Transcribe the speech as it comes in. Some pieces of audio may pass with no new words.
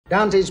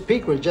Dante's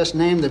Peak was just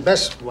named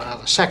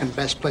the second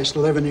best place to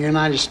live in the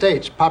United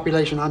States.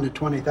 Population under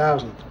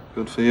 20,000.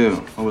 Good for you.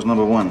 What was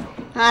number one?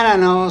 I don't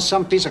know,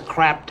 some piece of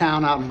crap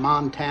town out in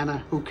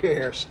Montana. Who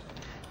cares?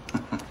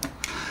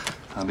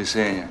 I'll be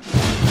seeing you.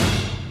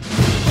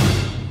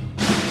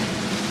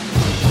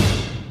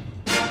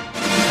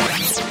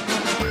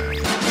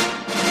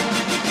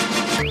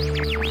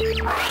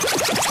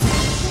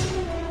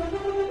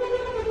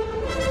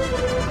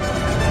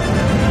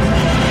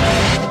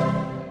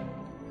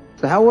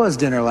 So how was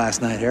dinner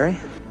last night, Harry?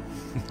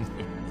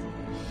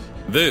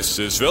 This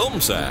is Film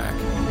Sack.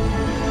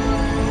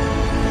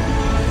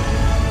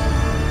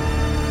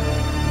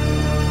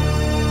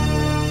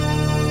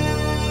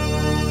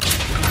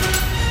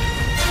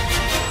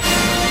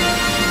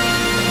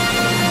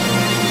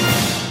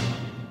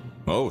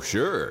 Oh,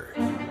 sure.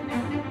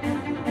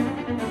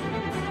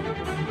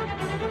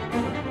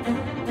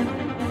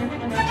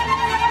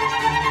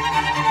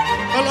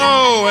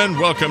 Hello and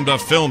welcome to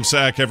Film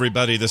Sack,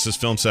 everybody. This is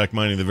Film Sack,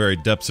 mining the very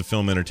depths of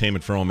film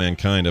entertainment for all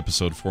mankind,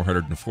 episode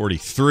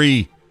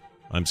 443.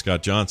 I'm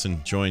Scott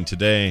Johnson, joined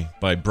today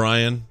by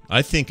Brian.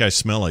 I think I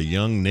smell a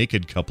young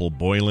naked couple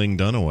boiling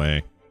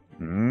Dunaway.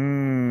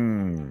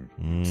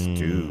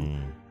 Stew.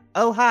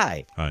 Oh,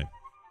 hi. Hi.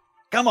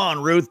 Come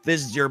on, Ruth.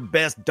 This is your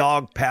best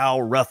dog pal,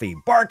 Ruffy,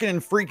 barking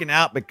and freaking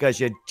out because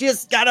you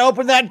just got to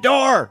open that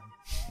door.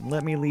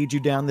 Let me lead you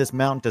down this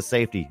mountain to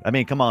safety. I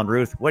mean, come on,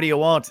 Ruth. What do you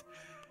want?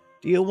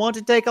 Do you want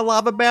to take a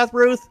lava bath,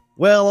 Ruth?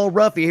 Well, old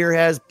Ruffy here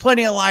has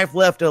plenty of life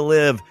left to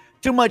live.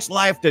 Too much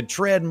life to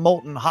tread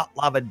molten hot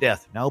lava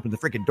death. Now open the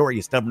freaking door,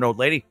 you stubborn old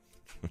lady.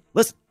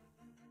 Listen,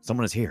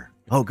 someone is here.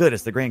 Oh, good,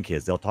 it's the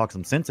grandkids. They'll talk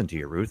some sense into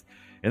you, Ruth.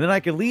 And then I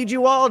can lead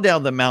you all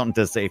down the mountain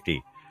to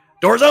safety.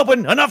 Doors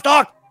open, enough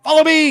talk.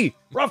 Follow me,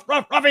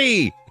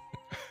 Ruffy.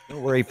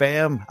 Don't worry,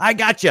 fam. I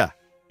got you.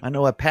 I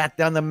know a path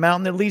down the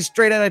mountain that leads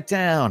straight out of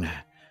town.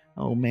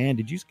 Oh, man,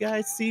 did you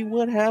guys see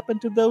what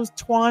happened to those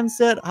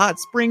Twan-Set Hot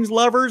Springs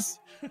lovers?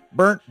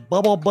 Burnt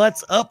bubble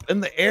butts up in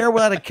the air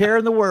without a care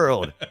in the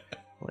world.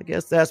 Well, I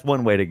guess that's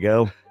one way to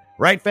go.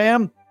 Right,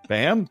 fam?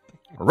 Fam?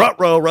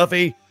 Ruh-roh,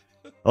 Ruffy.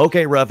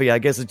 Okay, Ruffy, I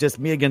guess it's just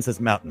me against this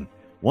mountain.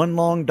 One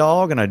long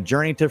dog and a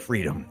journey to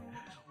freedom.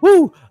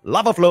 Woo!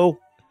 Lava flow.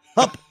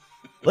 Up.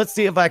 Let's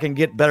see if I can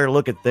get better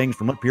look at things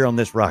from up here on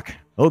this rock.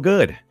 Oh,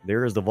 good.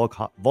 There is the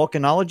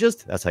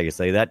volcanologist. That's how you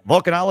say that.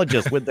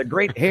 Volcanologist with the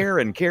great hair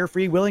and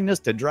carefree willingness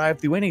to drive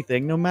through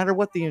anything, no matter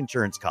what the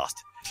insurance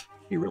cost.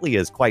 He really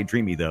is quite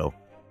dreamy, though.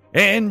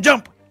 And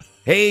jump!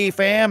 Hey,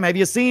 fam, have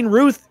you seen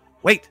Ruth?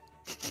 Wait.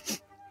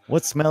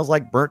 What smells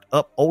like burnt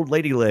up old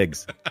lady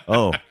legs?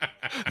 Oh,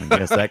 I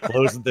guess that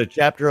closes the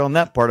chapter on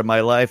that part of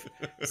my life.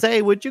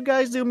 Say, would you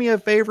guys do me a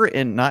favor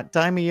and not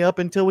tie me up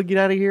until we get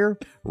out of here?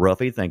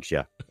 Ruffy, thanks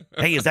ya.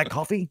 Hey, is that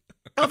coffee?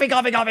 Coffee.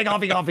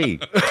 That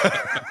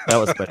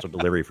was special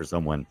delivery for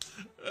someone.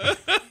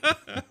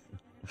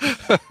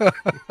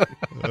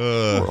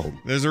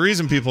 There's a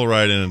reason people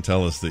write in and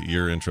tell us that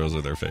your intros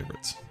are their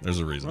favorites. There's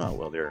a reason. Oh,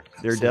 well, they're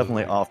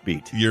definitely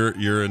offbeat.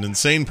 You're an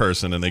insane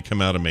person, and they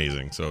come out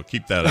amazing. So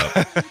keep that up.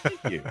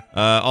 Thank you.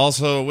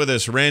 Also with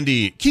us,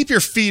 Randy. Keep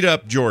your feet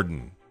up,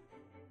 Jordan.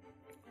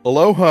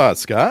 Aloha,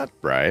 Scott.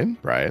 Brian.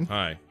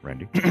 Hi,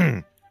 Randy.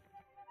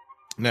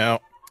 Now,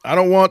 I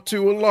don't want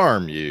to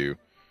alarm you,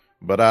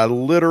 but I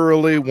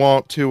literally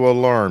want to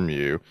alarm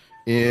you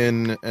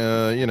in,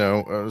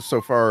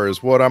 so far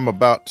as what I'm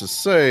about to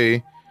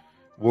say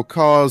will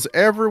cause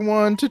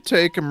everyone to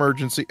take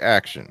emergency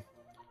action.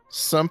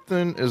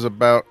 Something is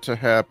about to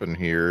happen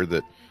here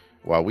that,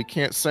 while we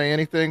can't say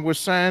anything with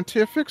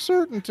scientific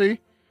certainty,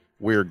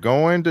 we're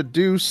going to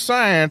do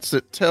science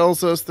that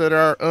tells us that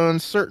our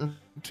uncertainty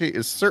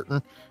is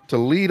certain to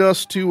lead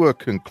us to a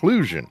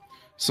conclusion.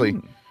 See,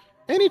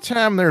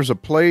 anytime there's a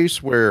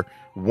place where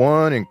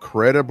one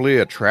incredibly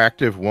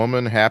attractive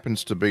woman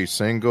happens to be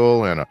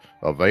single and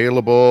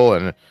available,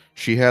 and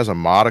she has a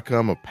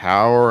modicum of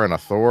power and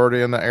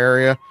authority in the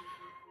area,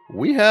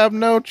 we have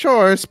no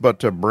choice but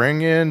to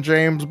bring in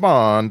James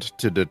Bond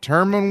to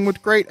determine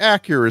with great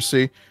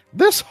accuracy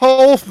this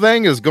whole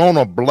thing is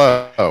gonna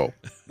blow.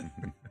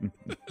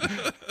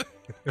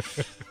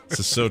 This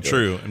is so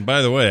true. And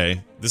by the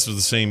way, this was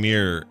the same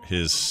year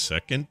his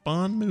second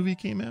Bond movie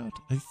came out,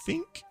 I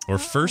think, or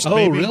first. Oh,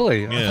 maybe?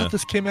 really? Yeah. I thought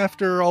this came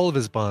after all of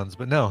his Bonds,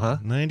 but no, huh?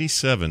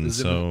 97. Is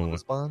it So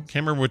his Bonds?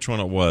 can't remember which one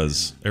it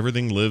was.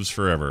 Everything Lives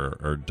Forever,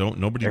 or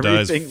Nobody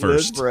Dies Everything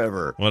First. lives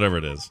forever. Whatever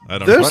it is, I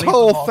don't know. This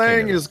whole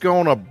thing is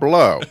gonna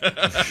blow.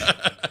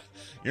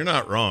 You're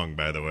not wrong,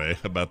 by the way,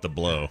 about the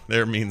blow.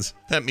 That means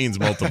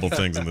multiple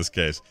things in this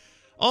case.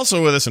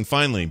 Also with us, and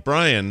finally,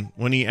 Brian,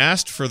 when he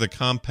asked for the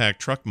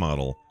compact truck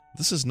model,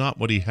 this is not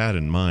what he had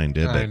in mind,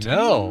 did I it?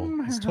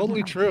 know. It's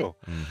totally true.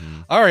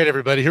 Mm-hmm. All right,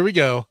 everybody, here we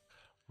go.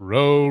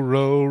 Row,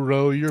 row,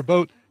 row your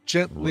boat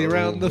gently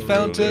around the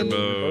fountain. No,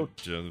 Oh.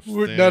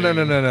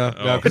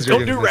 because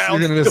Don't do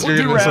rounds. Don't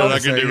do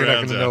rounds. You're not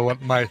going to know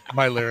what my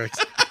lyrics.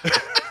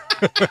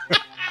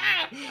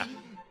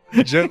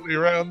 Gently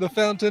around the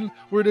fountain,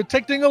 we're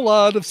detecting a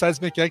lot of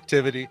seismic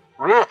activity.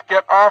 Ruth,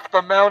 get off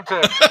the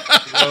mountain.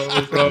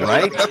 Row, row,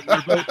 Right? row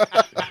your boat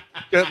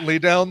gently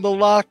down the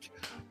lock.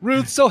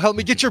 Ruth, so help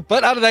me, get your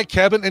butt out of that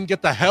cabin and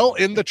get the hell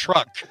in the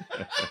truck.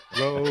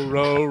 Row,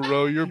 row,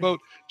 row your boat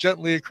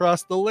gently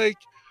across the lake.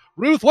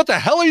 Ruth, what the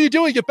hell are you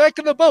doing? Get back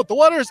in the boat. The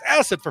water is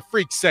acid, for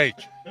freak's sake.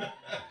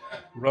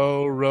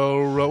 Row,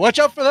 row, row. Watch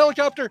out for the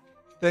helicopter.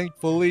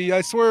 Thankfully, I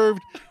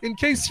swerved. In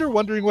case you're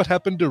wondering what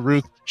happened to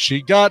Ruth,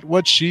 she got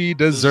what she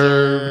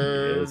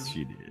deserved. Yes,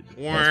 she did. That's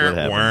what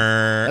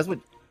happened. That's what.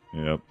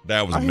 Yep.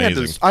 That was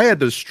amazing. I had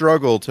to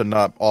struggle to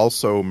not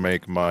also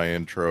make my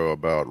intro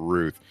about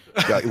Ruth.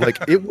 Like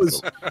it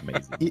was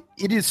Amazing.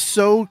 it is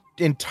so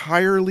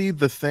entirely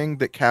the thing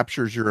that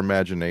captures your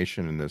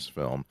imagination in this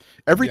film.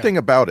 Everything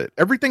about it,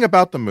 everything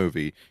about the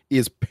movie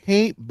is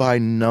paint by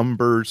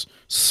numbers,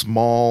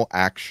 small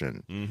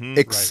action,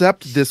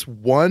 except this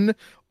one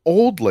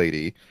old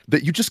lady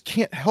that you just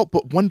can't help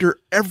but wonder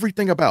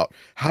everything about.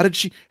 How did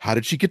she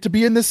get to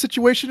be in this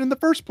situation in the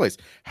first place?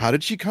 How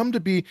did she come to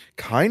be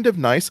kind of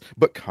nice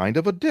but kind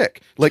of a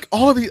dick? Like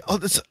all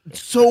of this,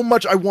 so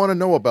much I want to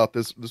know about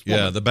this woman.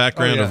 Yeah, the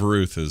background of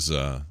Ruth is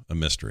a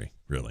mystery,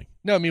 really.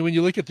 No, I mean, when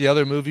you look at the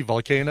other movie,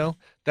 Volcano,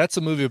 that's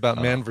a movie about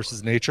man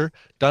versus nature.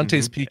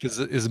 Dante's Peak is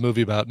a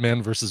movie about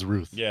man versus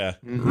Ruth. Yeah.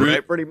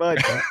 Right, pretty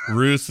much.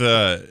 Ruth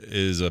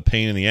is a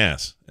pain in the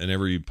ass in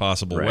every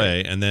possible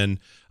way. And then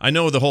I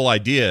know the whole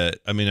idea.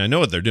 I mean, I know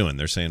what they're doing.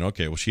 They're saying,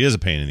 okay, well, she is a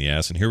pain in the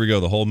ass. And here we go,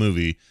 the whole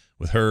movie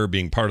with her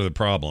being part of the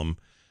problem.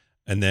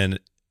 And then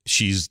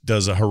she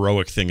does a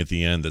heroic thing at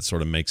the end that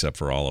sort of makes up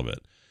for all of it.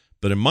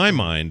 But in my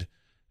mind,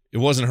 it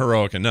wasn't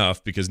heroic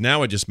enough because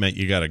now it just meant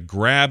you got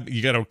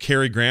to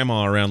carry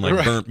grandma around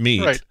like burnt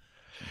meat. Right.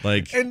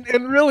 Like,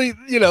 and really,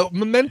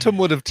 momentum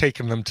would have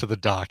taken them to the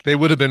dock. They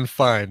would have been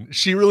fine.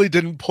 She really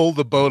didn't pull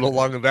the boat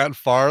along that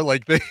far.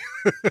 Like they.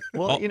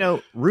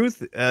 Well,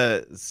 Ruth.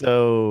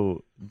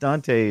 So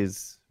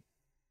Dante's.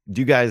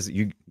 Do you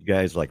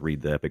guys like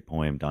read the epic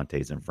poem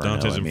Dante's Inferno?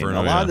 Dante's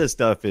Inferno. A lot of this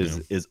stuff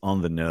is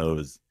on the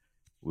nose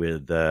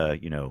with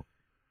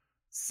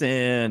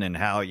sin and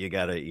how you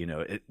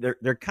gotta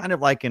they're kind of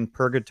like in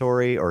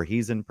purgatory, or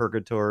he's in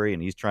purgatory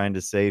and he's trying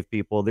to save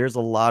people. There's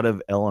a lot of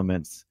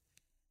elements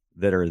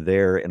that are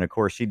there, and of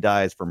course she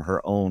dies from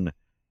her own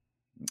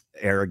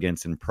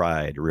arrogance and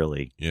pride,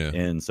 really. Yeah.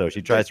 And so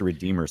she tries to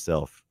redeem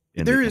herself.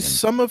 There is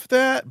some of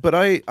that, but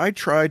I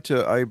tried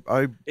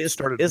to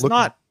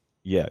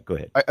Yeah, go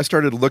ahead. I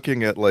started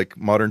looking at like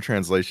modern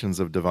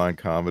translations of Divine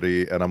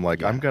Comedy, and I'm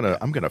like, I'm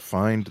gonna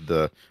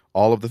find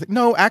all of the things.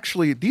 No,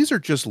 actually, these are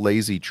just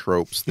lazy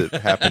tropes that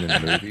happen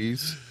in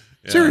movies.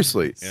 Yeah.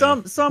 Seriously,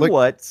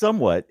 Somewhat.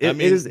 They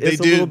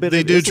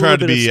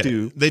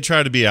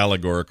try to be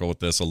allegorical with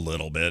this a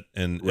little bit,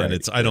 and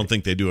I don't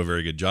think they do a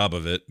very good job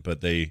of it.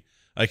 But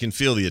I can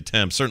feel the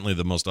attempt. Certainly,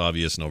 the most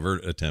obvious and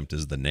overt attempt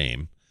is the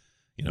name.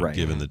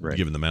 Given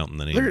the mountain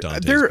the name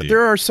Dante's Peak.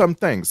 There are some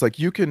things like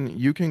you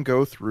can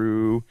go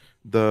through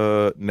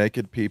the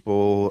naked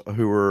people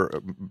who are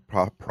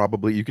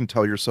probably, you can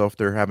tell yourself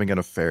they're having an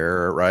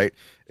affair, right?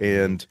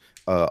 And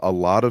a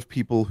lot of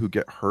people who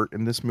get hurt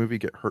in this movie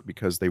get hurt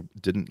because they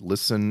didn't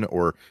listen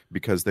or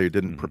because they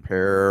didn't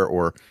prepare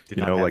or did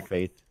not have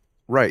faith.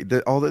 Right.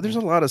 There's a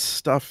lot of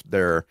stuff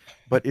there,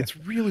 but it's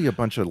really a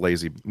bunch of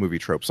lazy movie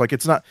tropes. Like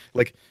it's not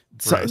like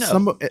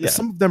some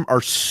of them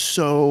are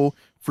so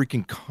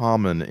freaking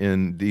common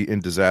in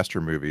disaster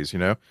movies,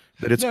 that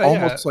it's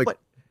almost like. But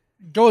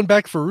going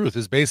back for Ruth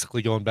is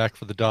basically going back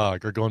for the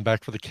dog, or going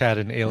back for the cat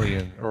in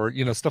Alien, or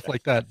stuff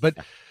like that. But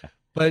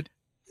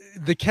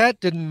the cat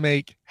didn't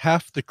make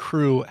half the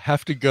crew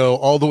have to go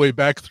all the way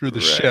back through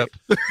the ship.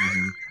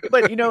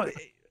 But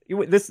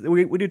this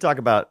we do talk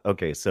about.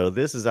 Okay, so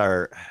this is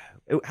our.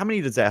 How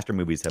many disaster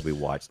movies have we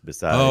watched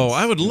besides? Oh,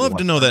 I would love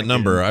to know that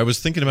number. I was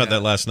thinking about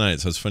that last night,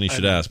 so it's funny you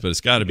should ask, but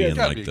it's got to be in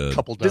like the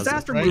couple dozen,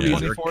 disaster right? movies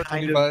 24, are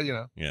kind 25,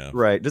 of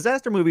right.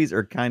 Disaster movies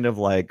are kind of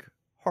like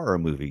horror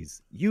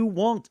movies. You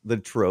want the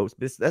tropes.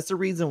 That's the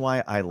reason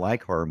why I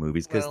like horror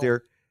movies, because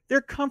they're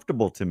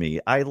comfortable to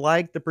me. I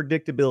like the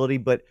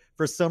predictability, but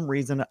for some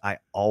reason, I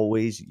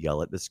always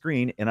yell at the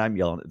screen, and I'm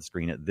yelling at the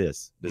screen at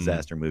this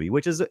disaster movie,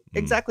 which is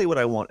exactly what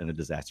I want in a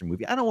disaster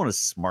movie. I don't want a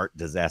smart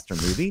disaster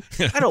movie.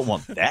 I don't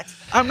want that.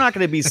 I'm not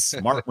going to be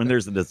smart when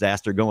there's a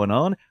disaster going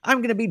on. I'm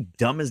going to be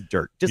dumb as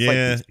dirt. Just like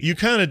these people. You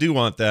kind of do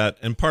want that,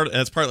 and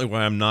that's partly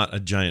why I'm not a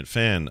giant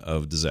fan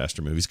of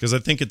disaster movies, because I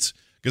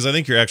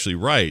think you're actually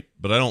right,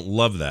 but I don't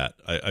love that.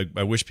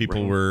 I wish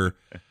people were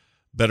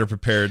better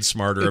prepared,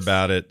 smarter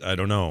about it. I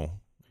don't know.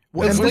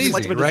 Well, it's lazy,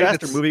 much of a right?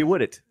 disaster movie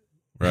would it?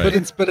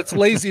 Right. But it's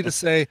lazy to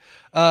say,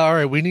 all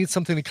right, we need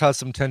something to cause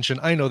some tension.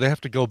 I know they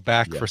have to go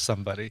back for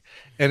somebody,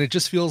 and it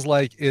just feels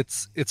like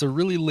it's a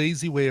really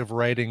lazy way of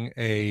writing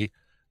a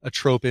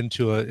trope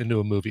into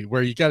a movie,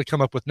 where you got to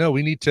come up with, no,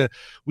 we need to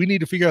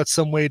figure out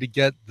some way to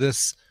get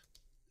this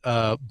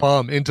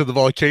bomb into the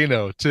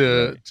volcano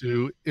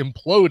to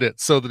implode it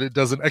so that it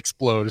doesn't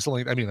explode or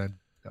something. I mean, I'm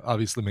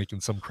obviously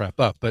making some crap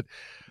up, but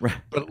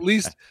at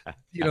least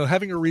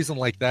having a reason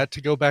like that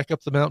to go back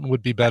up the mountain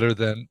would be better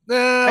than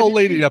old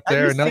lady up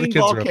there, and now the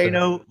kids are up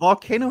there.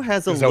 Volcano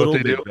has a little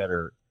bit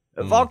better.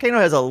 Volcano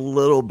has a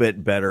little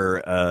bit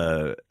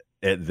better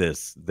at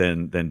this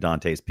than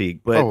Dante's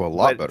Peak. But Oh, a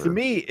lot but better, to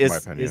me, in my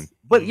it's opinion.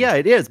 but yeah,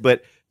 it is.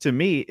 But to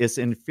me, it's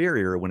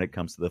inferior when it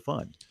comes to the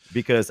fun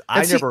because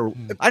I see-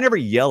 never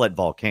yell at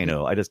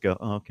Volcano. I just go,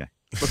 oh, okay.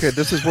 Okay,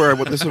 this is where I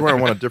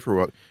want to differ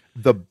with.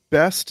 The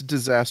best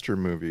disaster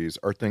movies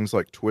are things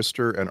like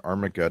Twister and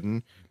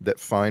Armageddon that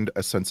find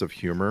a sense of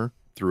humor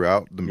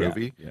throughout the Yeah,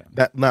 movie. yeah.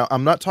 That now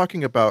I'm not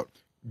talking about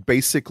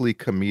basically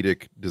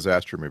comedic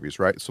disaster movies,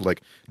 right? So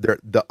like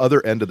the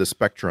other end of the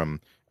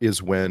spectrum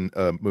is when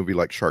a movie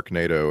like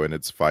Sharknado and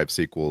its 5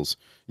 sequels,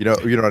 you know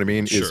what I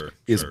mean, is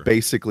Sure.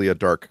 basically a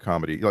dark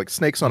comedy. Like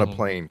Snakes on a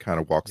Plane kind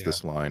of walks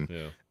this line.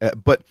 Yeah.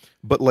 But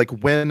like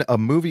when a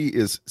movie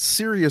is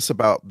serious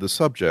about the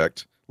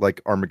subject,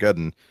 like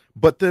Armageddon,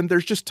 but then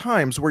there's just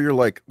times where you're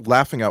like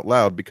laughing out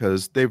loud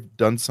because they've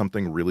done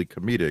something really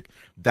comedic.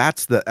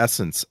 That's the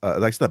essence.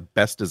 That's the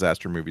best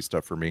disaster movie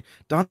stuff for me.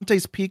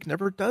 Dante's Peak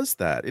never does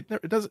that.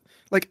 It doesn't.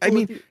 Like, I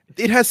mean,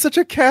 it has such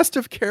a cast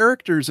of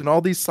characters and all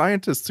these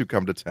scientists who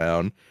come to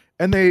town,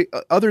 and they,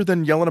 other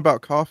than yelling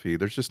about coffee,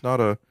 there's just not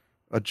a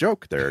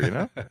joke there, you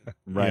know?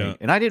 Right. Yeah.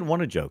 And I didn't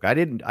want a joke. I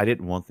didn't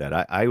want that.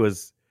 I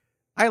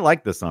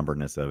like the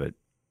somberness of it.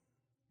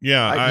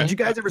 Yeah. Did you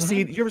guys ever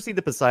see? Did you ever see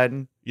the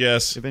Poseidon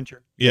Yes.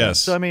 Adventure? Yes.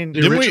 So I mean,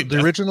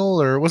 The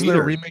original, or wasn't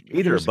there a remake?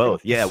 Either or years ago?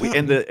 both. Yeah.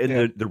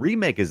 The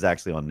remake is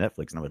actually on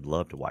Netflix, and I would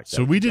love to watch that.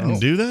 So we didn't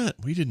do that?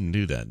 We didn't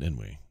do that, didn't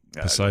we?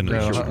 Poseidon I'm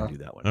pretty No, sure we uh-uh. didn't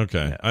do that one.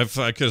 Okay.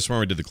 Yeah. I could have sworn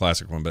we did the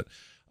classic one, but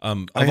I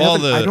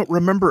the don't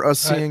remember us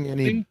seeing I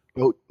any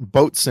think-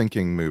 boat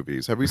sinking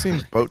movies. Have we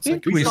seen boat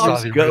think sinking? we saw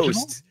the original.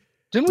 Ghost.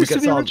 Didn't we We see got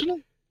the some- original?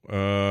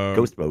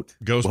 Ghost Boat.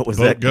 Ghost What was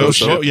boat, that? Ghost Ghost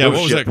boat. Ship? Yeah, Ghost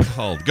what was Ship. that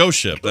called? Ghost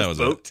ship. That Ghost was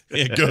Boat.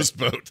 it. Yeah, Ghost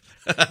boat.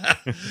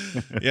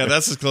 Yeah,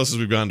 that's as close as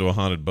we've gone to a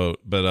haunted boat,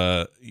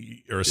 but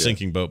or a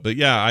sinking boat. But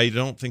yeah, I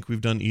don't think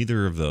we've done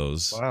either of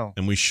those. Wow.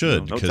 And we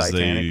should No because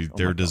Titanic. Oh my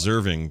they're God.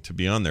 deserving to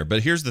be on there.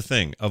 But here's the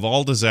thing: of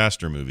all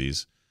disaster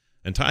movies,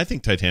 and I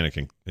think Titanic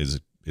is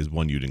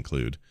one you'd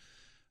include.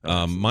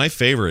 My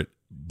favorite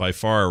by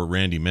far,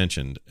 Randy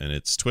mentioned, and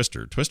it's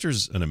Twister.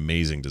 Twister's an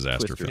amazing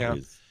disaster Twister film.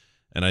 is-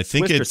 And I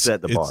think Twister it's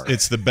set the bar.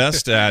 it's the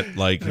best at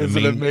like It's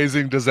an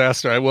amazing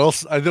disaster. I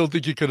don't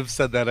think you could have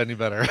said that any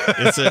better.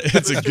 it's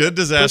a good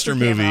disaster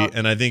Twister came movie, out-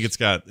 and I think it's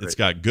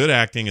got good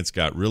acting, it's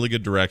got really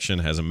good direction,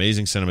 has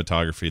amazing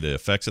cinematography. The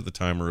effects at the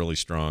time are really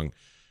strong,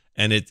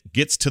 and it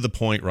gets to the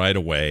point right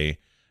away.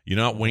 You're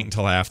not waiting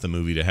until half the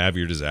movie to have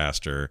your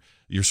disaster.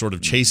 You're sort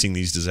of chasing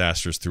these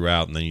disasters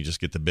throughout, and then you just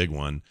get the big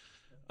one.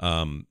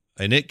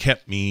 And it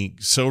kept me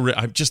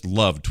I just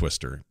loved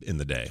Twister in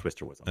the day.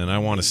 Twister was. And I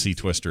want to see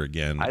Twister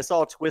again. I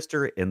saw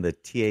Twister in the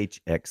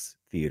THX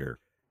theater.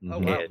 Oh,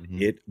 wow. And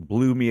it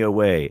blew me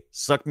away,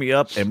 sucked me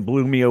up, and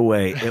blew me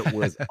away. It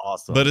was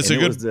awesome. But it's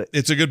And a it good was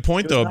it's a good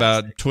point it was though nice.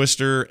 about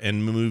Twister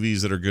and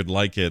movies that are good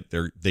like it.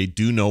 They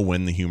do know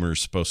when the humor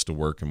is supposed to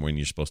work and when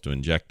you're supposed to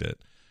inject it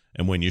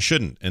and when you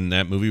shouldn't. And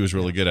that movie was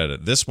really good at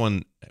it. This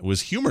one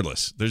was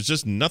humorless. There's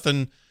just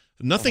nothing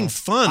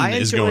fun I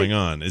is enjoyed- going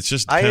on. It's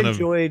just I kind of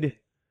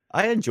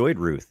enjoyed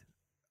Ruth.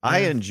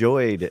 I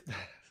enjoyed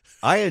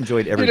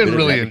every I bit didn't of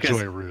really that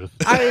because enjoy Ruth.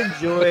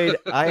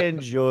 I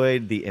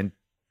enjoyed the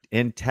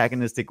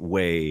antagonistic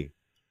way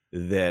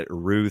that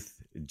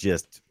Ruth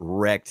just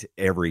wrecked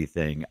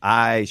everything.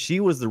 She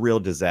was the real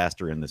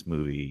disaster in this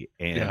movie,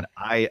 and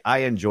I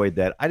enjoyed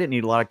that. I didn't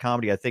need a lot of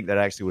comedy. I think that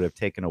actually would have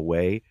taken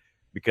away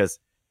because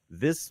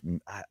this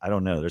I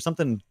don't know. There's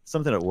something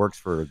that works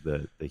for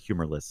the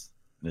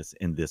humorlessness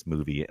in this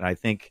movie, and I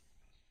think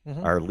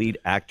our lead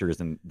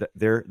actors and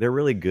they're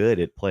really good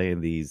at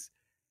playing these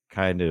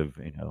kind of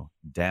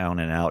down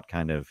and out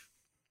kind of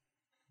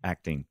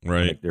acting.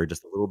 Right. Like they're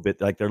just a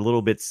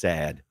little bit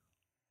sad.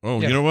 Oh,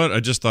 Yeah. you know what? I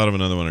just thought of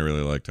another one I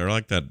really liked. I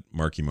like that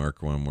Marky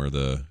Mark one where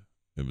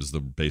it was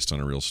based on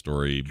a real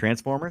story.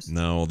 Transformers.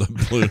 No, the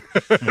blue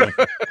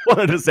What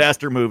a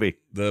disaster movie.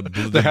 the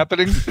The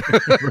Happening.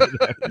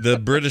 the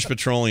British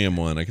Petroleum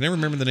one. I can never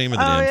remember the name of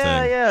the damn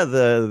thing. Yeah.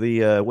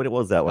 The what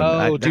was that one? Oh,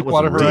 that was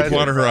Deepwater really Horizon.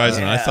 Deepwater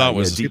Horizon. I thought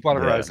was Deepwater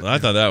Horizon. I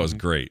thought that was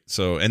great.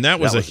 So, and that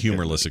was That a was a good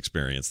humorless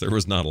experience. There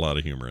was not a lot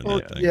of humor in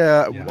that thing.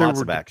 Yeah, Yeah. they Lots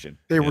were of action.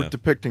 they were Yeah.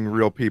 depicting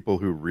real people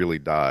who really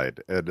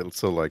died, and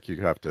so like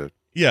you have to.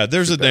 Yeah,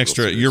 there's Took an that real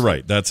extra. You're seriously.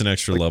 right. That's an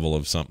extra level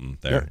of something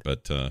there.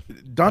 But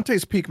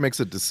Dante's Peak makes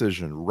a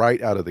decision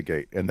right out of the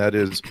gate, and that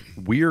is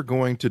we are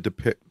going to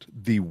depict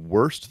the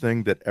worst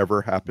thing that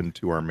ever happened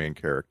to our main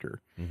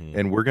character,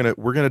 and we're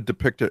gonna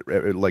depict it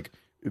like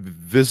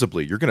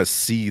visibly. You're gonna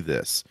see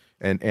this,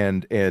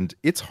 and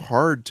it's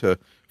hard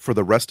for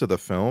the rest of the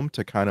film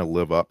to kind of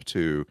live up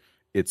to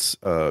its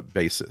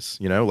basis.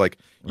 Like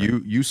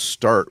you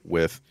start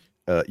with.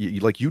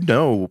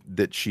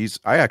 That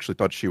I actually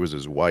thought she was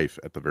his wife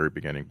at the very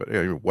beginning, but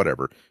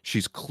whatever.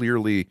 She's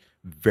clearly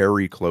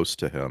very close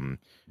to him,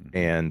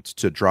 and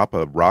to drop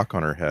a rock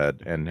on her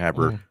head and have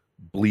her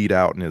bleed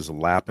out in his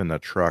lap in a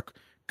truck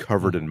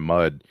covered in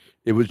mud.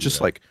 It was just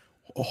like,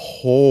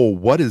 oh,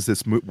 what is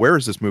this? Where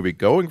is this movie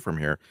going from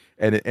here?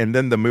 And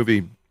then the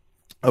movie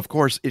of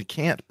course, it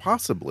can't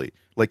possibly.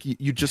 Like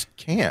you just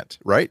can't,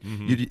 right?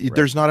 Mhm.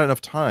 There's not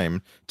enough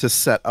time to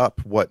set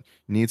up what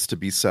needs to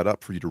be set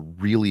up for you to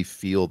really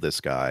feel this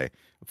guy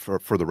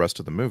for the rest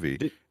of the movie.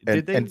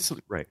 Did they? So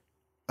Right.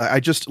 I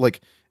just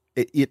like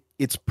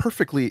it's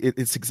perfectly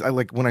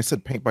like when I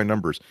said paint by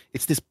numbers,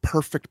 it's this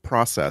perfect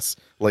process.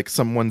 Like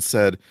someone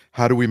said,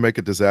 how do we make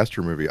a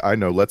disaster movie? I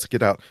know, let's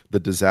get out the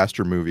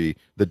disaster movie,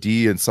 the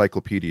D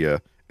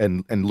encyclopedia,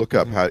 and look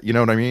up how, you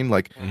know what I mean?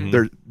 Like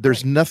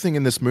there's nothing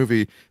in this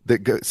movie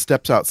that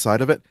steps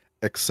outside of it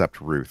except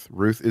Ruth.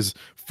 Ruth is,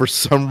 for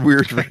some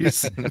weird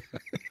reason,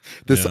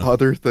 this Yeah.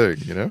 other thing,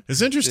 you know?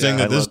 It's interesting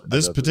Yeah, that I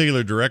this love it.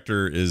 particular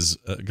director is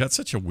got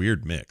such a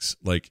weird mix.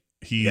 Like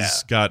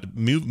he's got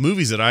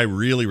movies that I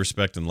really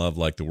respect and love,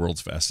 like The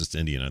World's Fastest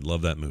Indian. I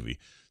love that movie.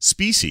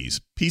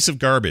 Species, piece of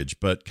garbage,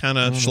 but kind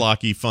of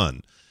schlocky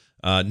fun.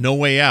 No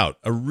Way Out,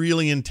 a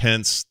really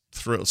intense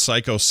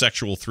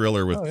psychosexual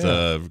thriller with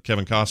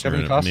Kevin Costner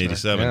in it from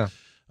 '87.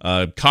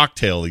 Yeah.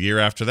 Cocktail the year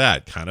after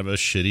that, kind of a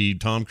shitty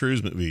Tom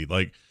Cruise movie.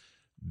 Like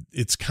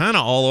it's kind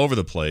of all over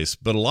the place,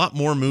 but a lot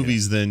more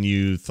movies than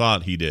you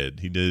thought he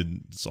did. He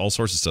did all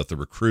sorts of stuff. The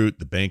Recruit,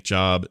 The Bank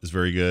Job is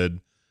very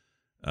good.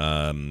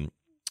 I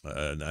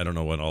don't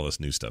know what all this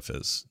new stuff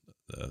is.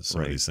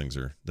 Some of these things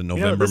are The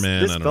November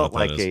Man. This I don't felt know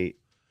what that like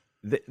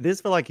is.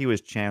 this felt like he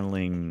was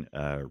channeling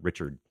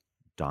Richard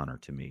Donner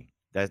to me.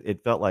 That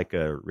it felt like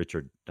a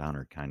Richard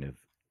Donner kind of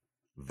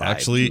vibe to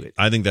Actually, it.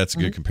 I think that's a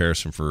good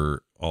comparison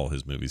for all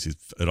his movies.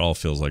 It all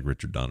feels like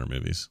Richard Donner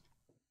movies,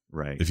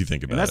 right. if you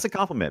think about And that's it. a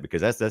compliment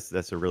because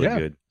that's a really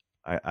good.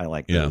 I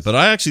like. Yeah, those. but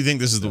I actually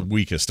think this is the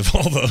weakest of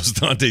all those,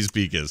 Dante's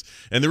Peak is.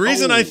 And the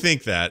reason I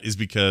think that is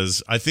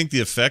because I think the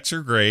effects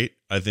are great.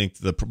 I think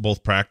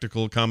both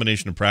practical,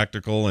 combination of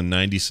practical and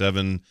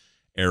 97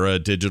 era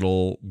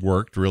digital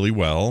worked really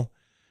well.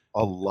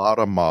 A lot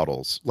of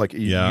models. Like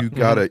Yeah. you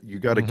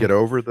gotta get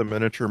over the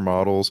miniature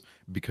models,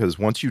 because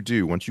once you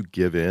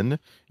give in,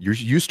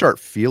 you start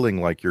feeling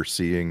like you're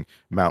seeing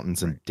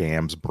mountains and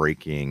dams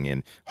breaking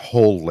and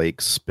whole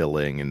lakes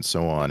spilling and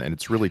so on. And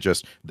it's really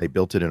just they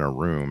built it in a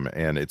room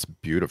and it's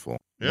beautiful.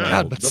 Yeah.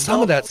 God, but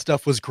some of that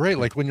stuff was great.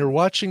 Like when you're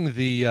watching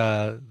the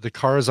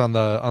cars on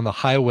the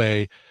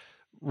highway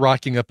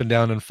rocking up and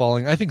down and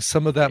falling, I think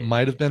some of that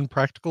might have been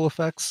practical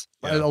effects.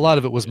 Yeah. A lot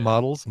of it was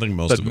models. I think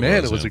most But of it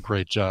man, was, it was yeah. a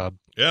great job.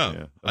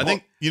 Yeah. I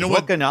think, you know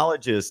what?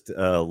 Volcanologist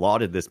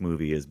lauded this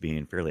movie as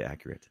being fairly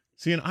accurate.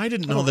 See, and I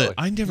didn't know Oh, that. really?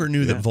 I never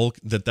knew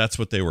that that's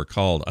what they were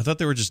called. I thought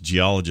they were just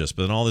geologists,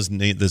 but then all this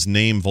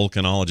name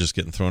volcanologist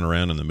getting thrown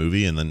around in the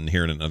movie and then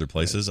hearing it in other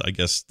places. I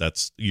guess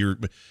that's you're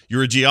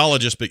a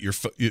geologist, but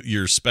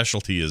your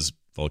specialty is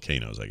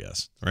volcanoes, I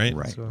guess, right?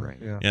 Right. So, right.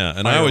 yeah. Yeah,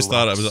 and I always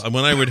thought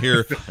when I would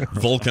hear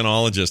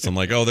volcanologist, I'm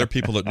like, oh, they're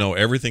people that know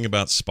everything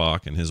about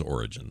Spock and his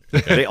origin.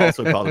 They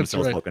also call That's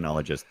themselves right.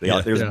 volcanologists.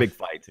 Yeah. There's Yeah. a big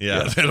fight.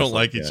 Yeah, they don't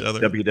like each other.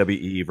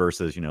 WWE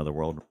versus the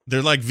world.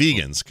 They're like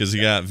vegans because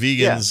you got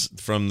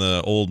vegans from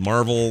the old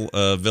Marvel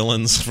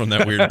villains from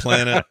that weird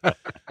planet,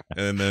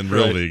 and then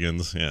real Right.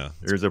 vegans. Yeah,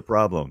 There's a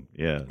problem.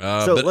 Yeah.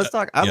 but, let's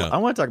talk. I yeah.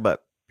 want to talk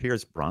about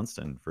Pierce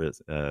Brosnan for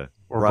his Or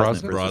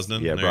Brosnan.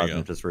 Brosnan? Yeah, There you Brosnan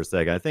go. just for a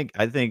second.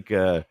 I think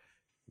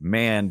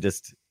man,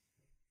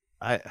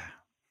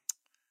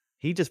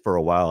 he just for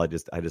a while I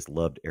just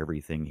loved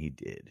everything he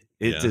did.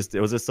 It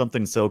was just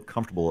something so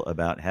comfortable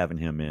about having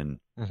him in.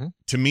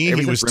 to me,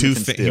 Ever he was since too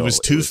Remington he was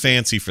Steele, too it was-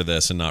 fancy for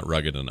this and not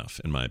rugged enough,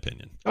 in my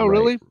opinion. Oh, Right.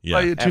 really? Yeah.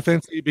 Are you too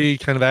fancy to be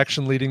kind of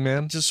action leading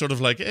man? Just sort of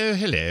like, oh,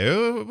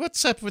 hello,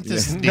 what's up with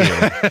this deal?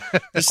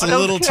 Just a don't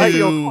little care, too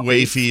you're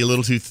wafy, a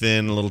little too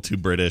thin, a little too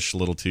British, a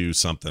little too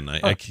something.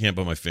 I can't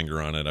put my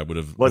finger on it. I would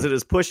have. Was it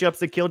his push-ups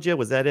that killed you?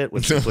 Was that it?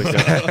 Was the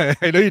push-ups?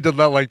 I know you did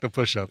not like the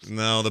push-ups.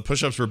 No, the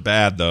push-ups were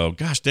bad though.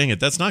 Gosh dang it,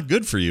 that's not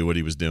good for you. What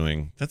he was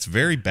doing, that's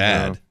very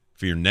bad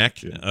for your neck.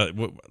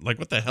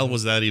 What the hell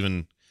was that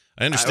even?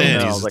 I I understand.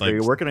 don't know. He's Like, like, are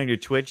you working on your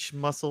Twitch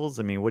muscles?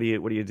 I mean, what are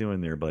you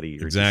doing there, buddy?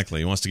 You're exactly.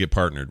 He wants to get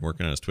partnered,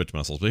 working on his Twitch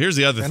muscles. But here's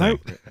the other thing: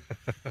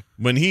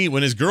 when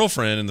his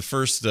girlfriend in the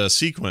first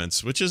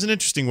sequence, which is an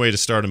interesting way to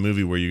start a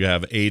movie, where you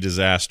have a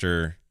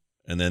disaster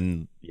and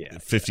then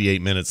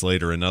 58 minutes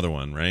later another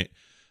one, right?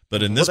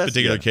 But in this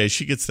particular case,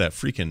 she gets that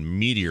freaking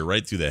meteor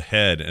right through the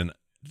head, and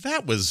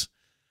that was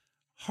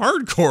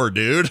hardcore,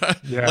 dude.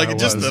 Yeah, like it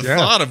just was, the yeah.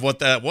 thought of what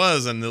that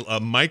was, and a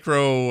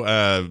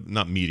micro,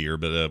 not meteor,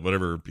 but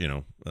whatever,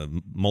 a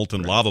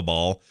molten lava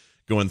ball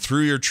going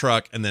through your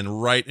truck and then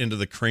right into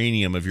the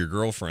cranium of your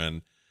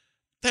girlfriend.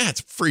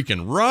 That's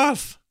freaking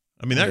rough.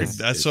 I mean,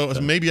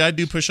 maybe I'd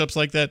do push-ups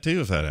like that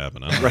too if that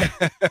happened. I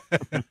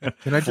don't know.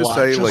 Can I just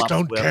say, like,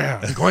 don't care.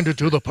 I'm going to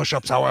do the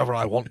push-ups however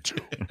I want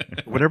to.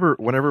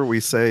 whenever we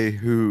say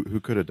who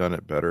could have done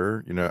it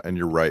better, and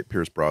you're right,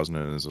 Pierce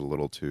Brosnan is a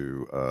little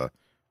too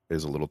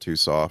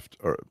soft,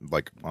 or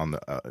like on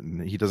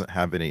the he doesn't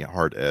have any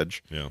hard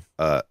edge. Yeah.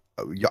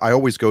 I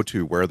always go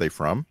to where are they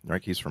from,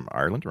 right? He's from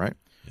Ireland, right?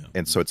 Yeah.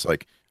 And so it's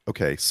like,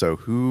 okay, so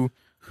who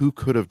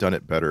could have done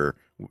it better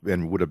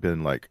and would have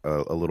been like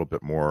a little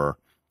bit more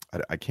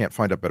I can't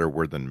find a better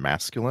word than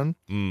masculine.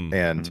 Mm.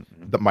 And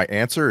my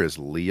answer is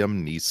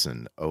Liam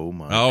Neeson. Oh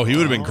my! Oh, he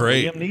would have been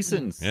great. Liam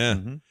Neeson's. Yeah.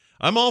 Mhm.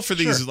 I'm all for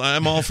these.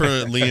 I'm all for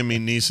Liam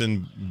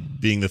Neeson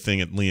being the thing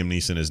that Liam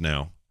Neeson is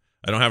now.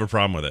 I don't have a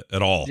problem with it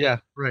at all. Yeah,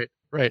 right.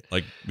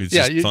 Like, it's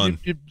just fun.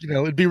 You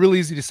know, it'd be really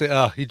easy to say,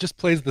 oh, he just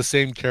plays the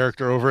same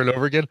character over and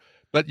over again.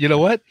 But you know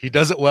what? He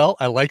does it well.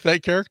 I like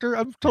that character.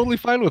 I'm totally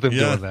fine with him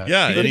doing that.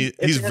 Yeah, and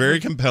It's he's very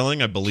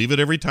compelling. I believe it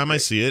every time I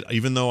see it,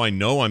 even though I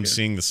know I'm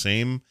seeing the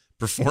same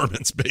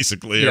performance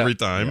basically every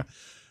time. Yeah.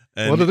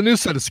 And One of the new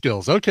set of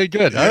skills. Okay,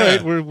 good. All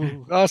right, we're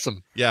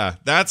awesome. yeah,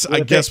 that's I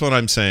guess what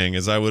I'm saying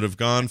is I would have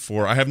gone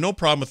for. I have no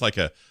problem with like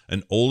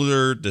an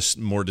older,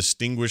 more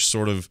distinguished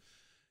sort of,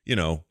 you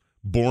know,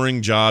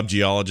 boring job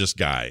geologist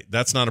guy.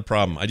 That's not a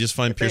problem. I just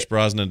find Pierce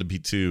Brosnan to be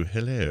too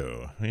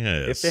hello.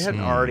 Yes. If they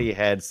hadn't already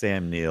had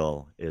Sam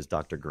Neill as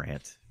Dr.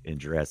 Grant in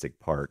Jurassic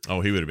Park,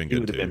 Oh, he would have been he good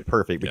would have too. been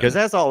perfect, because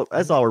that's all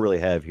we really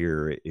have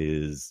here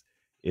is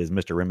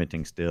Mr.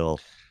 Remington Steele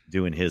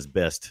doing his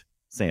best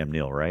Sam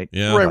Neill, right?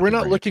 Yeah. Right. Dr. We're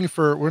not Grant. looking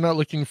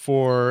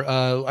for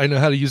I know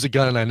how to use a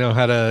gun. I know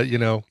how to, you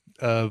know,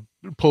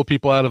 pull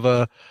people out of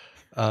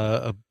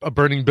a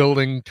burning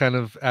building kind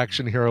of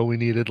action hero. We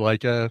needed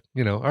like all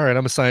right,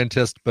 I'm a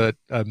scientist, but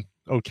I'm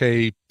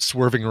okay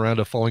swerving around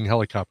a falling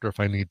helicopter if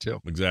I need to.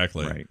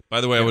 Exactly. Right.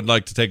 By the way, I would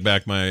like to take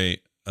back my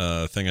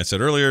thing I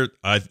said earlier.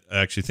 I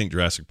actually think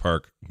Jurassic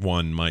Park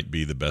 1 might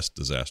be the best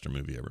disaster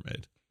movie ever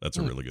made. That's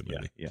a really good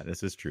movie. Yeah,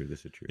 this is true.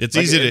 It's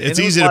Like, easy to and it's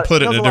there was easy a to lot-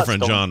 put it there in a was lot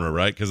different stolen. genre,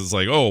 right? Because it's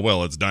like, oh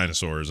well, it's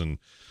dinosaurs and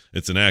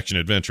it's an action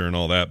adventure and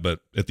all that.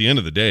 But at the end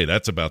of the day,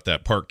 that's about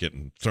that park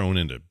getting thrown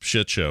into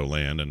shit show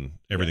land and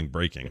everything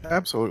breaking.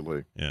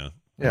 Absolutely. Yeah.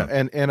 Yeah,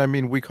 and I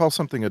mean, we call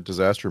something a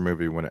disaster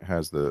movie when it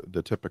has the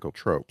typical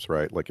tropes,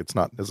 right? Like, it's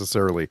not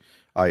necessarily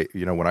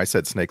when I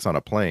said snakes on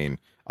a plane,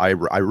 I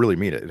really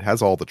mean it. It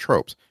has all the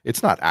tropes.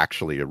 It's not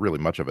actually really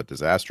much of a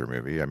disaster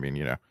movie. I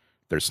mean,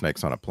 there's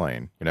snakes on a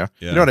plane. Yeah.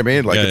 You know what I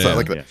mean? Like, Yeah, it's yeah, not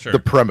like yeah. Sure. the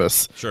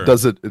premise. Sure.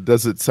 Does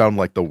it sound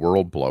like the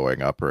world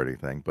blowing up or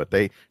anything? But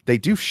they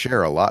do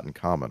share a lot in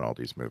common. All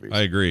these movies.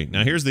 I agree.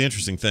 Now, here's the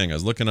interesting thing. I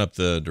was looking up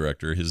the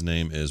director. His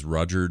name is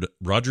Roger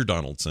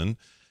Donaldson.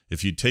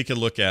 If you take a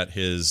look at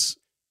his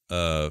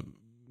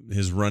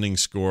running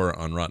score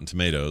on Rotten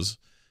Tomatoes,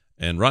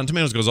 and Rotten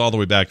Tomatoes goes all the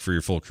way back for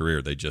your full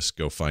career. They just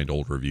go find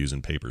old reviews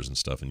and papers and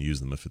stuff and use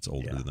them if it's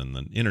older than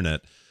the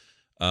internet.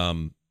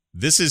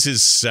 This is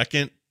his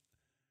second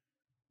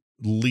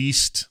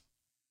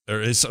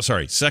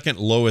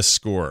lowest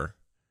score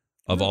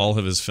of all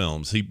of his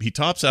films. He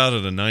tops out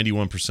at a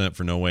 91%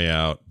 for No Way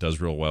Out,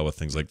 does real well with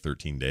things like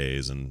 13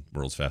 Days and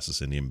World's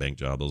Fastest Indian Bank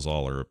Job. Those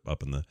all are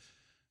up in the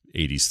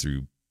 80s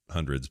through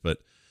hundreds, but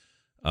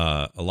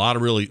a lot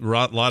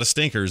of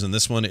stinkers, and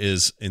this one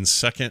is in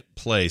second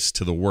place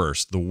to the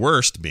worst. The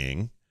worst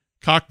being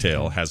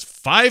Cocktail has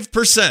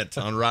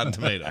 5% on Rotten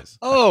Tomatoes.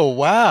 Oh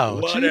wow!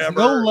 Jeez, Whatever.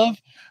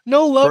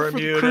 no love for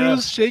Bermuda, the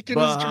Cruise shaking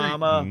his drink.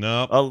 Bahama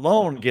Nope.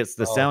 alone gets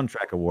the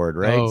soundtrack award,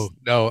 right? Oh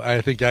no,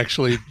 I think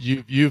actually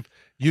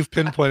you've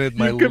pinpointed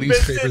my You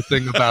least convinced it. favorite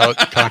thing about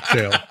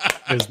Cocktail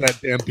is that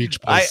damn Beach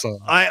Boys song.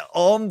 I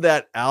owned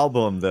that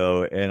album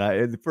though,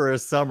 and for a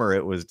summer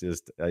it was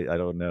just I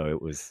don't know,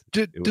 it was.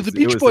 Do it the was- it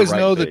Beach was Boys right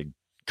know that thing.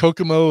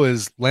 Kokomo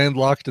is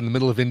landlocked in the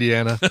middle of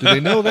Indiana? Do they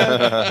know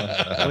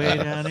that? Way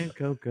down in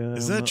Kokomo?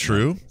 Is that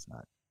true? It's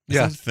not. Is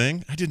Yeah. that a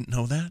thing? I didn't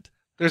know that.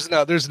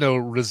 There's no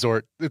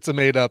resort. It's a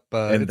made up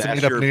And it's a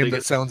that's made up your name that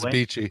biggest sounds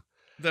complaint? beachy.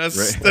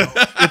 That's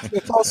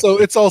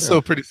It's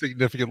also pretty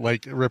significant,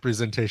 like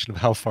representation of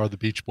how far the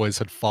Beach Boys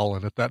had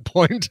fallen at that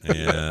point.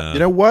 yeah. You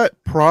know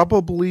what?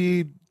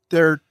 Probably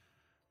their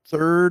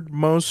third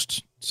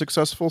most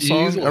successful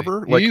song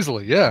ever. Like,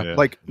 easily, yeah.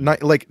 like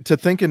to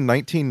think in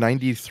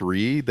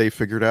 1993 they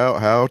figured out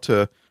how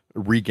to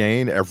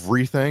regain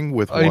everything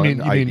with Oh, you one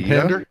mean idea.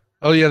 Pander?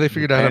 Oh yeah, they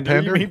figured out how to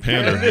Pander, you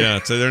pander. mean Pander,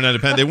 yeah. So they're not a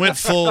pen. They went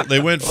full. Oh, we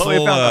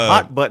found the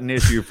hot button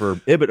issue for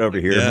Ibbot over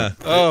here. Yeah.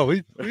 Oh,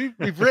 we've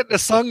written a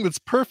song that's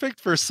perfect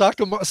for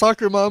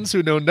soccer moms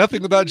who know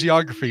nothing about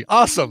geography.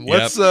 Awesome.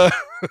 Yep. Let's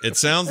It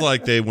sounds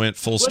like they went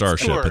full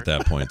Starship tour. at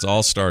that point. It's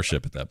all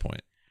Starship at that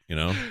point. You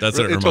know, that's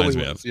what it reminds totally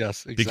me was, of.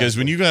 Yes, Because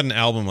when exactly. you got an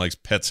album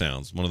like Pet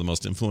Sounds, one of the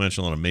most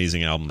influential and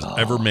amazing albums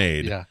ever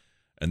made, yeah.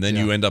 and then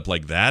you end up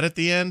like that at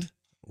the end,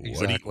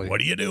 Exactly.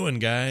 what are you doing,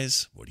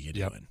 guys? What are you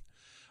Yep. doing?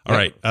 All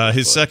right.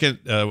 His second,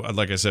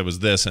 like I said, was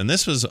this, and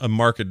this was a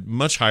market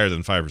much higher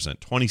than 5%,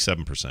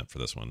 27% for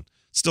this one.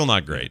 Still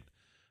not great.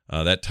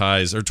 That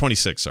ties, or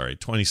 26, sorry,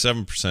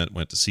 27%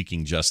 went to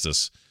Seeking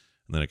Justice,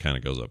 and then it kind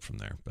of goes up from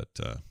there. But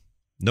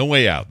No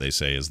Way Out, they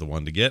say, is the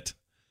one to get.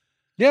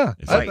 Yeah,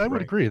 If I I-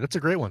 would agree. That's a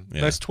great one.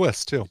 Yeah. Nice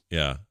twist too.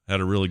 Yeah, had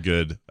a really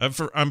good.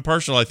 I'm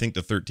partial, I think,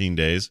 to 13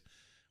 Days,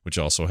 which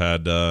also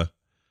had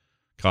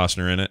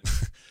Costner in it.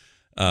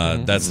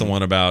 That's the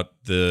one about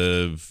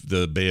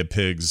the Bay of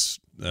Pigs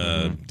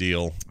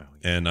deal,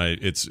 and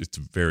it's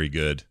very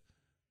good.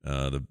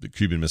 The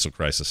Cuban Missile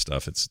Crisis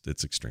stuff.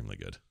 It's extremely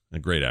good.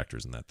 And great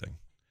actors in that thing,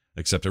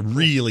 except a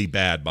really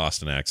bad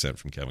Boston accent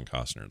from Kevin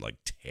Costner, like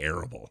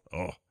terrible.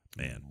 Oh,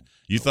 Man,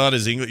 you thought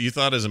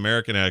his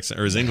American accent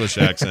or his English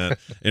accent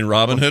in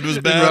Robin Hood was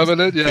bad? Robin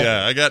Hood, yeah.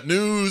 Yeah, I got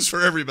news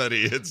for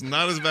everybody. It's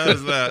not as bad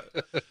as that.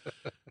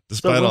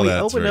 Despite when all we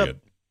that, it's opened very up,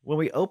 good. When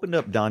we opened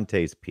up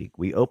Dante's Peak,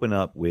 we open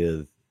up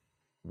with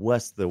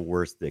what's the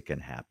worst that can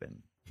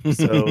happen.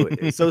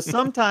 So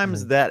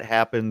sometimes that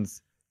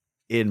happens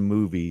in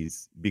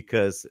movies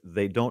because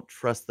they don't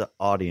trust the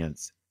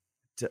audience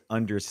to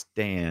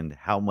understand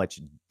how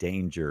much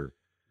danger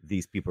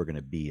these people are going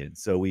to be in.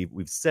 So we've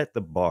set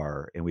the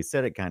bar and we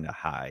set it kind of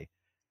high.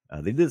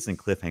 They did this in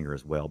Cliffhanger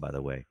as well, by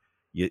the way.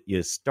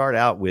 You start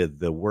out with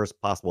the worst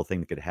possible thing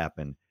that could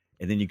happen,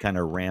 and then you kind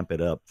of ramp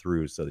it up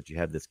through so that you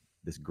have this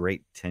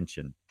great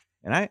tension.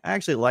 And I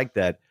actually like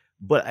that.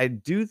 But I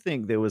do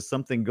think there was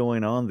something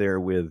going on there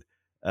with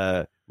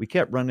we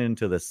kept running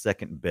into the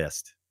second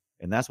best.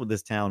 And that's what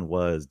this town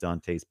was.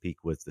 Dante's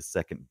Peak was the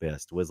second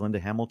best. Was Linda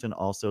Hamilton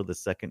also the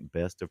second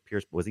best of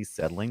Pierce? Was he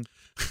settling?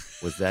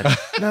 Was that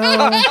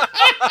no?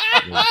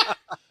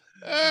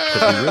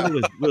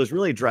 He was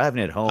really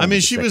driving it home. I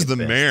mean, she was the second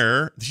best.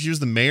 mayor. She was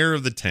the mayor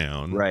of the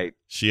town. Right.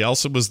 She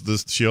also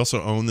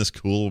owned this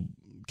cool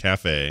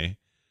cafe.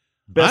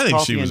 Best I think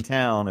coffee she was in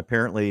town.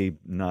 Apparently,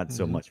 not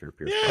so much for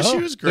Pierce. Yeah, she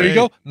was great. There you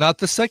go. Not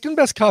the second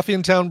best coffee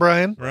in town,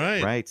 Brian.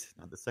 Right. Right.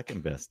 Not the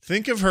second best.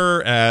 Think of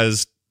her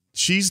as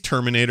she's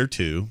Terminator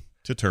 2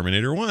 to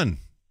Terminator 1.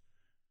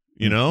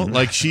 You know,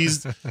 like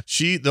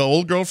the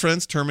old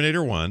girlfriend's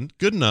Terminator 1.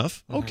 Good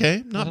enough.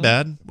 Okay, not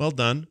bad. Well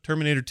done.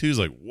 Terminator 2 is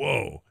like,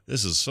 whoa,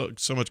 this is so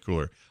much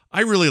cooler.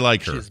 I really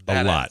like her She's a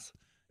badass. lot.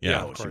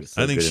 Yeah, of course.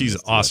 I think good in she's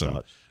this too, I awesome.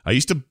 thought.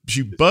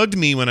 She bugged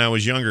me when I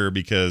was younger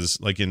because,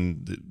 like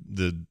in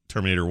the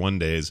Terminator 1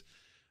 days,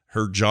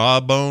 her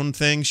jawbone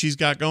thing she's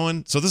got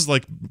going. So this is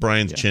like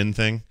Brian's chin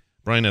thing.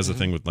 Brian has a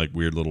thing with like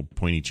weird little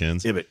pointy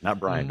chins. Ibit, not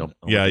Brian. Don't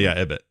Yeah,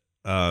 Ibit.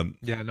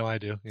 Yeah, no, I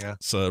do. Yeah.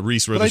 So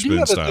Reese But I do Witherspoon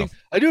have a style. thing.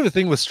 I do have a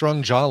thing with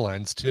strong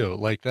jawlines too.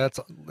 Like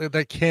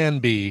that can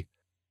be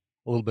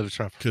a little bit of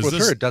trouble. 'Cause With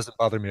this- her, it doesn't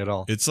bother me at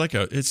all. It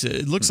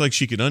looks like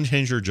she could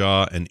unhinge her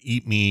jaw and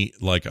eat me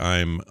like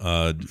I'm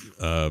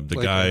the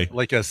Like guy.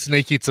 like a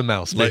snake eats a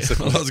mouse, Like,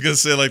 basically. I was gonna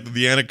say like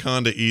the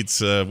anaconda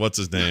eats what's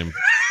his name?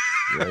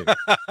 Right.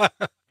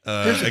 I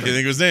can think of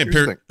his name.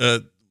 Here's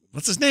the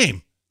What's his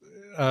name?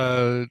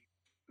 Angelina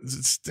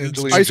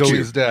Ice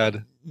Jolie's Cube.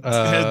 dad.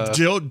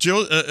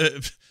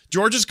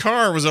 George's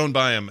car was owned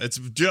by him. It's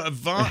Oh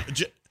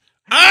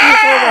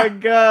my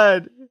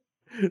god,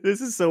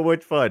 this is so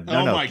much fun.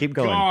 No, keep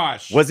going.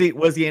 Gosh. Was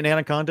he an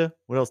anaconda?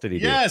 What else did he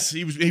do? Yes,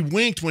 he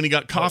winked when he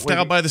got coughed was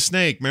out he- by the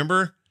snake.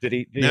 Remember? Did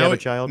he have a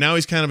child? Now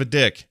he's kind of a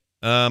dick.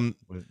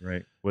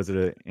 Right. Was it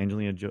a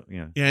Angelina Jolie?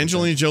 Yeah,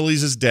 Angelina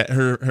Jolie's his dad.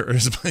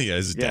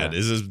 His Yeah. dad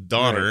is his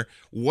daughter. Right.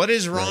 What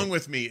is wrong Right.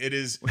 with me? It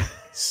is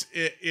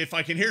if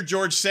I can hear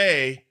George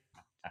say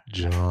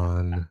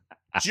John.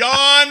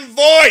 John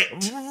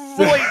Voight.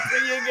 Voight,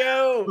 there you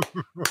go.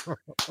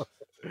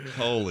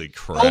 Holy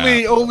crap!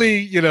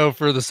 Only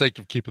for the sake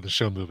of keeping the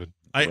show moving.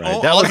 Right.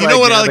 That was you know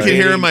like what I can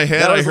hear in my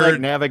head? That I was heard.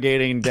 like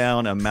navigating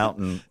down a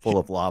mountain full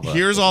of lava.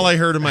 Here's all I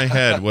heard in my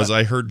head was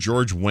I heard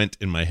George Wendt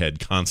in my head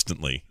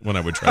constantly when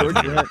I would try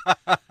to hear.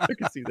 I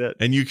can see that.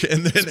 And you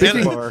can.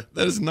 Speaking And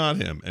that is not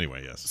him.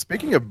 Anyway, yes.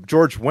 Speaking of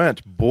George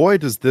Wendt, boy,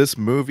 does this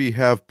movie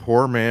have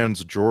poor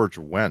man's George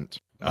Wendt.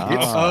 Oh,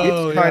 It's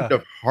kind yeah.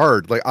 of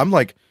hard. Like I'm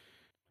like,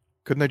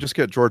 couldn't they just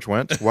get George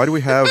Wendt? Why do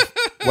we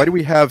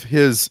have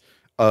his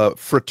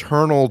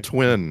fraternal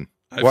twin?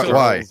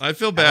 Why? I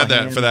feel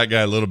bad for that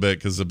guy a little bit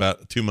because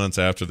about 2 months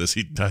after this,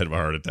 he died of a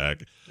heart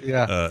attack.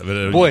 Yeah. But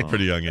at a Boy,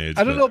 pretty young age.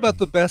 I don't but- know about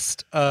the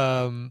best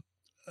IMDb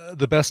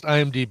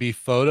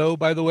photo,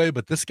 by the way,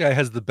 but this guy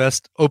has the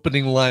best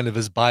opening line of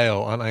his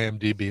bio on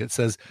IMDb. It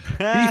says,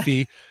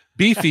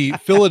 beefy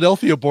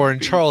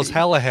Philadelphia-born Charles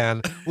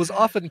Hallahan was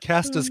often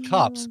cast as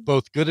cops,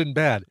 both good and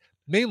bad,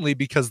 mainly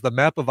because the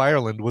map of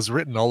Ireland was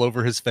written all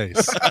over his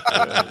face.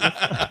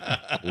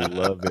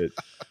 Love it.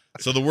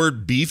 So the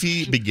word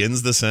beefy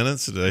begins the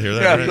sentence. Did I hear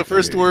that Yeah, right? the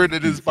first word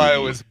in his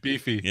bio is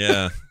beefy.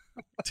 Yeah.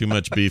 Too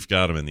much beef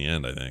got him in the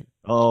end, I think.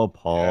 Oh,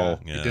 Paul.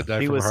 Yeah. He did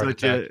die He from a was heart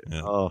such attack. a.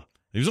 Yeah. Oh,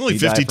 He was only He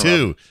died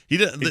 52. He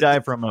did. he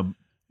died from a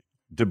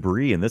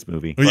debris in this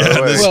movie. Yeah, By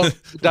the way- this- Well,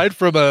 died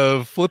from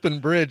a flipping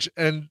bridge,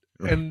 and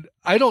I can't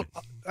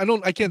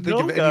think No,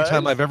 of any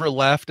time guys. I've ever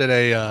laughed at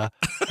a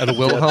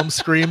Wilhelm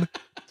scream,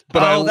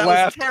 but I Oh, that was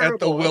laughed at the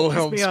terrible. It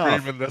Wilhelm pissed me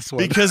scream off. in this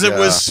one. because it Yeah.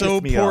 was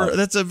so Pissed me poor. off.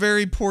 That's a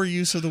very poor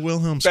use of the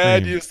Wilhelm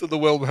Bad scream. use of the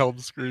Wilhelm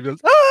scream.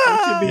 It's,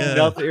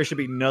 There should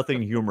be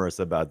nothing humorous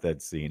about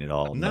that scene at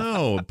all.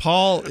 No,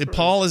 Paul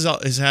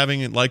is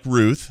having, like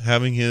Ruth,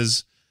 having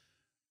his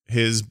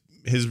Paying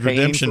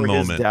redemption for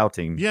his moment.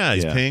 doubting. Yeah,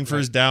 he's paying for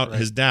his doubt,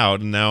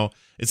 and now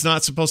it's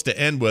not supposed to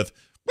end with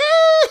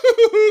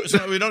woo!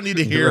 So we don't need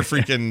to hear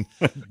freaking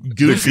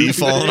Goofy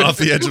falling off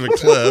the edge of a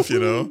cliff,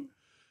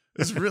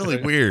 It's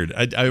really weird.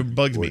 I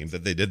bugged me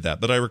that they did that,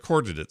 but I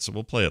recorded it, so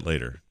we'll play it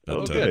later. But,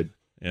 Oh, good.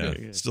 Yeah,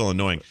 it's still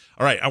annoying.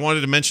 All right, I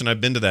wanted to mention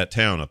I've been to that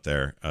town up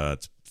there.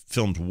 It's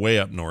filmed way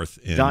up north.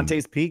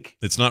 Dante's Peak,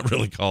 It's not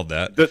really called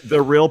that.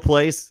 the real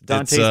place.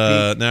 Dante's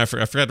It's, Peak. no, I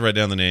forgot to write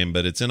down the name,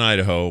 but it's in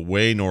Idaho,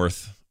 way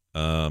north.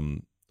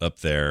 up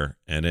there,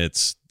 and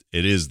it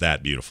is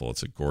that beautiful.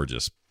 It's a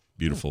gorgeous,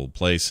 beautiful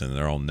place, and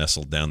they're all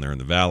nestled down there in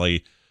the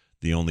valley.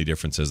 The only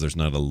difference is there's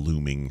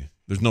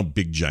no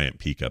big giant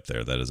peak up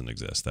there. That doesn't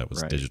exist. That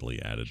was digitally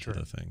added to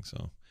the thing.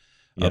 So,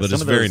 but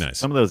it's very nice.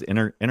 Some of those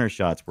inner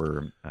shots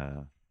were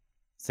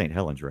St.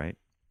 Helens, right?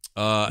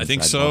 I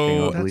think Inside so.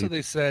 volcano, That's what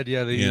they said.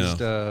 Yeah, they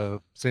used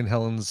St.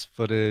 Helens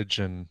footage,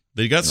 and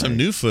they got some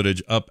new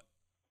footage up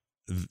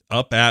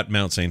at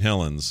Mount St.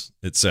 Helens.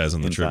 It says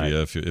in the Inside.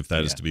 trivia, if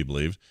that is to be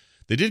believed.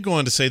 They did go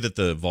on to say that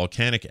the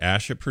volcanic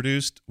ash it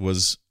produced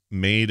was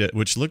made,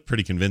 which looked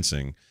pretty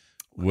convincing,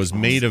 was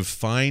made of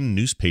fine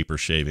newspaper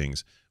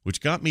shavings, which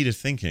got me to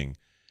thinking,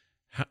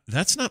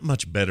 that's not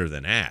much better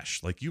than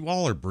ash. Like, you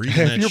all are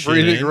breathing that you're shit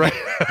breathing in. right.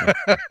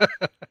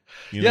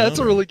 Yeah, that's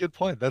a really good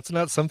point. That's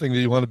not something that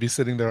you want to be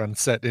sitting there on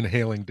set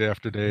inhaling day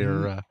after day,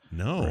 or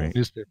no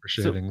newspaper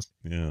shavings.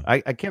 Yeah,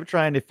 I kept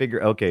trying to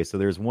figure. Okay, so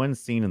there's one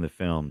scene in the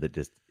film that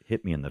just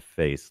hit me in the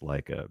face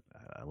like a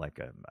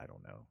I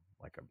don't know,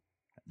 like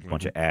a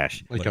bunch of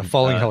ash, like a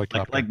falling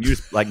helicopter,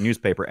 like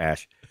newspaper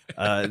ash.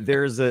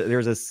 There's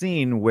a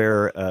scene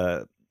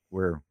where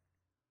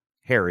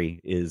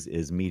Harry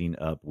is meeting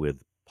up with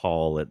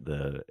Paul at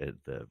the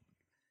the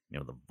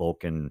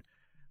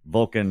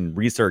Vulcan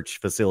research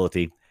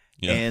facility.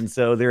 Yeah. And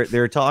so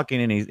they're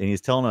talking, and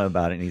he's telling him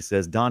about it, and he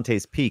says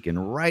Dante's Peak,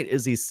 and right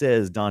as he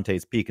says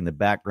Dante's Peak, in the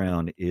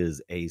background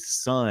is a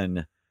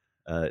Sun,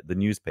 the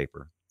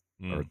newspaper,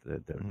 or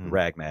the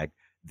rag mag,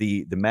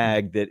 the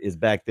mag that is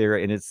back there,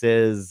 and it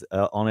says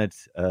on it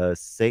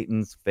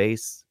Satan's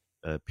face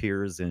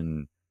appears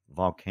in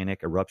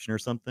volcanic eruption or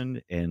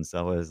something. And so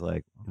I was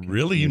like, okay,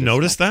 really, you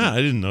noticed that? I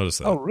didn't notice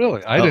that. Oh,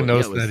 really? I didn't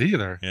notice that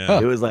either. Yeah.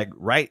 It was like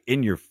right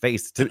in your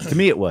face. To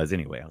me, it was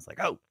anyway. I was like,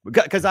 oh,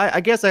 because I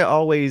guess I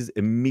always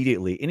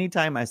immediately,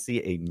 anytime I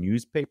see a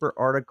newspaper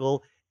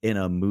article in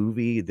a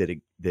movie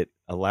that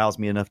allows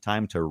me enough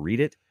time to read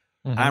it,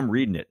 I'm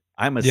reading it.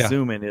 I'm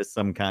assuming it's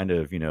some kind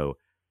of,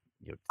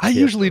 I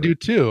usually do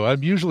too.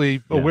 I'm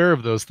usually aware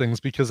of those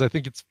things because I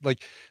think it's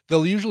like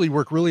they'll usually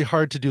work really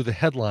hard to do the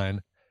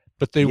headline,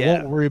 but they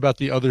won't worry about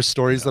the other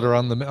stories that are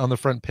on the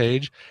front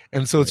page.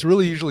 And so it's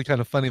really usually kind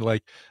of funny,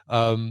 like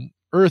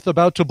Earth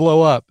about to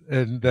blow up,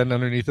 and then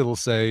underneath it'll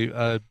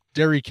say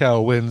dairy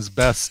cow wins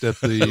best at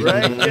the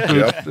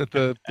at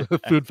the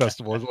food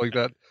festival or something like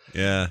that.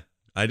 Yeah.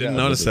 I didn't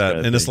notice that.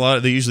 And it's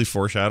they usually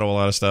foreshadow a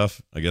lot of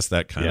stuff. I guess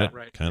that kind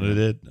of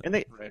did. And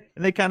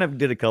they kind of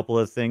did a couple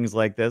of things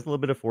like that. A little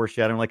bit of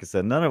foreshadowing. Like I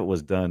said, none of it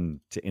was done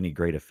to any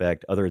great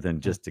effect other than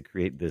just to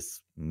create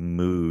this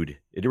mood.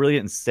 It really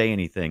didn't say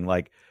anything.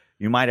 Like,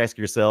 you might ask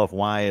yourself,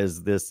 why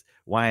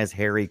is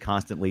Harry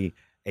constantly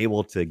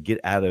able to get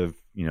out of,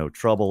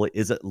 trouble?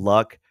 Is it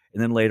luck?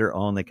 And then later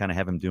on, they kind of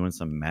have him doing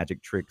some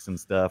magic tricks and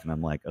stuff. And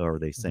I'm like, oh, are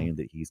they saying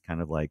that he's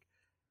kind of like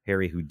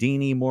Harry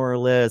Houdini, more or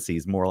less?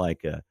 He's more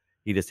like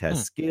he just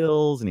has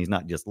skills and he's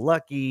not just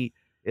lucky.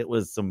 It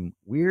was some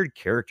weird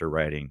character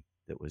writing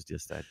that was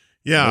just that.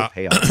 Yeah.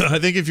 I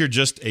think if you're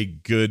just a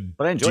good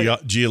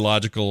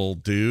geological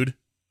dude,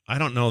 I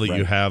don't know that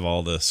you have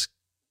all this.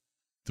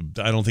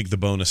 I don't think the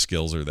bonus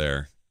skills are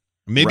there.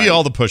 Maybe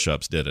all the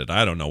push-ups did it.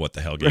 I don't know what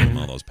the hell gave him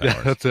all those powers.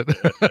 Yeah, that's it.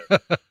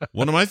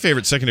 One of my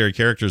favorite secondary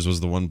characters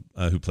was the one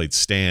who played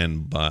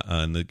Stan,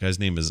 and the guy's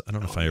name is, I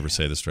don't know if I ever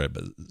say this right,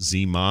 but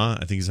Zima,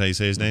 I think is how you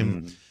say his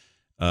name.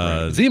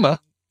 Zima.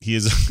 He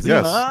is.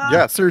 Yes.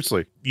 Yeah,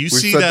 seriously. You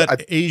see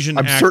that Asian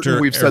actor. I'm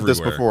certain we've said this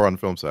everywhere. before on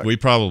Film Sack. We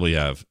probably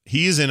have.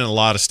 He is in a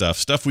lot of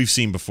stuff we've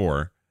seen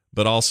before,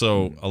 but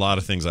also a lot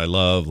of things I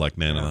love, like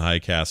Man in the High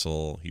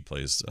Castle. He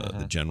plays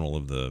the general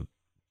of the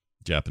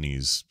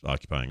Japanese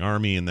occupying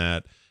army in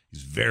that.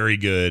 He's very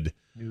good.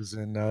 He was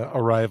in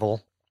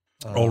Arrival.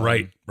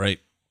 Right. Love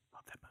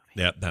that movie.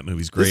 Yeah, that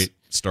movie's great.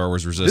 Star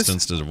Wars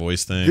Resistance does a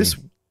voice thing. He's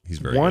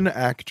very one good.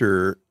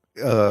 Actor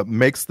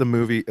makes the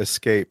movie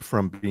escape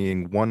from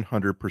being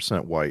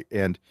 100% white,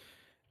 and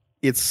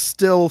it's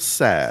still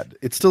sad.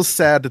 It's still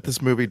sad that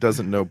this movie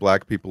doesn't know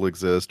black people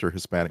exist or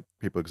Hispanic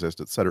people exist,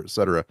 et cetera, et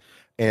cetera.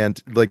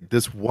 And like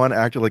this one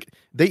actor, like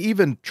they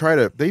even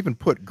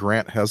put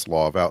Grant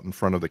Heslov out in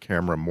front of the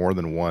camera more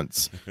than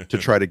once to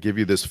try to give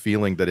you this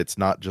feeling that it's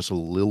not just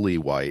lily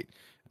white.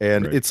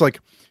 And it's like,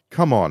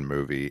 come on,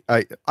 movie.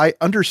 I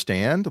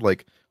understand,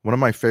 like, one of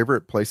my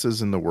favorite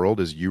places in the world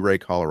is Ouray,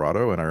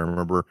 Colorado. And I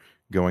remember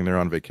going there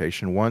on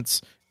vacation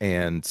once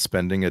and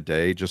spending a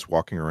day just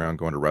walking around,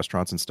 going to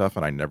restaurants and stuff.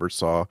 And I never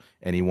saw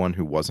anyone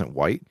who wasn't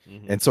white.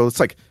 And so it's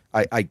like,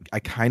 I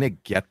kind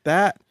of get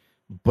that,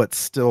 but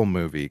still,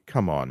 movie,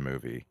 come on,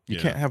 movie. You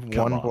can't have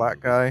one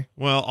black guy.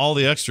 Well, all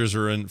the extras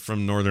are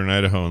from Northern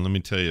Idaho. And let me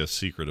tell you a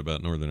secret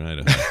about Northern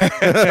Idaho.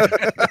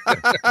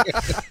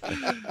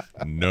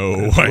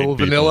 No white little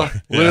people.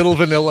 Little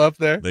vanilla up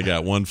there. They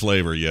got one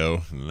flavor,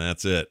 yo, and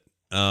that's it.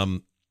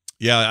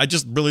 Yeah, I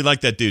just really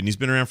like that dude, and he's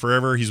been around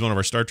forever. He's one of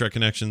our Star Trek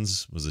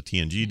connections, was a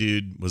TNG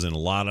dude, was in a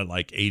lot of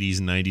like 80s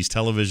and 90s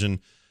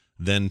television,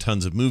 then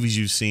tons of movies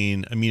you've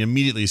seen. I mean,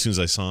 immediately as soon as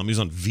I saw him, he was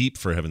on Veep,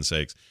 for heaven's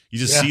sakes. You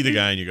just see the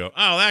guy and you go,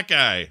 oh, that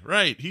guy,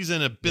 right, he's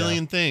in a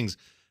billion things.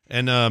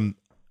 And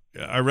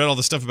I read all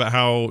the stuff about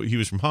how he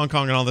was from Hong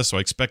Kong and all this, so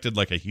I expected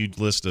like a huge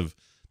list of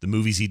the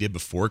movies he did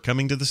before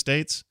coming to the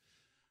States.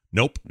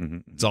 Nope.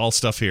 It's all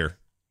stuff here.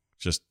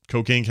 Just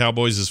Cocaine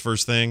Cowboys, his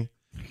first thing.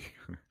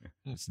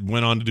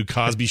 Went on to do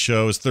Cosby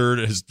Show.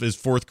 His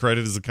fourth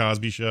credit is the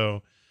Cosby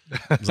Show. He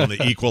was on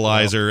the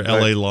Equalizer,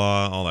 LA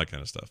Law, all that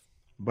kind of stuff.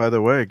 By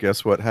the way,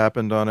 guess what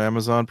happened on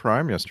Amazon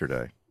Prime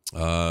yesterday?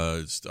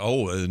 A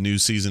new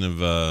season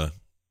of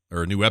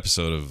or a new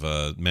episode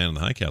of Man in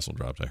the High Castle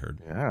dropped, I heard.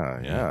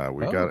 Yeah.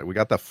 We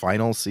got the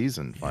final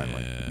season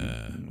finally.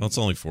 Yeah. Well, it's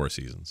only 4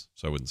 seasons,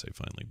 so I wouldn't say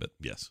finally, but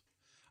yes.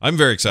 I'm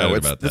very excited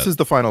about that. This is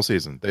the final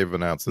season. They've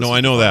announced this. No,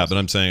 I know that, but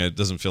I'm saying it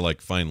doesn't feel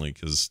like finally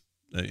because,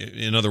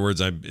 in other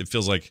words, it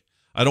feels like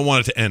I don't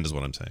want it to end is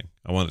what I'm saying.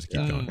 I want it to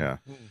keep going. Yeah.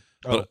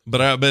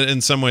 But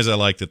in some ways I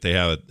like that they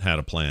had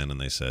a plan and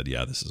they said,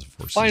 yeah, this is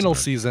a final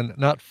season,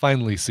 not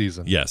finally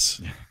season.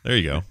 Yes. There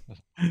you go.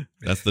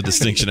 That's the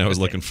distinction I was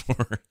looking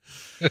for.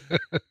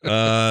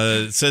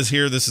 It says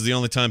here this is the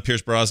only time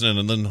Pierce Brosnan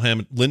and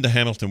Linda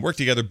Hamilton work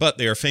together, but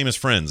they are famous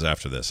friends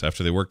after this.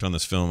 After they worked on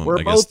this film, We're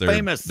I guess both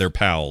famous. They're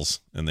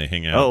pals and they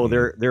hang out. Oh,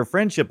 their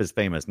friendship is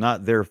famous,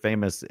 not they're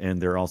famous and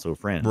they're also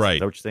friends. Right. Is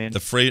that what you're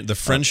saying? The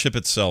friendship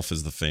itself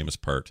is the famous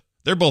part.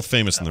 They're both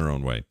famous in their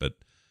own way, but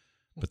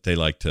they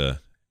like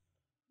to,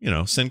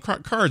 send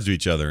cards to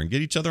each other and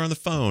get each other on the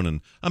phone.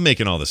 And I'm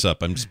making all this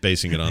up. I'm just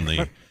basing it on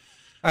the.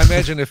 I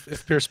imagine if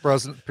Pierce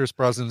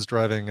Brosnan's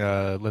driving,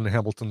 Linda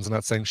Hamilton's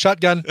not saying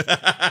shotgun.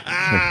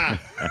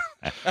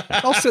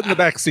 I'll sit in the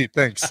back seat,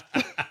 thanks.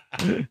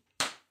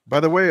 By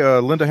the way,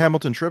 Linda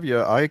Hamilton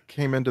trivia. I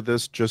came into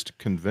this just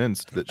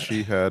convinced that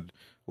she had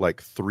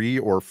like 3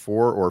 or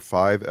 4 or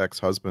 5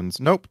 ex-husbands.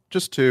 Nope,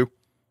 just 2.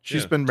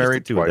 She's been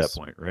married to twice at that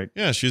point, right?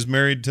 Yeah, she was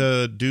married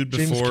to a dude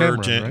James before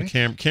Cameron,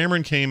 right?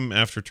 Cameron came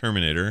after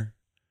Terminator,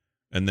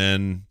 and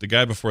then the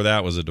guy before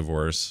that was a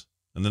divorce,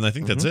 and then I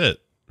think that's it,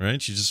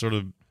 right? She's just sort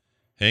of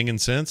hanging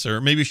since,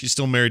 or maybe she's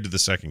still married to the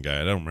second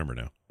guy. I don't remember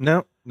now.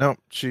 No,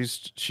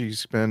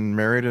 she's been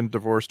married and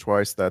divorced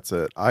twice. That's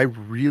it. I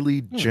really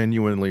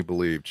genuinely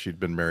believed she'd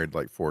been married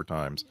like 4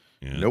 times.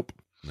 Yeah. Nope.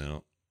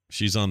 No,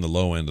 she's on the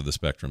low end of the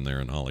spectrum there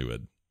in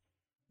Hollywood.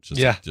 Just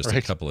right.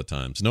 a couple of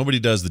times. Nobody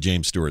does the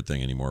James Stewart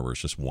thing anymore where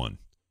it's just one,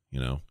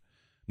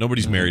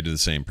 Nobody's married to the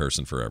same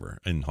person forever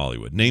in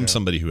Hollywood. Name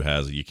somebody who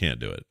has it. You can't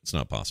do it. It's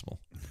not possible.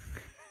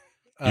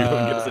 You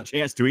don't give us a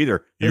chance to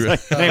either. You're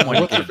It's like, name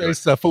one. What's her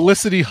face?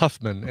 Felicity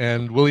Huffman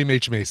and William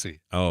H. Macy.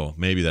 Oh,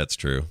 maybe that's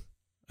true.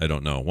 I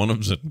don't know. One of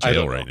them's in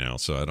jail right now,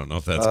 so I don't know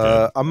if that's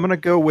good. I'm going to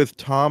go with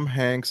Tom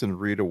Hanks and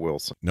Rita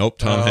Wilson. Nope,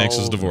 Tom Hanks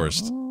is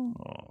divorced.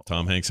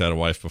 Tom Hanks had a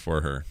wife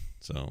before her,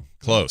 so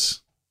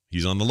close.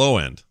 He's on the low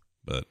end.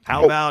 But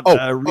how about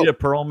Rita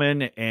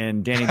Perlman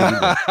and Danny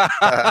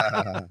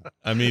DeVito?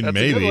 I mean, That's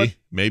a good one.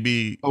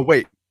 maybe. Oh,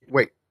 wait.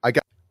 I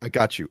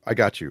got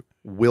you.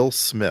 Will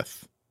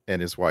Smith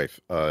and his wife,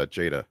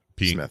 Jada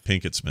Smith.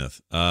 Pinkett Smith.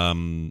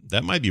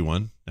 That might be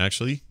one,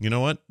 actually. You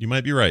know what? You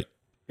might be right.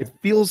 It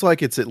feels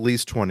like it's at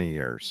least 20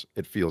 years.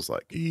 It feels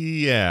like.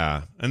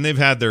 Yeah, and they've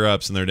had their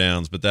ups and their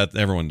downs, but that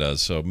everyone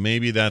does. So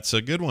maybe that's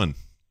a good one.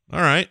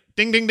 All right,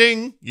 ding, ding,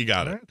 ding. You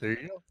got it. Right, there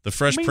you go. The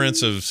Fresh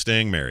Prince of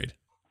staying married.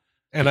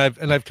 And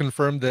I've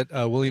confirmed that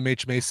William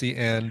H. Macy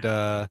and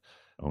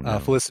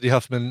Felicity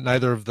Huffman,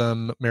 neither of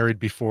them married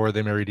before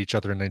they married each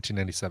other in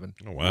 1997.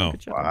 Oh wow!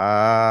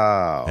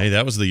 Wow. Hey,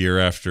 that was the year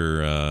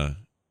after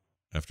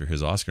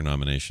his Oscar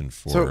nomination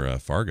for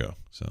Fargo.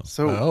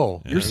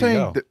 So you're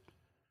saying that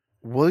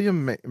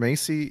William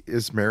Macy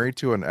is married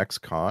to an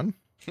ex-con?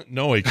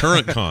 No, a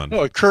current con.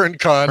 Oh, a current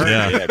con.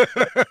 Yeah.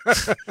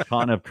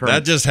 Con of current.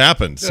 That just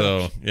happened.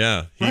 So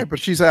yeah, Right, but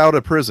she's out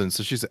of prison,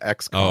 so she's an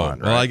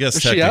ex-con. well, I guess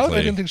Was she out? I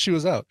technically didn't think she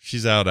was out.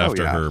 she's out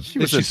after her. She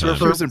was, Did she in, serve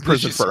she was in her-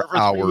 prison did she serve for her 3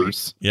 hours.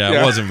 weeks? Yeah,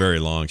 it wasn't very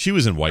long. She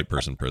was in white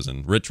person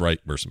prison, rich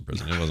white person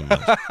prison. It wasn't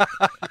much.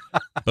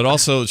 But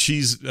also,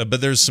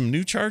 but there's some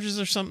new charges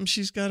or something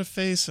she's got to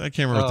face. I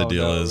can't remember what the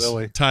deal is.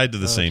 Really? Tied to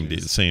the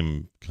geez.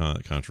 same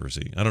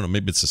controversy. I don't know.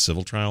 Maybe it's a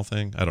civil trial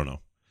thing. I don't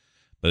know.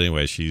 But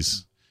anyway, she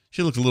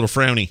looked a little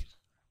frowny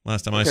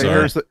last time I saw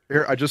her.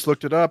 Here, I just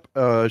looked it up.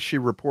 She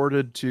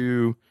reported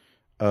to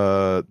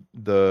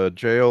the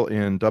jail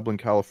in Dublin,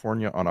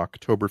 California on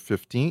October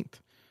 15th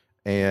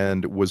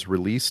and was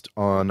released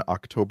on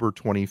October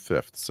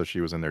 25th. So she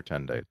was in there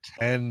 10 days.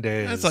 10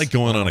 days. That's like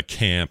going on a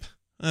camp.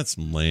 That's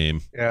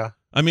lame. Yeah.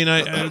 I mean,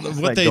 It's what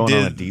like they going on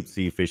a did. deep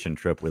sea fishing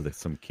trip with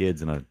some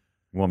kids and a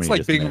woman. It's you like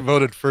just being met.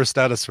 voted first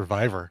out of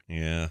Survivor.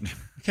 Yeah,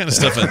 kind of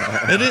stuff.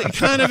 It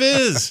kind of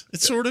is.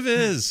 It sort of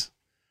is.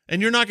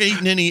 And you're not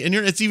eating any. And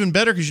it's even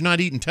better because you're not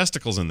eating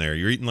testicles in there.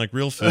 You're eating like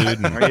real food.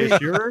 And, Are you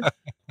sure?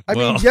 I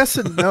mean, yes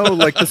and no.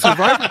 Like the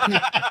Survivor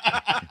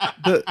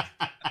people.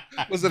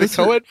 Was it a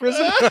co-ed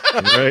prison?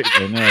 Right.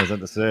 I know. Is that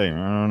to say? I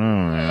don't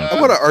know, man.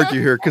 I want to argue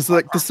here because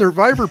like the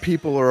Survivor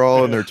people are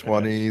all in their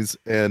 20s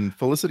and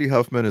Felicity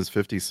Huffman is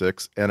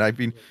 56. And I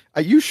mean,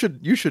 you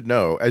should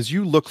know as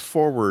you look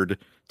forward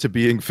to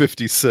being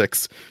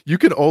 56, you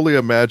can only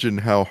imagine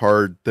how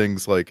hard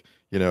things like,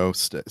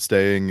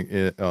 staying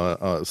in,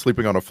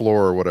 sleeping on a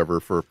floor or whatever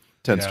for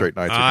 10 Yeah. straight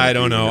nights. I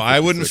don't know. I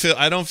wouldn't 56.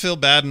 feel. I don't feel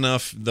bad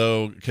enough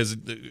though, because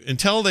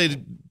until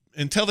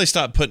they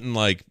stop putting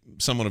like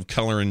someone of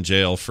color in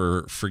jail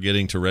for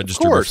forgetting to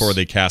register course. before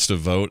they cast a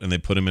vote and they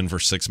put him in for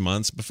 6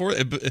 months.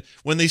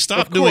 When they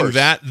stop Of doing course.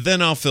 that,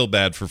 then I'll feel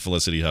bad for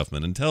Felicity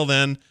Huffman. Until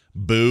then,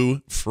 boo,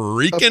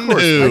 freaking Of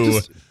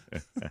course. who.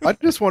 I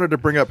just wanted to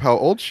bring up how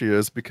old she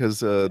is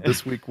because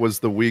this week was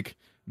the week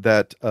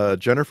that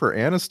Jennifer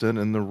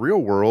Aniston in the real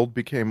world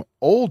became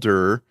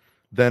older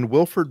than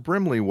Wilford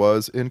Brimley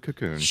was in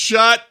Cocoon.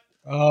 Shut.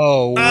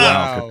 Oh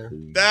wow!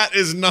 That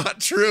is not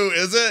true,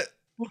 is it?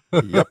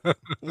 Yep.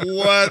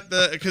 What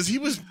the? Because he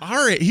was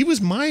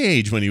my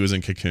age when he was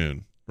in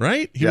Cocoon,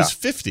 right? He was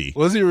 50.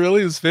 Was he really?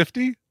 He was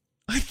 50?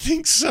 I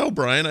think so,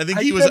 Brian. I think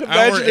I he was can't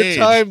our imagine age. a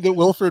time that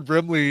Wilford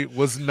Brimley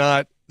was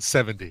not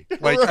 70.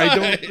 Like I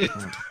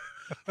don't.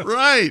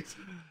 Right.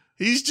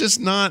 He's just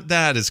not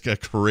that. It's a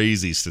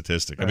crazy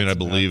statistic. I mean, I That's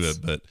believe nuts.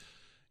 it, but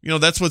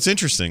that's what's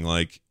interesting.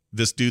 Like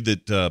this dude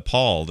that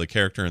Paul, the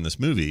character in this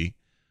movie,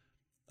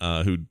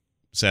 who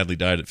sadly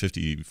died at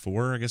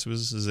 54, I guess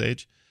was his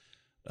age.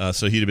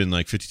 So he'd have been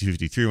like 52,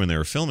 53 when they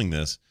were filming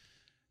this.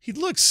 He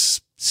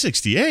looks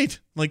 68.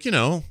 Like,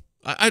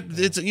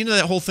 it's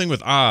that whole thing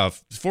with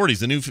 40's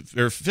the new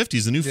or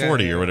 50's the new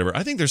 40 or whatever.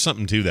 I think there's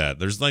something to that.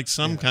 There's like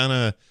some kind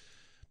of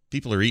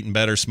people are eating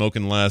better,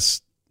 smoking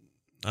less.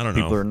 I don't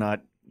know. People are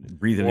not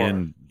breathing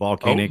in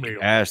volcanic oatmeal.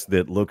 ash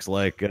that looks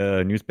like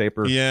a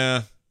newspaper.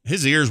 Yeah.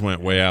 His ears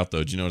went way out though.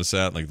 Did you notice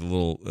that? Like the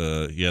little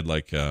he had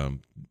like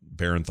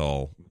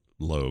Barenthal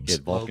lobes.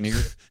 Get Vulcan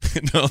ears.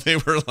 No, they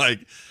were like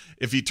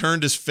if he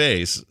turned his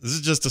face, this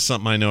is just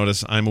something I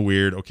noticed. I'm a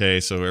weird, okay,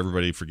 so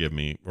everybody forgive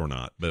me or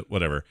not, but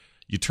whatever.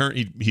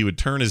 He would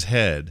turn his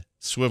head,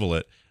 swivel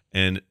it,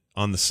 and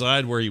on the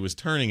side where he was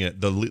turning it,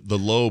 the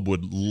lobe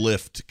would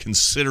lift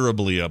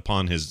considerably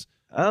upon his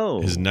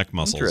neck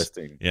muscles.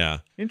 Interesting. Yeah.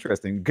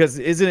 Interesting. Because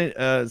isn't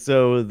it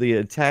so the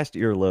attached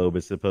earlobe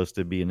is supposed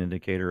to be an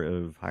indicator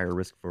of higher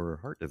risk for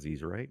heart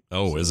disease, right?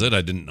 Oh, is it?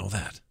 I didn't know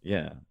that.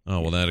 Yeah.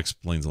 Oh, well, that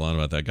explains a lot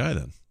about that guy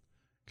then.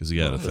 Because he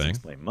had a Doesn't thing.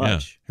 explain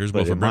much. Yeah. Here's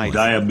but Wilford it might,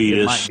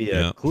 Brimley. it might be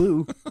a Yeah.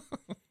 clue.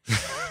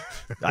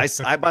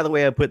 I by the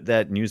way, I put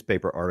that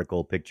newspaper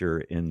article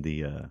picture in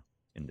the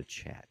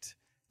chat.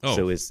 Oh.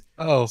 So is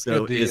Oh,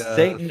 so the, is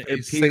Satan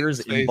appears Satan's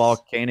in face.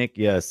 volcanic?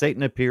 Yeah,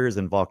 Satan appears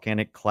in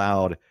volcanic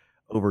cloud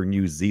over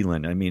New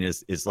Zealand. I mean,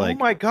 it's like oh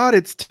my God,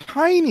 it's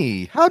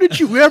tiny. How did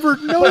you ever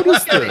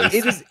notice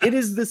this? it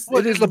is this.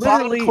 What, it is the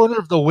bottom literally corner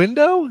of the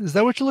window? Is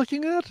that what you're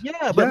looking at?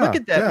 Yeah, but look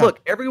Yeah, at that. yeah.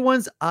 Look,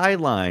 everyone's eye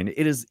line.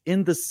 It is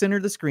in the center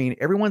of the screen.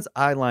 Everyone's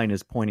eye line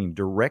is pointing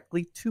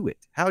directly to it.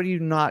 How do you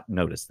not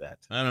notice that?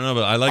 I don't know,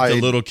 but I like the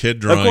I- little kid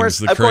drawings,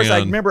 the of course, I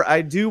crayon. remember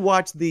I do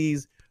watch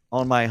these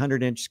on my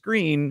 100-inch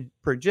screen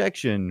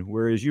projection,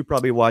 whereas you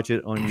probably watch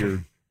it on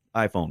your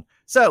iPhone.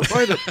 So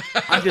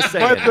I'm just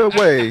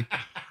saying.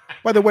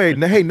 By the way,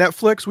 hey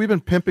Netflix, we've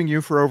been pimping you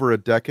for over a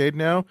decade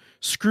now.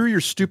 Screw your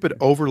stupid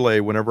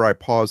overlay whenever I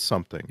pause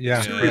something.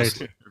 Yeah, Yeah.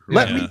 right.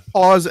 Let Yeah. me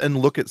pause and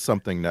look at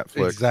something,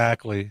 Netflix.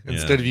 Exactly. Yeah.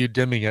 Instead of you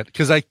dimming it,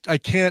 because I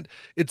can't.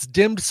 It's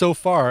dimmed so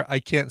far. I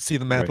can't see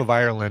the map Right. of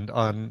Ireland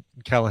on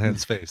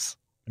Callahan's face.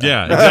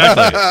 Yeah,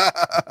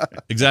 exactly.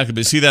 Exactly.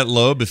 But see that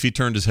lobe? If he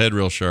turned his head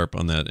real sharp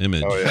on that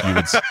image, Oh,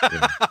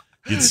 yeah.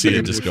 you'd see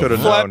it just go. Should've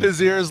Flap known. his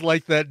ears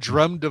like that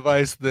drum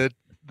device that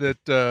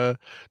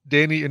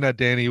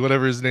Danny,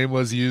 whatever his name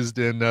was, used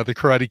in the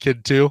Karate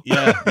Kid 2.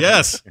 Yeah.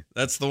 Yes,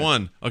 that's the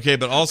one. Okay,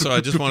 but also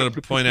I just wanted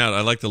to point out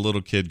I like the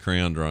little kid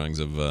crayon drawings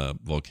of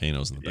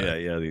volcanoes in the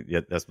back. Yeah,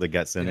 that's what they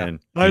got sent Yeah. in.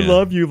 I Yeah.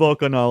 love you,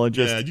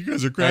 volcanologist. Yeah, you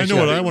guys are great. I know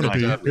what I want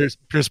to be.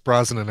 Pierce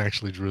Brosnan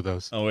actually drew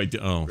those. Oh wait.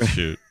 Oh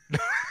shoot.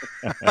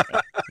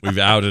 We've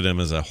outed him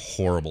as a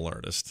horrible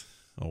artist.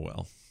 Oh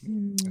well.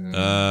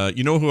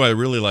 You know who I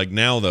really like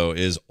now though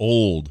is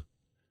old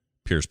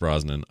Pierce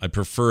Brosnan. I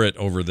prefer it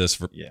over this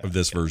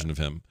version of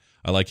him.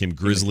 I like him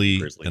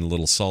grizzly and a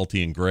little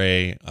salty and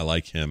gray. I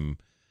like him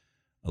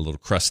a little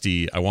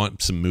crusty. I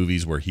want some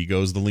movies where he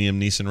goes the Liam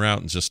Neeson route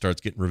and just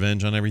starts getting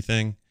revenge on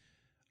everything.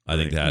 I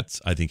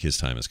think his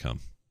time has come.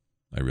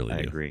 I really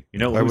I do. agree. You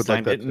know I whose would like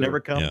time that didn't too. never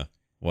come? Yeah.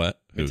 What?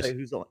 Let me tell you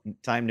whose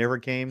time never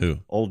came? Who?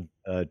 Old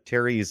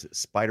Terry's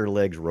spider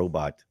legs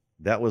robot.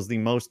 That was the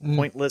most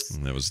pointless.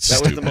 That was That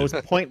stupid. was the most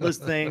pointless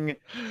thing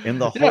in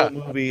the whole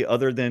movie,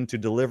 other than to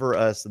deliver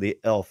us the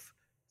elf,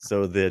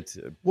 so that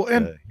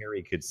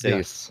Harry could save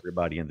Yes.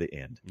 everybody in the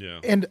end. Yeah.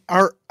 And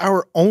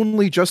our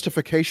only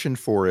justification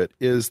for it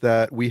is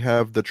that we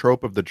have the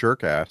trope of the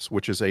jerk ass,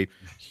 which is a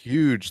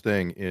huge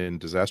thing in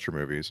disaster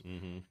movies.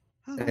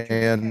 Mm-hmm.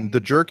 And the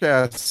jerk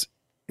ass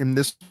in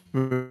this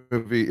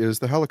movie is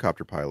the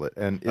helicopter pilot.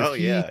 And if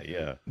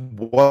yeah.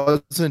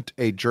 wasn't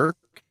a jerk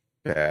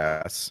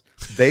ass,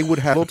 they would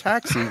have a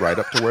taxi right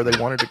up to where they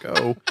wanted to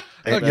go.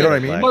 And, you know what I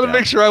mean? I want to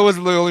make sure I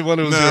wasn't the only one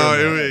who was hearing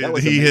that. No, That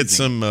was he hit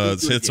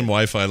amazing. some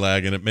Wi-Fi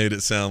lag, and it made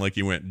it sound like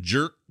he went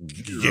jerk.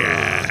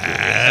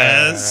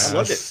 Yes, I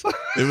loved it.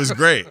 it was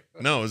great.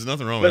 No, there's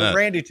nothing wrong with But that.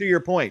 Randy, to your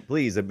point,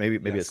 please, maybe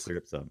it's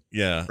cleared up some.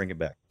 Yeah, Bring it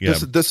back. yeah.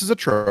 This is a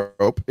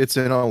trope. It's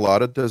in a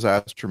lot of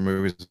disaster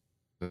movies.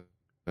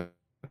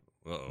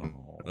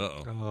 Uh-oh.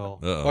 Uh-oh. Oh,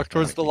 Uh-oh. walk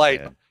towards the Makes me light.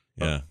 sad.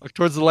 Yeah. Walk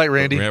towards the light,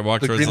 Randy.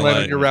 Walk the towards green the light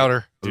light. on your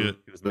router. Do it.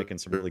 He was making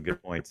some really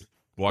good points.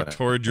 Walk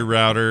toward your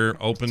router.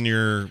 Open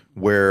your.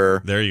 Where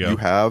There you go. you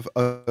have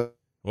a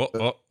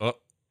Oh.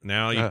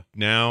 Now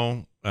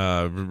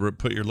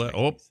put your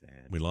oh,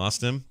 we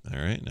lost him. All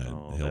right.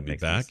 Now Oh, he'll that be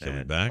makes me back. He'll be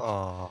sad. back.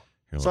 Oh,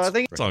 Here, So I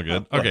think it's all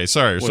good. Okay,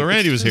 sorry. So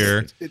Randy was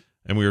here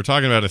and we were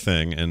talking about a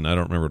thing and I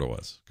don't remember what it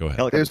was. Go ahead.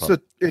 Helicopter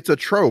it's a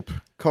trope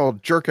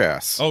called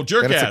jerkass. Oh,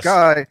 jerk And ass. it's a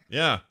guy.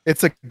 Yeah.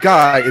 It's a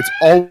guy. It's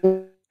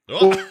all.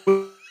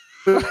 Oh.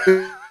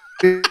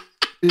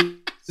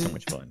 so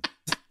much fun.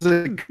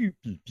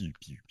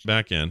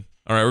 Back in.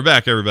 All right, we're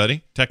back,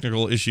 everybody.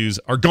 Technical issues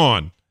are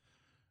gone.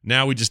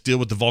 Now we just deal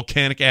with the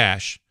volcanic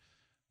ash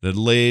that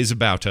lays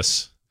about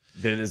us.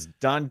 That is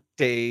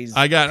Dante's.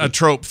 I got a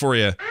trope for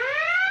you.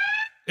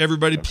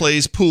 Everybody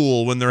plays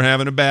pool when they're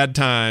having a bad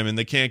time and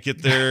they can't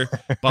get their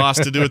boss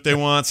to do what they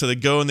want, so they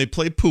go and they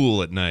play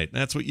pool at night.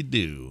 That's what you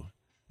do.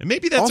 And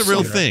maybe that's Also- a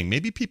real thing.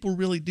 Maybe people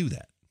really do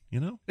that, you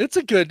know? it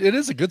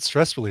is a good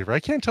stress reliever. I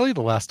can't tell you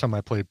the last time I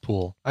played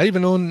pool. I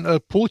even own a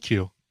pool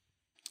cue.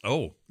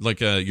 Oh,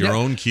 like your Yeah.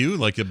 own cue,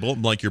 like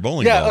like your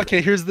bowling Yeah. ball.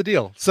 Okay. Here's the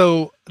deal.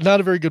 So, not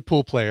a very good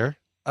pool player.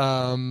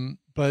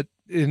 But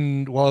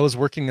while I was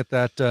working at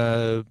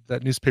that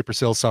newspaper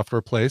sales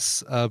software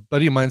place, a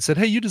buddy of mine said,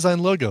 "Hey, you design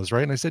logos,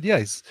 right?" And I said,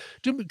 "Yes."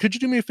 Could you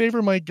do me a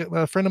favor? My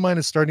friend of mine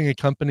is starting a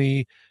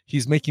company.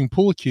 He's making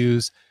pool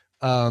cues.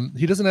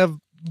 He doesn't have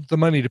the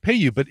money to pay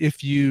you, but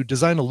if you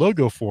design a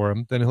logo for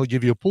him, then he'll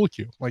give you a pool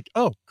cue. Like,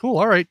 oh, cool.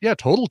 All right. Yeah,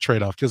 total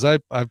trade-off, because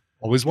I've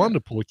always wanted a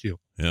pool cue.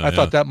 Yeah, I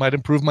thought that might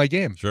improve my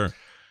game. Sure.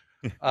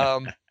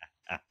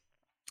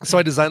 So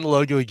I designed the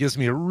logo. He gives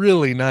me a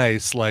really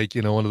nice, like,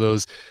 one of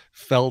those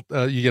felt,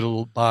 you get a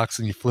little box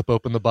and you flip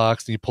open the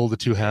box and you pull the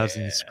two halves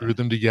and you screw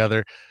them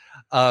together.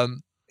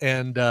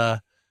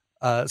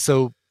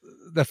 So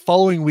the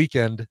following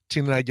weekend,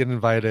 Tina and I get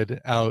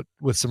invited out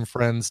with some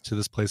friends to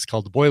this place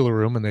called the Boiler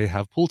Room, and they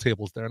have pool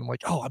tables there. And I'm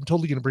like, oh, I'm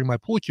totally going to bring my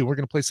pool cue. We're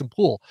going to play some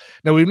pool.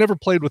 Now, we've never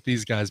played with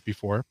these guys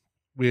before.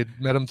 We had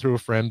met them through a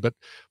friend, but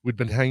we'd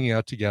been hanging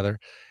out together.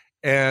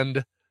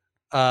 And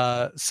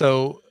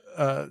so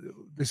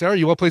they say, "Oh,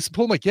 you want to play some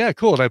pool?" I'm like, "Yeah,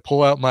 cool." And I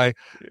pull out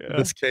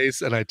this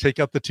case and I take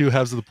out the two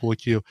halves of the pool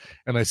cue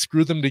and I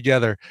screw them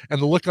together.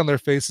 And the look on their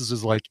faces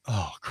is like,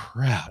 "Oh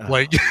crap!"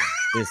 Like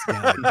This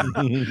guy.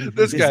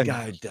 This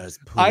guy. does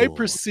pool.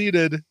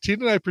 Tina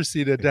and I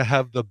proceeded to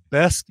have the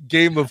best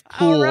game of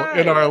pool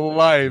in our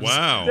lives.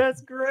 Wow. That's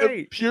And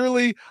great.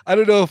 purely, I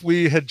don't know if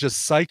we had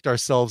just psyched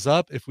ourselves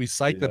up, if we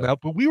psyched them out,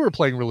 but we were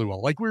playing really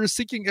well. Like, we were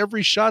sinking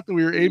every shot that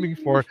we were aiming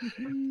for.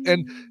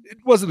 And it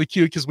wasn't the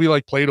cue because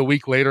we played a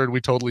week later and we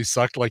totally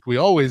sucked like we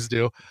always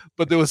do.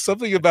 But there was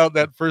something about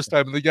that first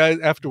time. And the guy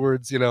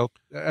afterwards,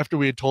 after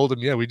we had told him,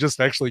 yeah, we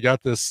just actually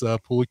got this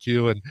pool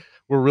cue and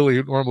we're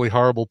really normally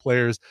horrible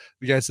players.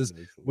 The guy says,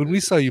 when we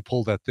saw you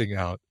pull that thing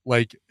out,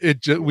 like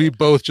we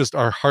both just,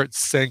 our hearts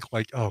sank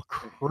like, oh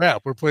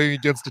crap, we're playing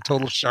against a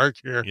total shark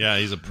here. Yeah,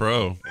 he's a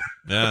pro.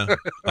 Yeah.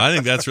 I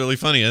think that's really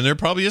funny. And there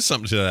probably is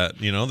something to that.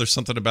 There's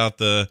something about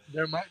the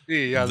There might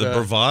be, yeah, the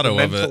bravado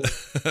the of it.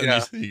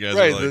 Yeah, You guys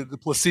right. are like, The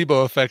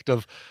placebo effect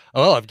of,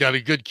 oh, I've got a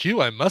good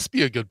cue. I must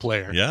be a good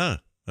player. yeah.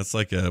 That's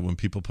like when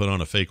people put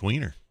on a fake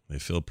wiener. They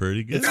feel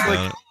pretty good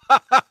about it.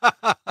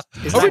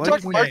 Are we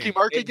talking Marky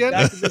Mark again?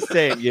 Exactly the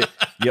same.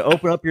 You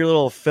open up your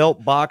little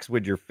felt box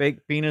with your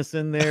fake penis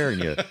in there,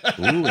 and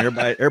and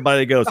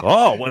everybody goes,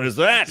 "Oh, what is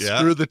that?" Yeah.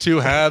 Screw the two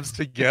halves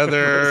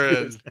together.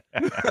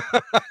 And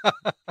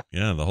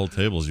Yeah, the whole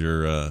table is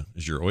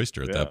your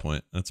oyster at Yeah. that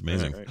point. That's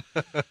amazing.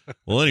 Right.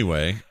 Well,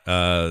 anyway,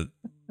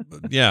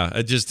 yeah,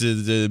 I just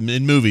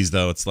in movies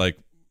though, it's like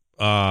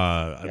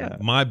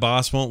my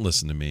boss won't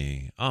listen to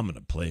me. I'm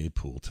gonna play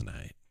pool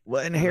tonight.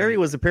 Well, and Harry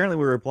was apparently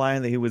we were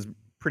implying that he was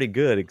pretty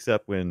good,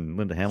 except when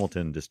Linda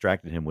Hamilton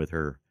distracted him with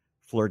her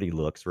flirty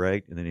looks,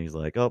 right? And then he's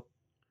like, "Oh,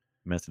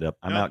 messed it up.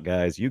 I'm out,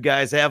 guys. You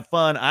guys have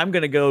fun. I'm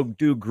gonna go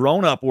do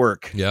grown-up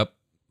work." Yep,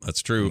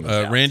 that's true.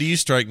 Randy, you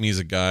strike me as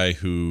a guy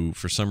who,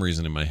 for some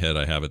reason in my head,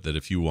 I have it that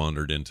if you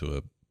wandered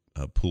into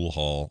a pool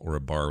hall or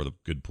a bar with a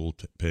good pool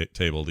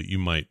table, that you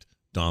might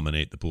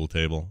dominate the pool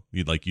table.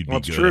 You'd be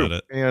good at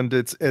it. And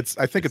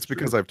I think it's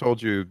because I've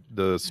told you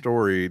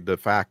the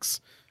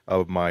facts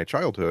of my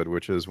childhood,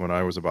 which is when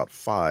I was about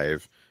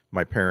 5,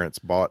 my parents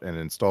bought and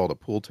installed a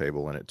pool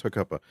table, and it took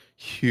up a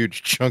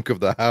huge chunk of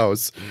the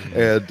house.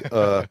 And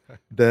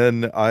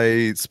then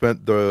I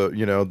spent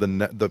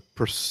the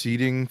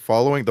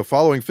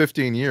following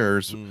 15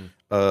 years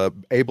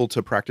able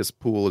to practice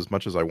pool as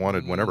much as I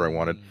wanted, whenever I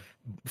wanted.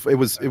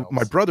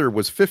 My brother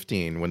was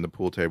 15 when the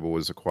pool table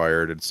was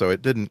acquired, and so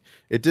it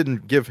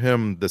didn't give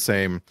him the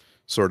same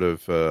sort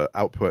of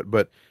output.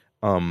 But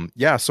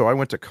so I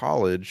went to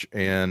college,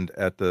 and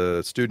at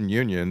the student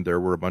union there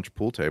were a bunch of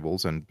pool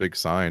tables and big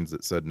signs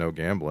that said no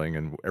gambling,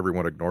 and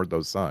everyone ignored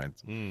those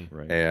signs.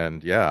 Right.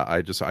 And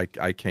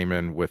I came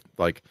in with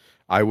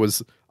I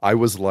was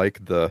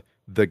like the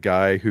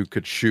guy who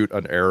could shoot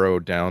an arrow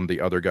down the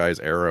other guy's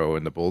arrow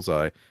in the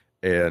bullseye.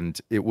 And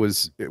it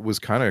was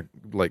kind of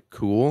like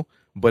cool,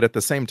 But at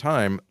the same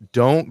time,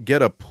 don't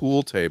get a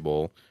pool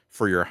table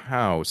for your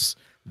house.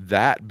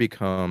 That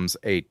becomes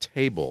a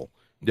table.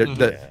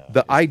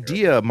 The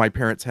idea my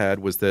parents had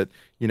was that,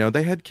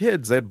 they had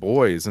kids, they had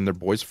boys, and their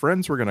boys'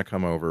 friends were going to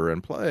come over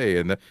and play.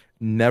 And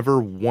never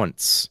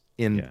once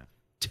in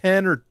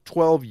 10 or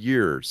 12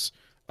 years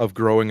of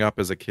growing up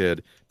as a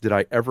kid did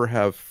I ever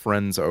have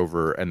friends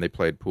over and they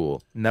played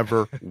pool.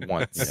 Never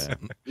once.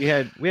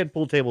 Yeah. We had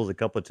pool tables a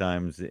couple of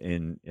times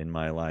in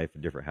my life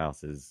in different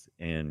houses,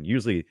 and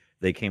usually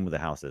they came with the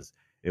houses.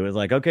 It was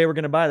like, okay, we're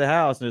going to buy the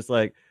house, and it's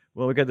like,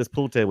 well, we got this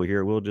pool table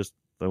here. We'll just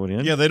throw it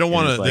in. Yeah, they don't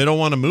want to. They don't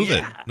want to move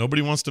it.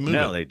 Nobody wants to move it.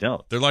 No, they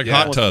don't. They're like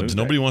hot tubs.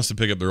 Nobody wants to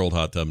pick up their old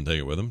hot tub and take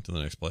it with them to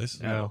the next place.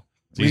 No,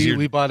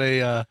 we bought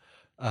a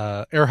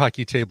air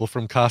hockey table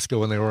from Costco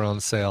when they were on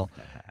sale,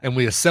 and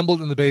we assembled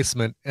it in the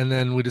basement. And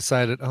then we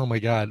decided, oh my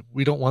God,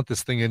 we don't want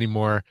this thing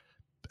anymore.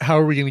 How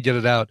are we going to get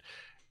it out?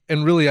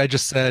 And really, I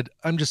just said,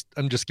 I'm just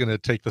going to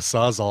take the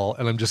Sawzall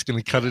and I'm just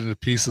going to cut it into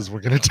pieces.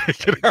 We're going to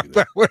take it out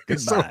that way.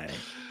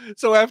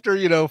 So after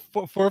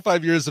 4 or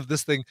 5 years of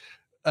this thing,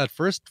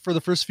 for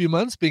the first few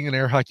months being an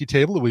air hockey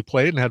table that we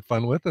played and had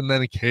fun with, and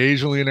then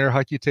occasionally an air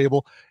hockey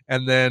table,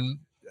 and then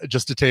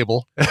just a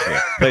table.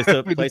 Place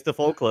to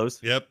fold clothes.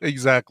 Yep.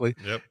 Exactly.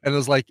 Yep. And it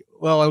was like,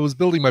 well, I was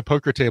building my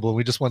poker table and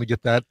we just want to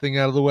get that thing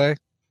out of the way.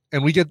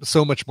 And we get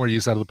so much more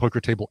use out of the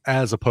poker table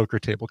as a poker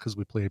table because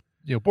we play,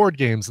 board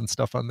games and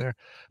stuff on there.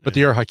 But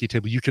the air hockey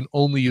table, you can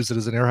only use it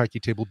as an air hockey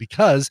table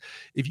because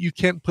if you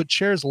can't put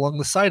chairs along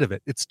the side of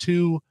it, it's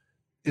too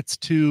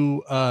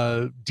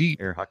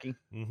deep. Air hockey.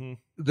 Mm-hmm.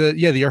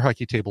 The air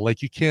hockey table,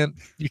 like you can't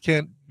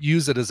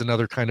use it as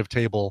another kind of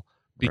table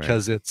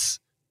because it's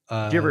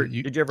did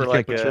you ever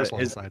like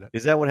it.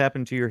 Is that what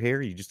happened to your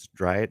hair? You just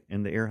dry it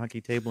in the air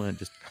hockey table and it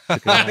just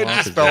it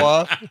just fell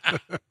off.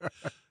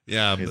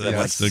 Yeah,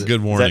 that's the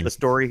good warning. Is that the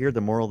story here? The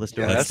moral of the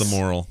story? That's the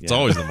moral. It's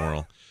always the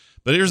moral.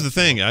 But here's the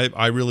thing.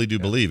 I really do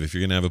believe if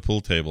you're going to have a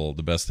pool table,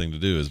 the best thing to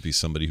do is be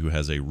somebody who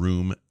has a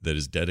room that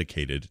is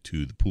dedicated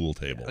to the pool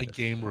table. A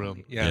game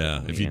room.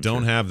 Yeah. If you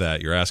don't have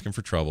that, you're asking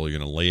for trouble. You're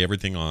going to lay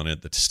everything on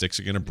it. The sticks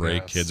are going to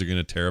break. Yes. Kids are going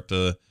to tear up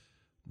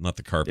not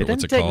the carpet.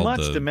 What's it called? It doesn't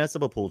take much to mess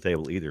up a pool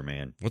table either,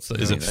 man.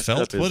 Is it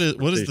felt? What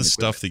is the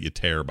stuff that you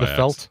tear by the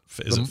felt?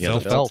 Is it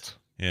felt? The felt.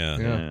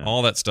 Yeah.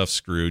 All that stuff's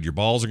screwed. Your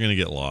balls are going to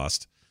get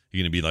lost.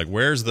 You're going to be like,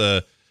 where's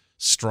the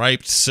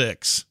striped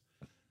 6?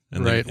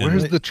 And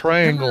where's the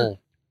triangle?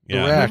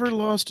 Never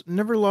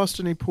lost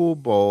any pool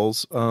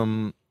balls.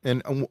 And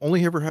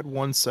only ever had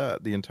one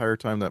set the entire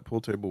time that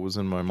pool table was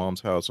in my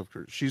mom's house.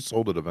 She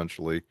sold it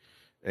eventually,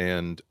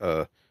 and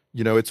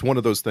it's one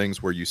of those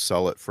things where you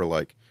sell it for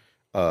like,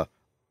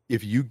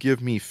 if you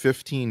give me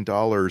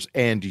 $15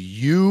 and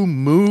you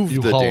move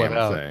the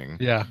damn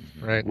thing,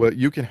 right. Well,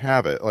 you can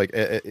have it. Like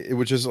it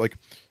was just like,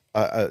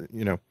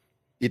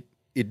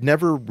 it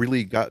never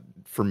really got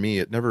for me.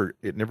 It never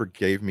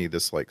gave me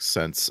this like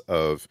sense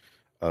of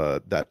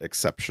that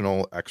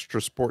exceptional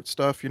extra sport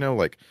stuff,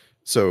 like,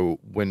 so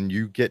when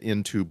you get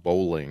into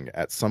bowling,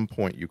 at some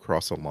point you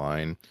cross a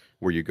line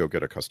where you go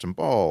get a custom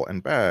ball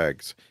and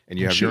bags and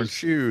you have your own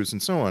shoes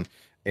and so on.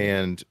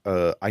 And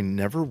I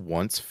never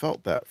once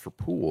felt that for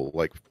pool.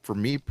 Like for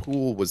me,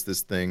 pool was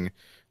this thing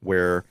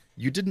where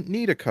you didn't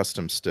need a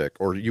custom stick,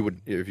 or you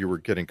would, if you were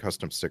getting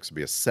custom sticks, it'd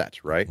be a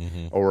set, right?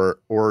 Mm-hmm. Or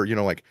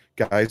like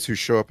guys who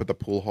show up at the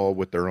pool hall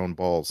with their own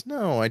balls.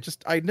 No,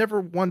 I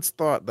never once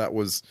thought that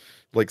was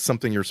like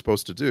something you're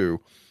supposed to do.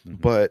 Mm-hmm.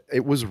 But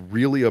it was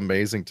really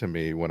amazing to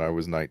me when I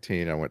was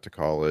 19. I went to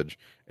college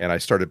and I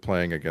started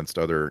playing against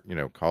other,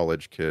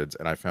 college kids,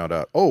 and I found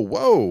out, oh,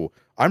 whoa,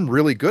 I'm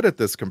really good at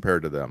this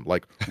compared to them.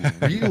 Like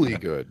really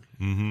good.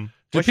 Mm-hmm.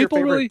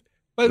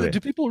 Do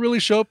people really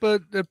show up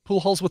at pool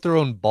halls with their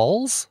own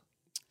balls?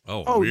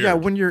 Oh weird. Yeah.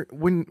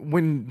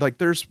 When like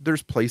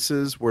there's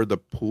places where the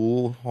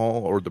pool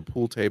hall or the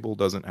pool table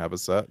doesn't have a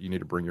set, you need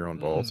to bring your own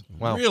balls.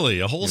 Wow. Really?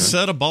 A whole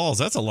set of balls?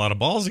 That's a lot of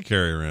balls to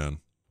carry around.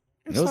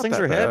 Those things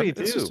are heavy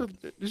too. It's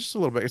just a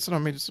little bit.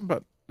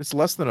 It's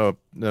less than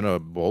a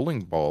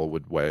bowling ball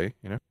would weigh.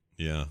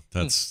 Yeah,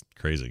 that's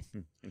crazy.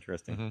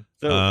 Interesting.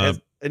 Mm-hmm.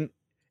 So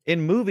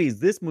in movies,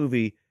 this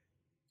movie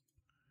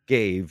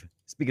gave.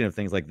 Speaking of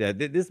things like that,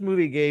 this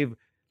movie gave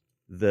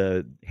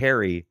the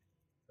Harry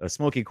a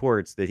smoky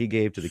quartz that he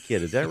gave to the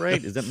kid. Is that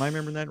right? Am I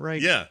remembering that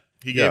right? Yeah.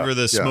 He gave her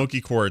the smoky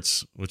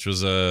quartz, which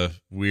was a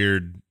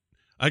weird...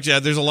 Actually,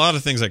 there's a lot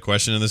of things I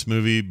question in this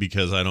movie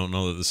because I don't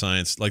know that the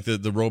science... Like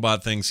the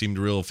robot thing seemed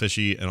real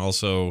fishy, and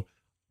also,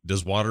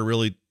 does water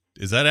really...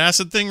 Is that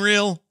acid thing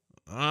real?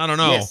 I don't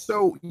know. Yes.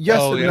 So,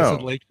 yes and no.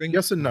 Lake thing?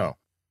 Yes and no.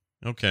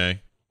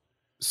 Okay.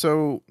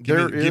 So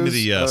give me the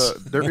yes.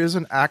 There is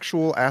an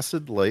actual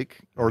acid lake,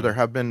 or there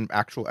have been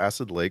actual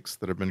acid lakes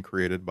that have been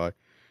created by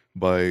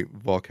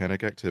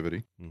volcanic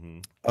activity.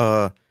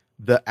 Mm-hmm.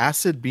 The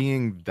acid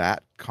being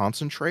that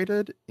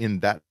concentrated in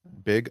that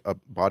big a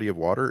body of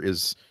water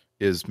is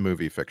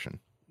movie fiction.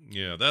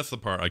 Yeah, that's the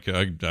part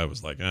I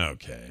was like,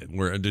 okay,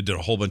 did a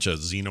whole bunch of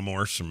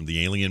xenomorphs from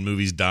the Alien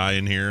movies die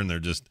in here, and they're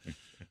just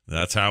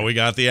That's how we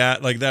got the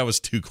like. That was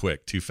too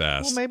quick, too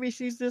fast. Well, maybe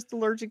she's just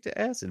allergic to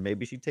acid.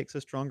 Maybe she takes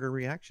a stronger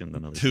reaction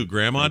than others. Who,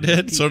 Grandma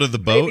did? So did the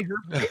boat.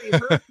 Maybe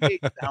her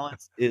pH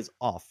balance is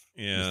off.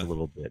 Yeah. Just a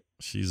little bit.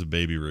 She's a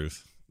baby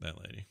Ruth, that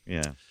lady.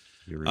 Yeah.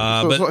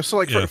 So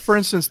like for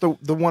instance,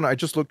 the one I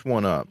just looked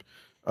one up.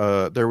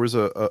 There was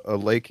a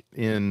lake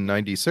in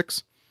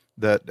 '96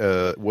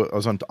 that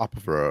was on top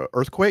of an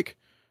earthquake,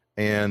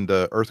 and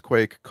the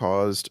earthquake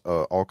caused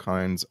all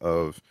kinds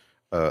of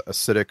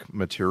acidic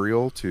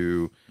material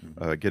to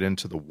get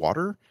into the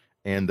water,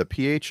 and the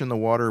pH in the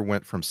water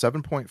went from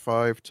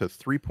 7.5 to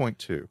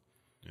 3.2.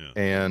 Yeah.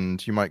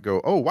 And you might go,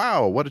 "Oh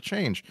wow, what a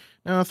change!"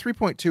 Now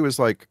 3.2 is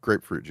like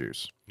grapefruit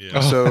juice. Yeah.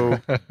 So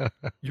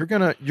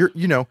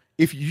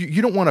if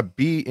you don't want to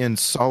be in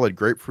solid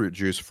grapefruit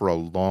juice for a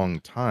long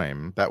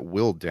time, that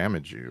will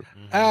damage you.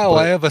 Ow,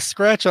 I have a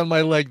scratch on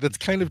my leg that's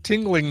kind of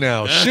tingling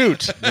now.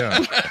 Shoot.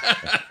 Yeah.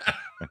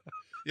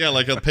 Yeah,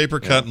 like a paper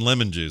cut and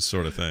lemon juice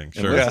sort of thing.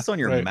 Sure. What's this on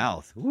your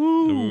mouth?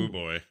 Woo. Oh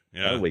boy.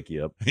 Yeah. That'll wake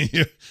you up.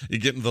 You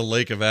get in the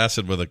lake of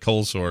acid with a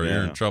cold sore,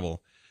 you're in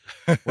trouble.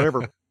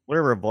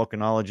 Whatever a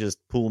volcanologist,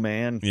 pool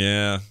man.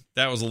 Yeah,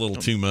 that was a little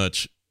too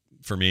much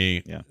for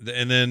me. Yeah.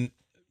 And then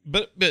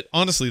but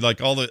honestly,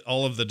 like all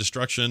of the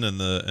destruction and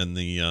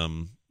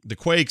the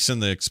quakes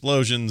and the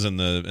explosions and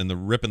the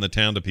ripping the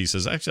town to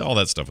pieces, actually all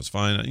that stuff was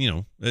fine. You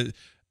know,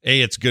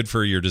 A, it's good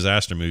for your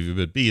disaster movie,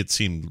 but B, it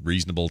seemed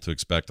reasonable to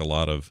expect a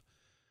lot of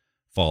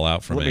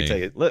fallout from an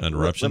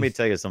eruption. Let me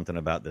tell you something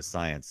about the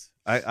science.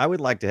 I would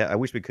like to I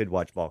wish we could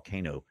watch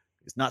Volcano.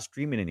 It's not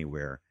streaming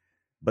anywhere,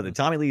 but the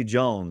Tommy Lee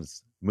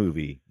Jones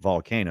movie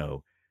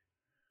Volcano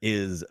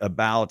is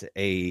about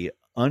a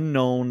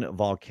unknown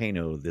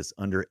volcano that's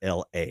under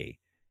LA,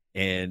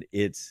 and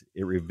it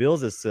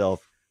reveals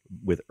itself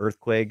with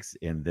earthquakes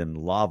and then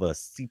lava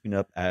seeping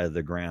up out of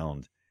the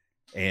ground.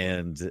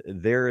 And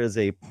there is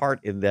a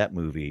part in that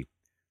movie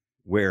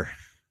where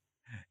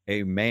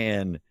a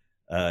man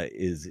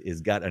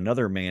is got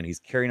another man. He's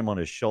carrying him on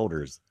his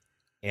shoulders,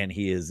 and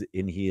he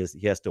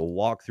has to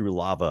walk through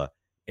lava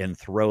and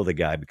throw the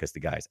guy because the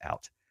guy's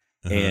out.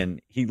 Uh-huh.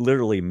 And he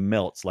literally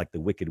melts like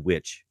the Wicked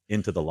Witch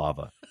into the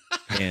lava.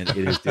 And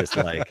it is just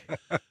like,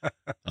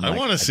 I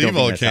want to see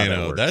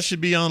Volcano. That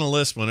should be on a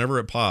list whenever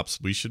it pops.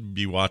 We should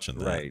be watching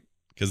that. Right.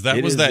 Because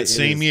that was that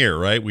same year,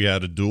 right? We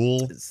had a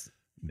dual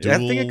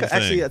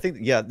I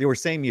think they were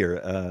same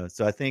year.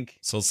 So I think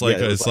it's like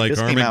this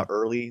came out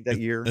early that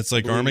year. It's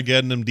like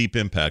Armageddon and Deep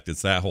Impact.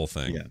 It's that whole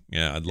thing.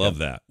 Yeah, I'd love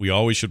that. We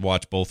always should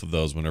watch both of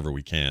those whenever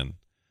we can.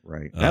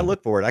 Right. And I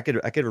looked for it. I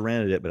could have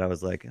rented it, but I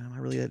was like, am I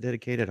really that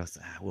dedicated? I was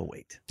like, we'll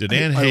wait.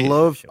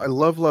 I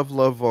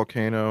love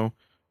Volcano.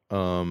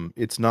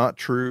 It's not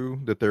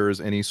true that there is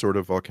any sort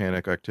of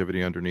volcanic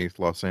activity underneath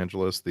Los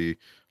Angeles. The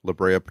La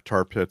Brea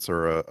tar pits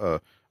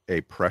are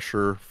a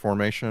pressure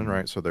formation,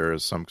 right? So there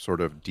is some sort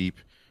of deep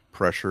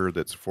pressure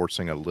that's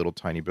forcing a little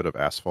tiny bit of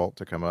asphalt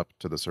to come up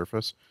to the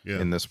surface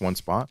in this one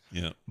spot.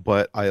 Yeah.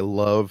 But I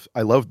love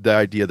the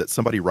idea that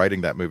somebody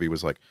writing that movie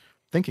was like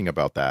thinking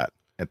about that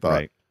and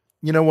thought,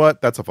 you know what?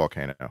 That's a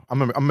volcano.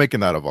 I'm making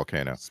that a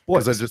volcano.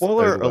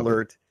 Spoiler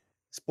alert.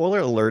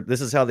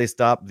 This is how they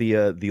stop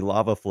the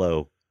lava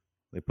flow.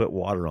 They put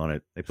water on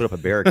it. They put up a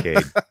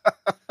barricade.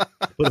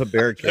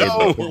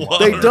 No,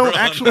 they don't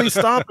actually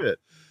stop it.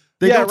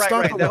 They don't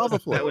stop the lava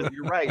flow.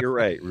 You're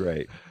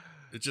right.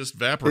 It just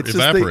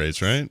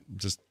evaporates, right?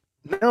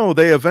 No,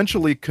 they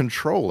eventually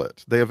control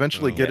it. They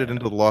eventually get it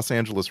into the Los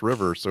Angeles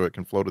River so it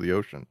can flow to the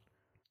ocean.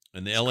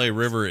 And the LA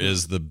River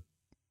isn't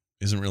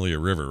really a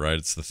river, right?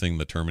 It's the thing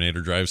the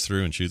Terminator drives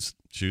through and shoots.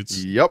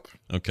 Yep.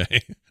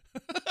 Okay.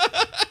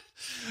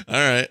 All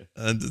right.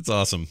 It's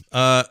awesome.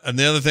 And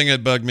the other thing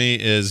that bugged me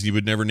is you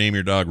would never name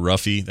your dog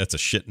Ruffy. That's a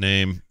shit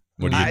name.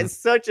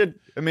 What's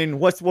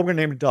what we're gonna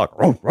name the dog?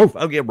 Ruff.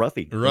 I'll get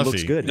Ruffy. Ruffy. It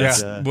looks good.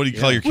 Yeah. What do you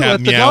call your cat? Let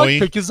the Meowie?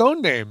 dog pick his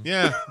own name.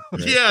 Yeah.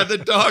 Yeah, the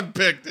dog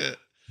picked it.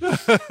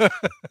 But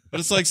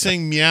it's like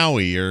saying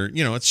Meowie or,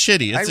 it's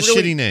shitty. It's a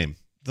shitty name.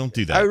 Don't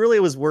do that. I really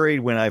was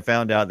worried when I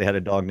found out they had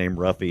a dog named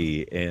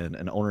Ruffy and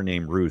an owner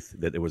named Ruth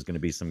that there was going to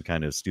be some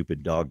kind of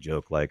stupid dog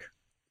joke like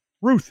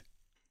Ruth.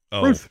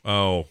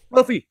 Oh,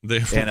 Ruffy.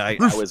 And I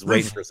was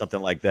waiting for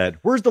something like that.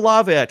 Where's the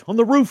lava at? On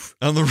the roof.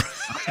 On the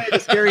roof. The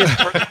scariest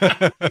part.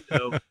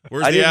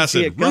 Where's the acid?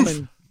 See it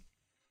coming.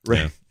 Right.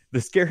 Yeah.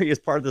 The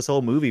scariest part of this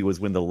whole movie was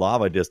when the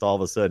lava just all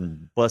of a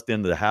sudden bust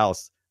into the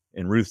house,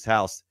 in Ruth's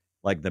house,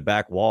 like the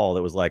back wall.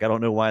 That was like, I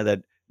don't know why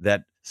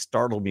that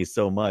startled me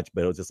so much,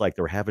 but it was just like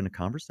they were having a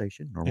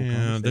conversation.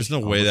 There's no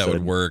way that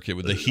would work.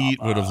 The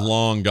heat would have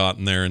long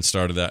gotten there and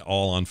started that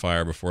all on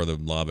fire before the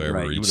lava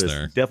ever reached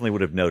there. Definitely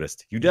would have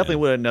noticed. You definitely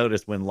would have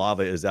noticed when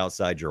lava is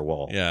outside your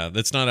wall. Yeah,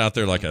 that's not out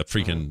there like a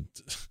freaking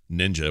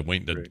ninja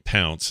waiting to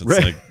pounce.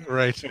 It's like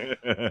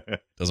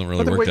doesn't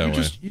really work that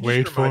way.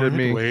 Wait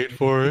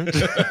for it.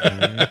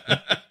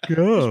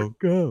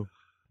 Go.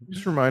 You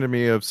just reminded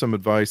me of some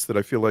advice that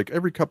I feel like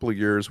every couple of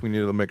years we need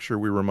to make sure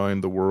we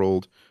remind the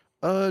world.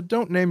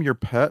 Don't name your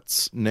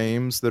pets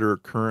names that are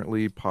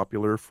currently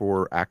popular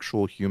for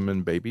actual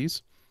human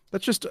babies.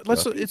 That's just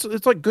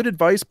it's like good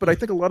advice, but I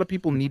think a lot of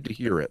people need to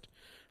hear it.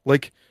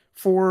 Like,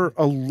 for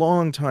a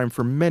long time,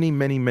 for many,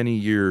 many, many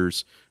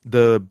years,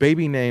 the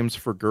baby names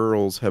for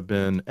girls have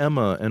been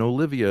Emma and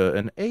Olivia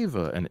and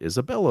Ava and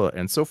Isabella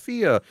and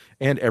Sophia,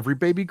 and every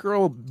baby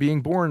girl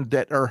being born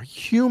that are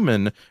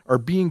human are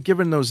being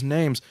given those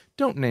names.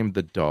 Don't name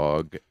the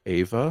dog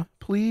Ava,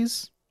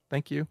 please.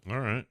 Thank you. All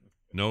right.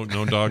 No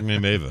dog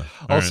named Ava.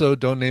 All Also, right.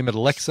 don't name it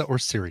Alexa or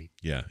Siri.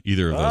 Yeah,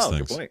 either of those good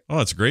things. point. Oh,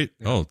 that's great.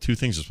 Oh, 2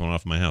 things just went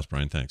off in my house,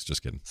 Brian. Thanks.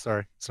 Just kidding.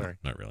 Sorry.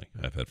 Not really.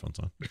 I have headphones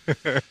on.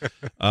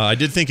 I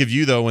did think of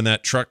you, though, when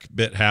that truck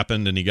bit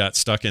happened and he got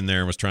stuck in there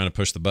and was trying to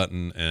push the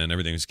button and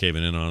everything was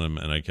caving in on him.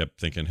 And I kept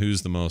thinking,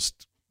 who's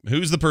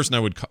the person I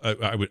would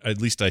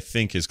at least I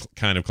think is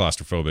kind of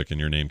claustrophobic,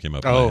 and your name came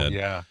up in my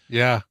head.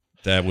 Yeah.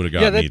 That would have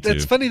got me, too.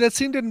 That's funny. That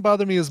scene didn't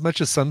bother me as much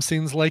as some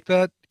scenes like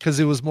that, because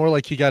it was more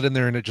like he got in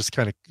there and it just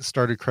kind of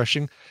started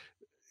crushing.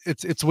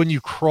 It's when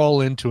you crawl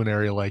into an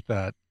area like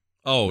that.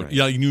 Oh, Right.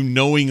 yeah, you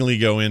knowingly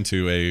go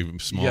into a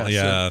small...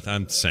 Yes,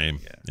 I'm same.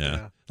 Yeah.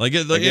 Yeah. Like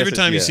guess every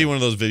time you yeah. see one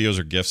of those videos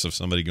or GIFs of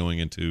somebody going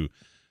into...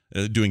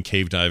 doing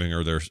cave diving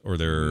or they're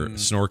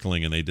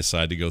snorkeling and they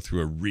decide to go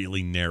through a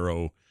really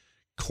narrow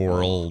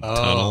coral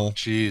tunnel.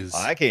 Jeez.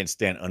 I can't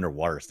stand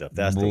underwater stuff.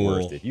 That's the Rule.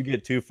 worst. If you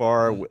get too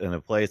far in a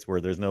place where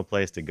there's no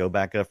place to go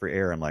back up for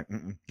air, I'm like,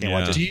 can't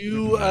watch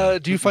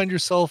it. Do you find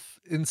yourself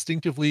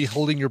instinctively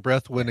holding your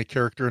breath when a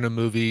character in a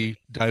movie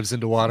dives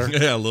into water?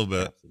 Yeah, a little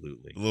bit.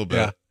 Absolutely. A little bit.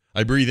 Yeah.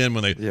 I breathe in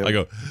when I Yeah.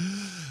 go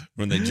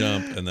when they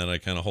jump, and then I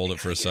kind of hold it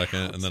for a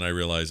second, and then I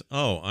realize,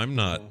 oh, I'm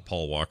not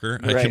Paul Walker.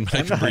 I Right. can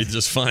I'm breathe not.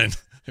 just fine.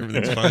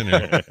 Everything's fine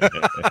here.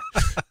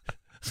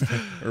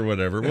 Or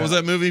whatever. What was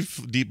that movie?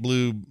 Deep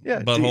Blue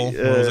Butthole?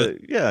 What was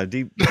it? Yeah,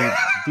 deep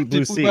blue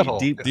Blue sea. Butthole.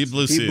 Deep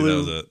Blue Sea. That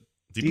was it.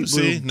 Deep Blue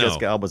Sea? No.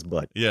 Jessica Alba's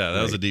butt. Yeah,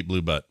 that was a Right. deep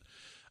blue butt.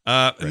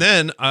 And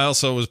then I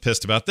also was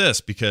pissed about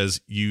this because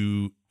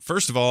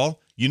first of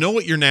all, you know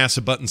what your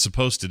NASA button's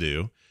supposed to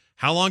do.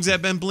 How long's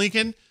that been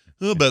blinking?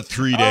 Oh, about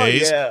 3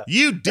 days. yeah.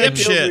 You That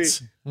killed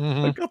dipshits.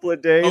 A couple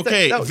of days.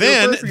 Okay, That- your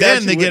then first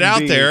reaction they get wouldn't out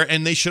be- there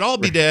and they should all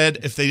be dead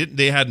if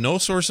they had no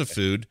source of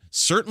food,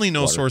 certainly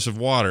no Water. source of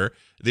water.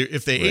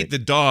 If they Right. ate the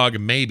dog,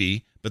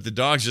 maybe, but the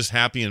dog's just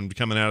happy and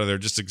coming out of there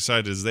just as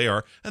excited as they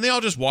are, and they all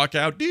just walk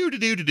out.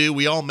 Do.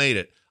 We all made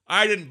it.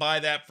 I didn't buy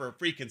that for a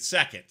freaking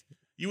second.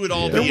 You would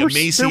all There be were-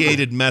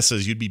 emaciated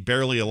messes. You'd be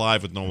barely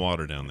alive with no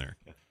water down there.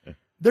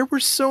 There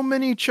were so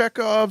many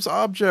Chekhov's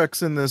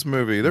objects in this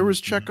movie. There was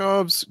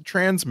Chekhov's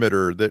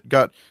transmitter that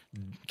got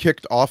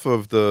kicked off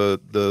of the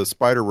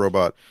spider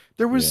robot.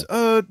 There was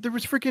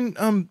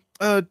freaking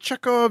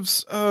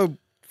Chekhov's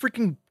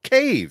freaking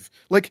cave.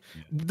 Like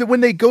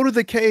when they go to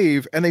the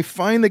cave and they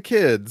find the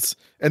kids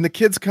and the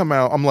kids come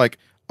out, I'm like,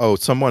 oh,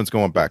 someone's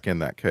going back in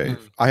that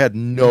cave. I had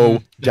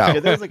no doubt. Yeah,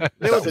 there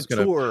was a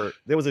gonna- tour.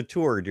 There was a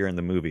tour during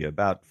the movie,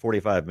 about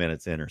 45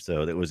 minutes in or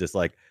so. That was just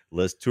like,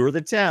 let's tour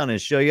the town and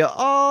show you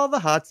all the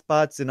hot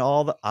spots and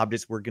all the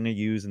objects we're going to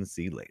use and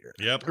see later.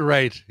 Yep.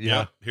 Right. Yeah.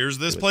 Yep. Here's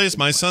this place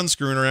my son's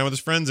screwing around with his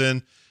friends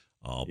in.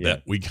 I'll Yeah.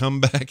 bet we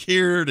come back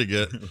here to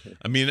get.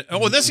 I mean, I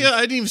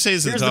didn't even say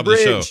this at Here's the top the of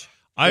the show. bridge.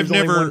 I've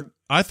There's only never. one-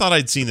 I thought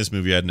I'd seen this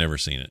movie. I'd never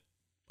seen it.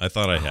 I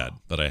thought I had,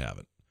 but I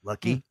haven't.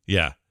 Lucky.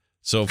 Yeah.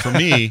 So for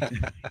me,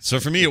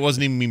 it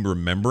wasn't even me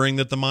remembering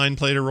that the mine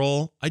played a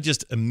role. I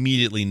just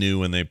immediately knew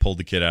when they pulled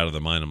the kid out of the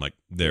mine. I'm like,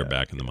 they're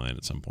back in the mine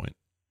at some point.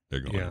 They're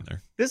going in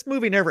there. This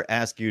movie never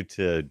asks you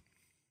to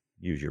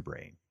use your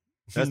brain.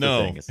 That's No,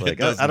 the thing. It's it like,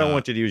 does I don't not.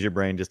 want you to use your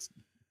brain. Just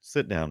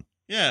sit down.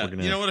 Yeah, We're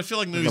gonna- you know what? I feel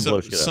like we're movies. gonna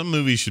blow shit up. Some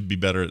movies should be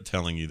better at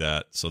telling you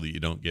that, so that you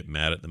don't get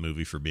mad at the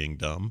movie for being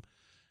dumb.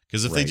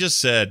 Because if they Right. just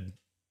said,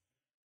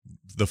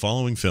 "The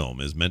following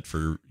film is meant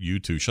for you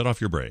to shut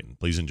off your brain,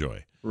 please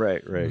enjoy,"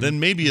 Right. then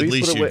maybe at Please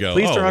least put you away- go,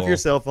 Please "Oh, turn off well," your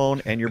cell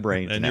phone and your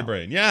brain. and now. your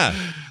brain. Yeah,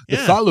 The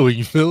yeah.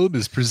 following film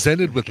is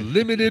presented with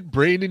limited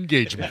brain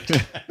engagement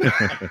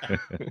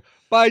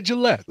by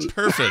Gillette.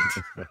 Perfect.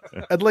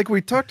 And like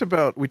we talked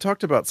about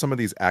some of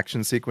these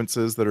action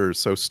sequences that are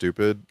so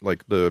stupid,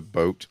 like the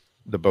boat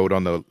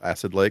on the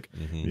acid lake.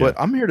 But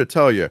I'm here to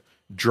tell you,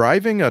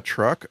 driving a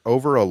truck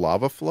over a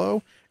lava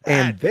flow,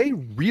 and they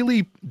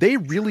really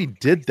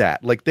did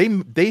that. Like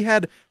they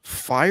had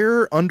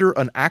fire under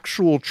an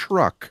actual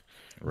truck.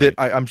 That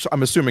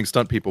I'm assuming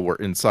stunt people were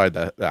inside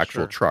the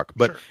actual truck,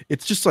 but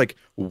it's just like,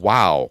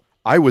 wow,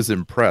 I was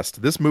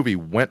impressed. This movie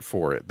went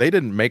for it. They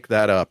didn't make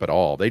that up at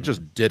all. They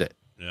just did it.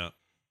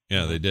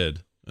 Yeah, they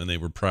did, and they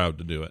were proud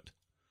to do it.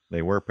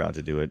 They were proud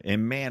to do it.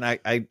 And man,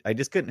 I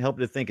just couldn't help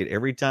but think it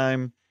every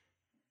time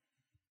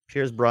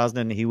Pierce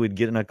Brosnan, he would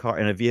get in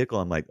a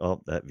vehicle. I'm like,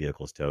 oh, that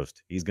vehicle's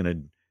toast. He's gonna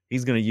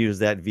use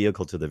that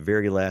vehicle to the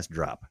very last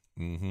drop.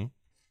 Mm-hmm.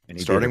 And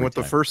he did Starting every with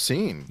the time. first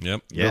scene.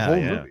 Yep. The Yeah, whole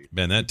yeah. movie.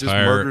 Man, that Just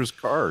tire, murders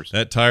cars.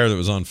 that tire that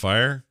was on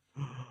fire.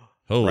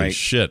 Holy Right.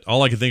 shit!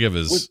 All I can think of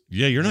is,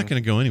 you're not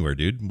going to go anywhere,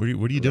 dude.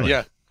 What are you doing?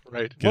 Yeah.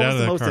 Right. Get What out was of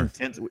the that most car.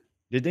 intense?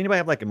 Did anybody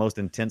have like a most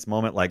intense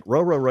moment? Like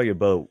Row, Row, Row Your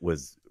Boat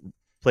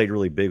played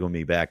really big on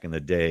me back in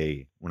the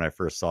day when I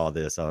first saw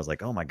this. I was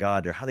like, oh my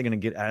God, how are they going to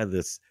get out of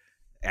this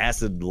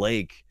acid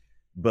lake?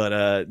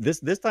 But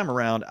this time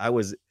around,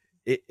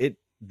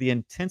 the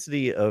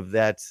intensity of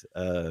that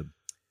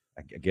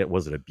I get,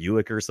 was it a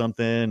Buick or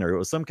something, or it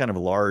was some kind of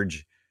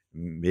large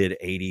mid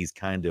 80s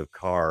kind of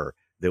car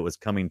that was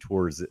coming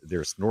towards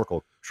their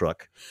snorkel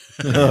truck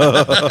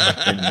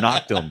and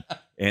knocked them.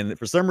 And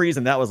for some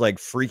reason, that was like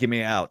freaking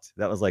me out.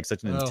 That was like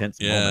such an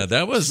intense moment.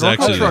 That was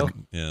Snorkel actually truck.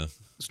 yeah.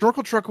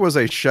 Snorkel truck was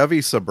a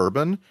Chevy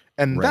Suburban,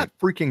 and Right. that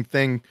freaking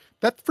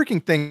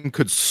thing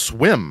could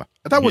swim.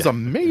 That was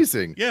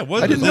amazing. Yeah,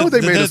 I didn't know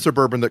they made a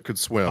Suburban that could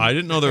swim. I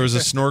didn't know there was a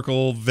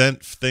snorkel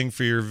vent thing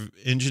for your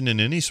engine in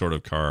any sort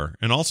of car.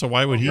 And also,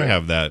 why would he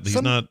have that?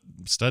 He's not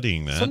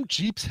studying that. Some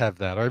Jeeps have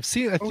that. I've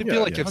seen. I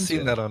feel like I've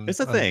seen that on. It's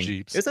a on thing.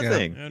 Jeeps. It's a Yeah.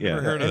 thing. I've Yeah.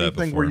 never heard of that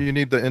Anything before. where you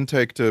need the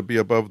intake to be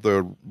above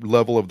the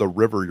level of the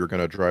river you're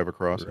going to drive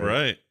across.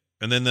 Right.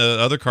 And then the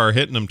other car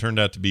hitting him turned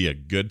out to be a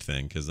good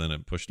thing because then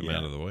it pushed him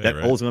out of the way. That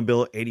right?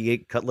 Oldsmobile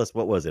 88 Cutlass,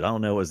 what was it? I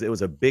don't know. It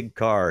was a big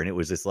car, and it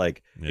was just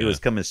like it was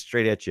coming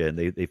straight at you, and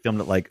they filmed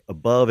it like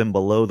above and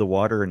below the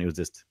water, and it was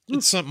just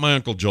It's something my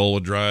Uncle Joel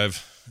would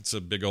drive. It's a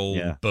big old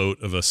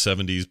boat of a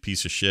 70s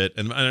piece of shit.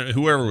 And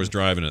whoever was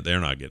driving it, they're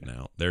not getting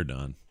out. They're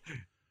done.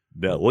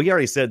 no. Well, you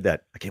already said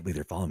that. I can't believe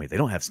they're following me. They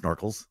don't have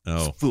snorkels.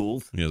 Oh.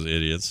 Fools. Those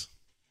idiots.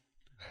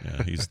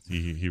 Yeah,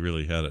 he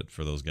really had it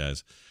for those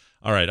guys.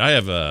 All right, I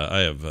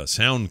have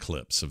sound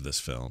clips of this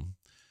film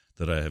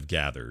that I have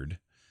gathered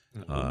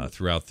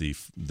throughout the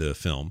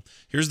film.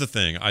 Here's the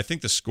thing: I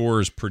think the score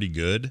is pretty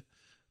good,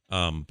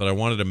 but I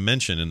wanted to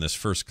mention in this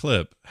first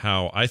clip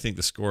how I think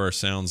the score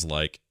sounds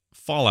like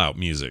Fallout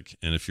music.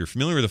 And if you're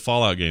familiar with the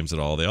Fallout games at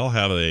all, they all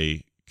have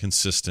a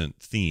consistent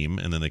theme,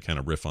 and then they kind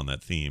of riff on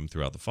that theme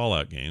throughout the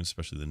Fallout games,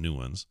 especially the new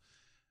ones.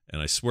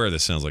 And I swear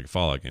this sounds like a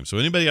Fallout game. So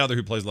anybody out there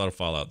who plays a lot of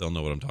Fallout, they'll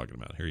know what I'm talking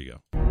about. Here you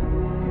go.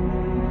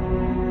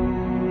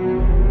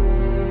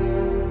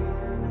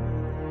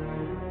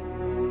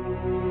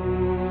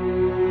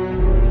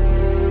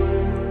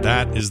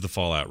 That is the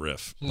Fallout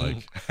riff,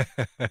 like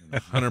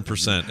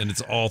 100%, and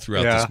it's all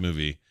throughout this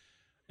movie,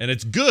 and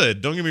it's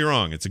good. Don't get me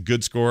wrong; it's a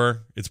good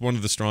score. It's one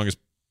of the strongest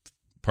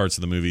parts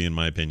of the movie, in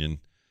my opinion.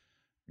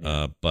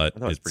 But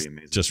it's it's pretty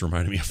amazing. just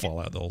reminded me of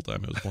Fallout the whole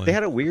time it was playing. They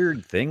had a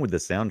weird thing with the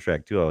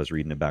soundtrack too. I was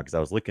reading about because I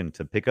was looking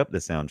to pick up the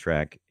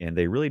soundtrack, and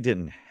they really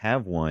didn't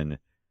have one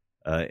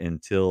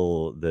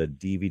until the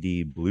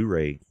DVD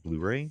Blu-ray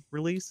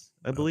release,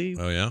 I believe.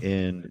 Oh yeah,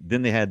 and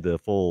then they had the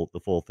full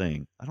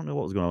thing. I don't know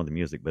what was going on with the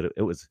music, but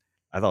it was.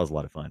 I thought it was a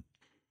lot of fun.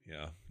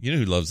 yeah. You know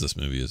who loves this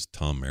movie is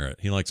Tom Merritt.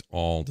 He likes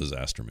all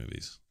disaster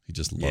movies. He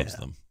just loves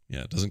them.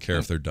 Yeah, doesn't care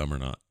if they're dumb or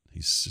not.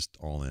 He's just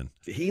all in.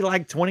 He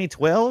liked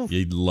 2012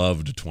 He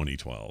loved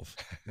 2012.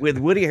 with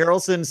Woody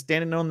Harrelson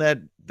standing on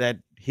that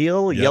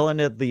hill, Yep. yelling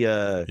at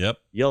the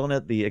yelling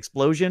at the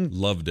explosion.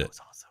 Loved it. That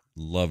was awesome.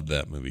 Loved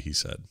that movie. He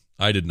said.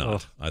 I did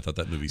not. I thought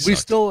that movie sucked. We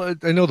still,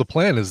 I know the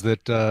plan is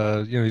that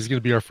he's going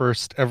to be our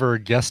first ever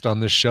guest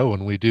on this show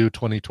when we do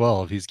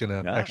 2012. He's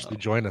going to actually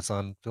join us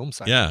on Film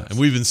Sack. Yeah, and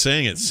we've been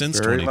saying it since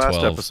Very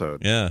 2012. last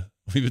episode. Yeah,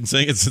 we've been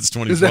saying it since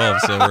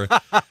 2012. So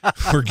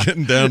we're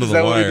getting down to Is the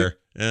that what we wire.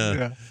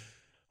 Yeah.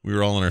 We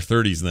were all in our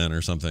 30s then,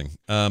 or something.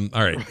 All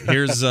right,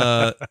 here's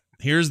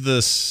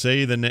the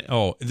say the name.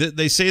 Oh,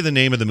 they say the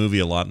name of the movie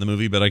a lot in the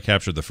movie, but I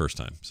captured the first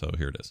time, so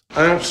here it is.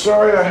 I'm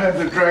sorry I had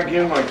to drag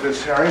you in like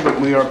this, Harry, but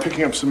we are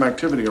picking up some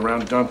activity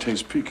around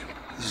Dante's Peak.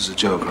 This is a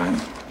joke,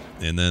 right?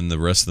 And then the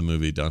rest of the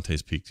movie,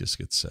 Dante's Peak just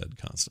gets said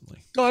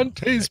constantly.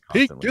 Dante's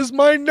Peak is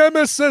my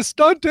nemesis.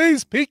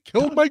 Dante's Peak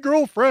killed my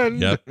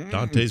girlfriend. Yep,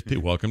 Dante's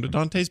Peak. Welcome to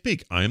Dante's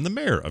Peak. I am the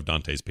mayor of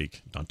Dante's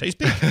Peak. Dante's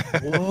Peak.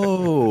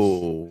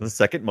 Whoa! The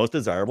second most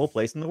desirable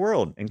place in the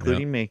world,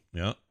 including me.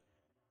 Yeah,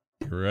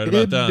 you're right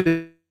about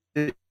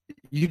that.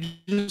 You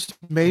just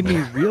made me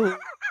real.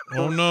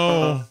 Oh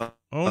no!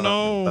 Oh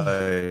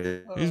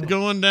no! He's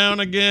going down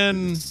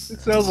again. It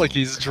sounds like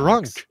he's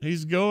drunk.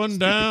 He's going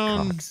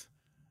down. Cox.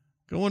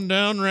 Going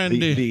down,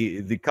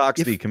 Randy. The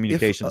Cox, the If-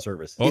 communication if,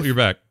 service. Oh, you're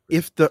back.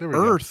 If the There we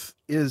go. Earth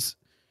is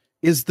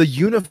the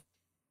universe.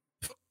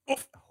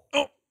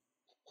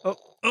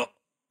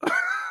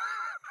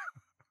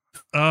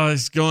 Oh,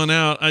 he's going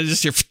out. I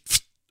just hear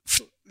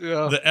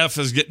Yeah. the F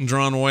is getting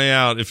drawn way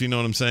out, if you know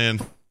what I'm saying.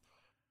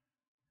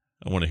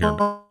 I want to hear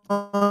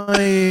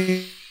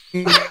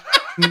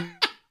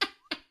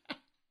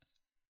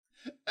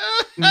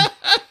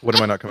What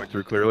am I not coming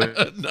through clearly?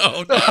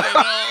 No, not at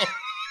all.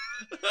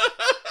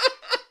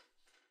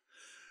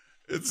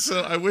 It's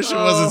I wish it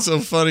wasn't so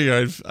funny.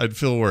 I'd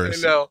feel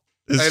worse. I know.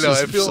 It's I know,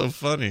 just I feel- so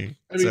funny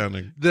I mean,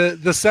 sounding.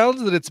 The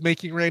sounds that it's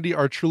making, Randy,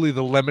 are truly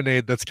the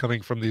lemonade that's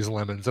coming from these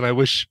lemons, and I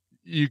wish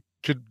you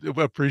could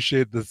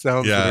appreciate the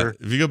sounds. that Yeah, are,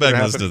 if you go back that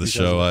and are listen to the happening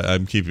show, because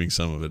I'm keeping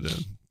some of it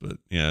in. But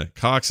yeah,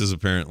 Cox is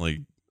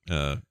apparently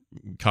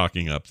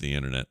cocking up the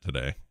internet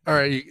today. All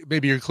right,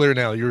 maybe you're clear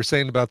now. You were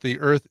saying about the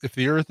Earth. If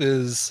the Earth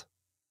is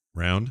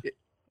Round?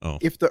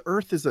 If the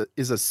Earth is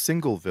a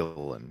single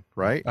villain,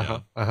 right?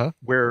 uh-huh.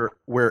 Where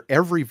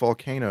every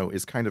volcano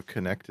is kind of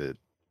connected,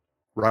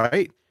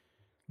 right?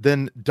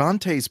 Then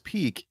Dante's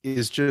Peak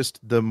is just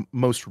the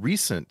most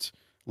recent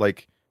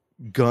like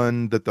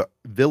gun that the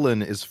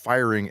villain is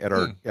firing at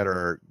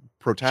our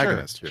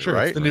protagonist sure, here, sure,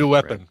 right? it's the new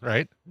weapon,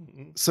 right?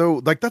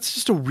 So like that's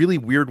just a really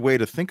weird way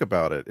to think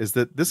about it, is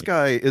that this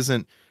guy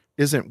isn't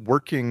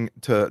working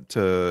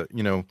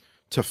to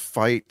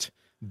fight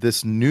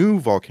this new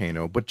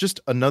volcano, but just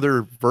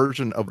another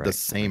version of the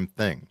same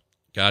thing.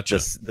 Gotcha.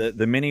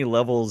 The many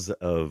levels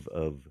of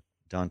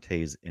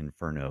Dante's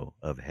Inferno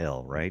of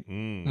hell, right?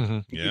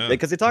 Yeah.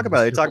 Because they talk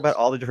about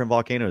all the different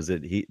volcanoes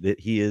that he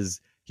is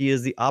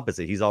the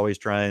opposite. He's always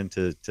trying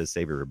to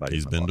save everybody.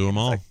 He's been to them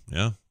all.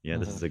 Yeah. Yeah,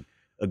 this is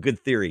a good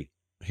theory.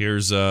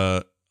 Here's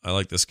I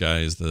like this guy.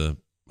 Is the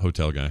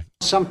hotel guy.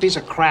 Some piece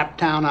of crap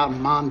town out in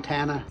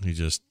Montana. He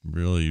just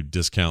really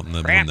discounting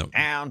the Crap one that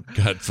town.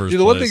 got first. See,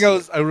 the one place.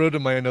 thing I wrote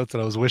in my notes that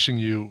I was wishing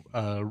you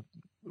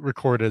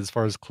recorded as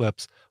far as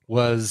clips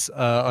was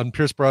on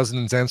Pierce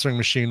Brosnan's answering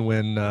machine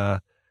when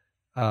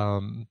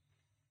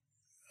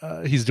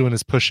he's doing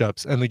his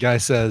push-ups and the guy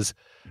says,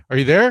 "Are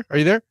you there? Are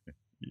you there?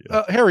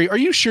 Yeah. Harry, are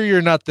you sure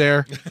you're not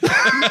there?"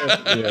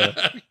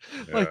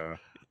 Like,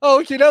 oh,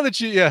 okay. Now that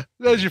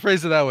you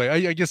phrase it that way,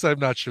 I guess I'm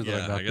not sure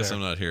that I'm not I guess there.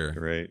 I'm not here.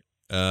 Right.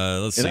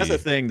 Let's And see. that's the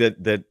thing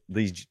that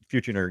these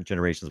future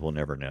generations will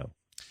never know.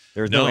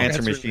 There's no answer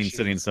Answering machine machine.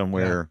 sitting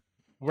somewhere.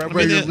 Where I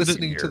mean, you're the-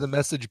 listening to the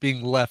message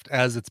being left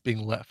as it's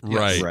being left.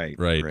 Yes.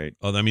 Right.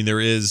 Oh, I mean, there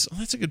is. Oh,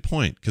 that's a good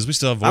point because we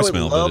still have I would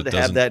voicemail. love but it to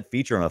have doesn't- that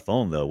feature on a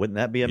phone, though. Wouldn't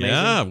that be amazing?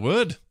 Yeah,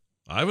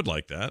 I would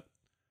like that.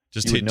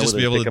 Just You would know just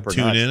be whether to able pick to up or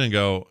tune not. in and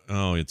go,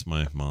 oh, it's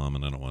my mom,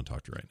 and I don't want to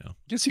talk to her right now. I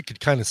guess you could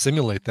kind of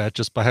simulate that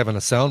just by having a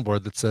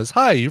soundboard that says,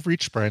 "Hi, you've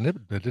reached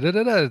Brandon."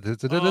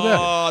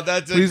 Oh,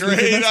 that's a Please leave your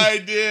great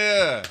message.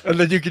 idea. And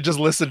then you could just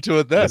listen to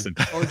it then. Listen.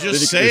 Or Then you just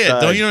can say it.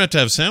 decide. You don't have to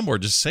have soundboard.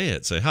 Just say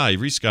it. Say, hi,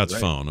 you've reached Scott's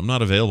Right. phone. I'm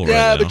not available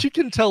Yeah, right now. but you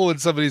can tell when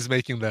somebody's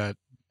making that.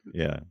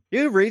 Yeah.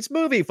 You've reached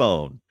movie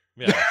phone.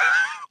 Yeah.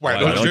 Why Why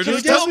don't don't you you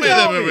just just tell me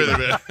tell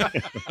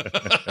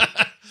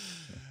that?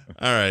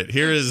 All right.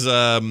 Here is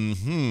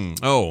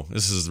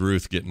this is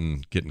Ruth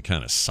getting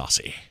kind of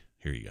saucy.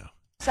 Here you go.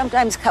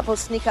 Sometimes couples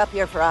sneak up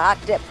here for a hot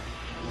dip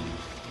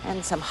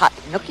and some hot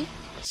nookie.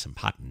 Some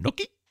hot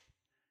nookie.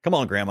 Come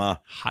on, Grandma.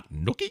 Hot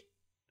nookie.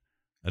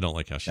 I don't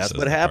like how she That's says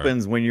what that part.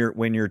 happens when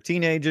you're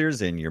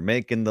teenagers and you're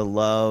making the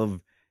love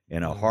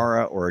in a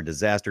horror or a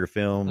disaster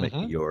film.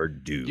 Mhm. You're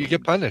doomed. You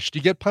get punished.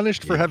 You get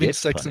punished for You having get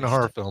sex in a punished.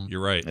 horror film.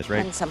 You're right. That's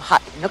right. And some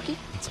hot nookie.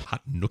 It's a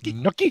hot nookie.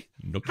 Nookie.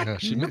 Nookie. Yeah,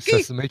 she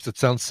makes it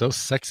sound so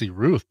sexy,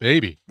 Ruth,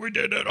 baby. We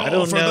did it all I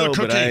don't for know, the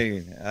but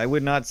cookie. I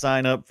would not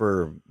sign up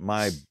for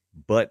my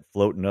butt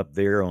floating up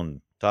there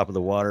on top of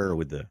the water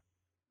with the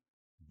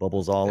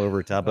bubbles all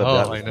over top of it.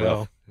 That Oh, was I know.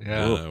 rough.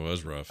 Yeah. Yeah, it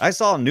was rough. I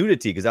saw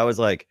nudity because I was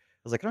like,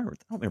 I don't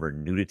remember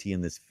nudity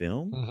in this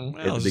film Mhm.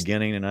 at Well, the just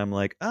beginning, and I'm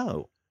like,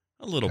 oh,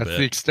 a little That's bit.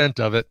 the extent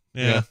of it.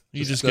 Yeah,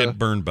 you just get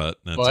burned butt.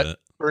 That's butt. it.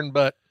 Burn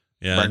butt.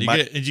 Yeah, Burn and you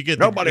butt. get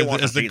Nobody the,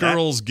 wants as to the see that.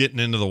 girls getting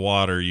into the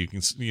water. You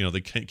can they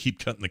keep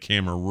cutting the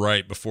camera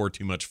right before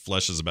too much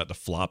flesh is about to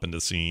flop into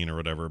the scene or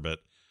whatever. But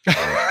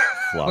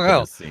flop Well,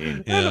 in the scene.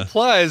 That yeah,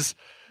 implies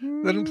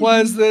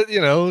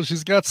that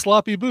she's got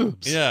sloppy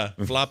boobs. yeah,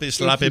 floppy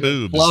sloppy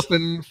boobs,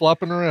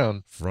 flopping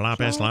around.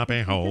 floppy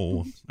sloppy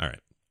hole. All right,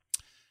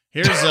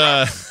 here's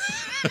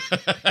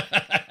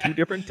Two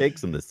different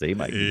takes on the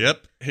same idea.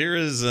 Yep. Here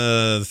is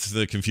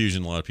the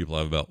confusion a lot of people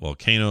have about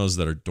volcanoes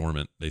that are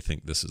dormant. They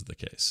think this is the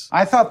case.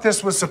 I thought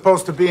this was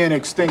supposed to be an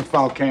extinct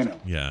volcano.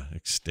 Yeah,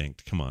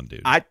 extinct. Come on,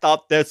 dude. I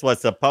thought this was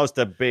supposed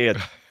to be a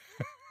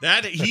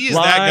He is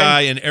Line, that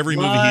guy in every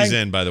movie he's line.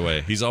 in, by the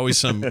way. He's always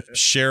some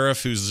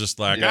sheriff who's just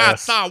like,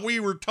 Yes. I thought we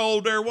were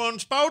told there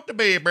wasn't supposed to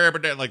be a bear.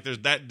 But like, there's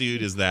that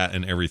dude is that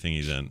in everything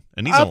he's in.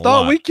 And he's I in a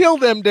thought lot. we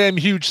killed them damn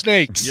huge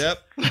snakes. Yep.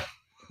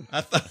 I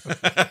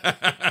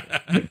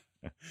thought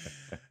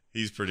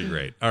he's pretty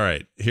great. All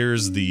right.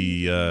 Here's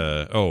the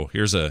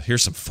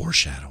here's some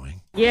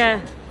foreshadowing.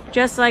 Yeah,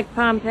 just like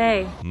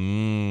Pompeii.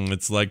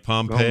 It's like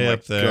Pompeii Oh my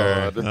up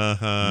there. God.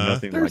 Uh-huh.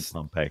 nothing like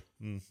Pompeii.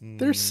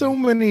 There's so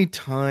many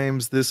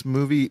times this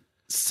movie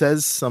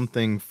says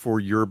something for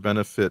your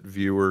benefit,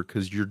 viewer,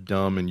 because you're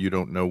dumb and you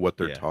don't know what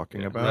they're Yeah,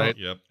 talking yeah. about. Right.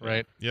 Yep.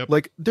 Right. Yep.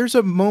 Like, there's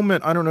a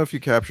moment, I don't know if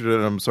you captured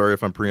it, I'm sorry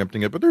if I'm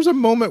preempting it, but there's a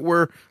moment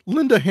where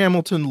Linda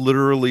Hamilton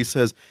literally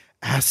says,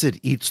 acid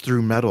eats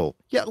through metal.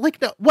 Yeah,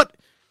 like, now, what?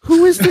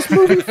 Who is this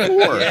movie for?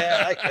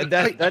 Yeah,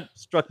 that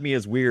struck me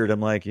as weird. I'm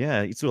like,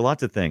 yeah, you do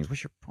lots of things.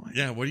 What's your point?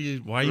 Yeah,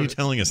 why are you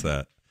telling us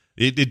that?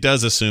 It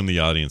does assume the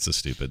audience is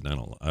stupid. And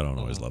I don't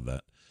always love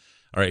that.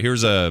 All right,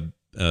 here's a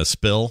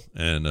spill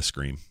and a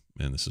scream,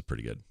 and this is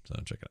pretty good. So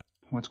check it out.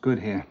 What's good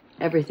here?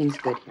 Everything's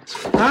good here.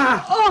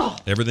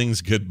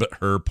 Everything's good but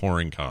her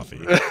pouring coffee.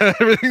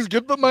 Everything's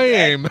good but my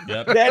aim.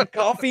 Yep. That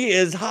coffee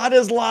is hot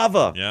as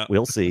lava. Yeah.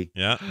 We'll see.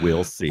 Yeah.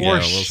 We'll see. Yeah,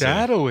 we'll see.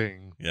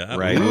 Foreshadowing. Yeah.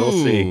 Right, we'll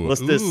see. Ooh, Let's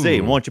just see.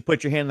 ooh. Why don't you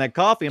put your hand in that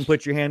coffee and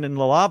put your hand in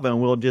the lava,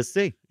 and we'll just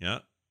see. Yeah.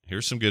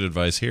 Here's some good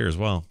advice here as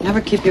well. Never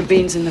keep your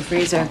beans in the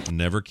freezer.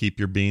 Never keep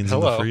your beans in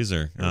the Hello.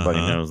 freezer. Everybody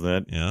Uh-huh. knows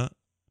that. Yeah.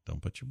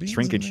 Don't put your beans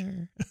Shrinkage.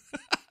 in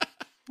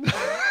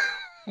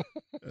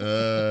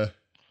there.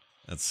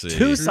 Let's see. Two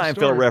True Seinfeld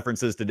story.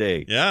 references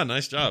today. Yeah,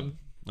 nice job.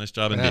 Nice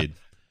job Yeah. indeed.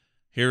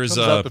 Here is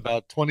Comes up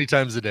about 20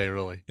 times a day,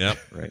 really. Yep.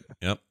 Right.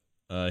 Yep.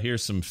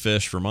 Here's some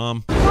fish for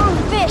Mom.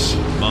 Mom, fish.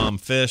 Mom,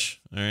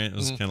 fish. All right, it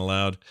was kind of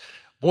loud.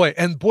 Boy,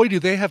 do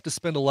they have to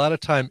spend a lot of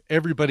time,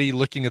 everybody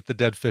looking at the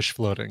dead fish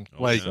floating.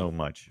 So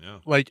much. Yeah.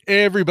 Like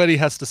everybody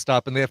has to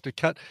stop and they have to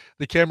cut.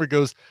 The camera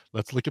goes,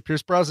 let's look at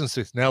Pierce Brosnan's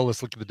face. Now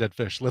let's look at the dead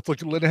fish. Let's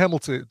look at Linda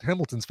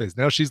Hamilton's face.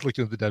 Now she's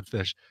looking at the dead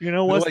fish. You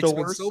know what's the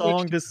worst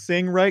song to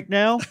sing right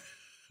now?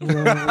 Oh,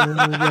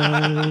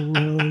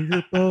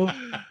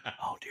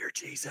 dear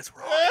Jesus,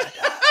 we're all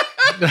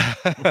gonna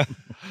die.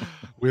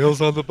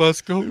 Wheels on the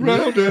bus go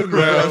round and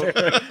round.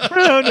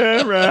 Round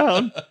and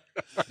round.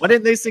 Why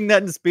didn't they sing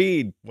that in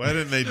Speed? Why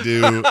do they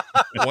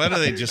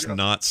just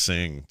not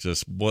sing?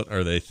 Just what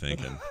are they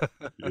thinking?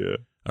 Yeah.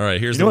 All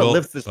right, here's you know what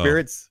lifts the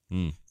spirits?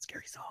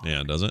 Scary song.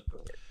 Yeah, does it?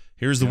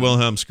 Here's the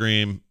Wilhelm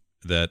scream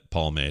that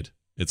Paul made.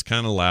 It's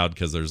kind of loud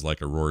because there's like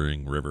a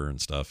roaring river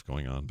and stuff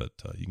going on, but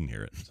you can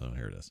hear it. So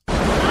here it is.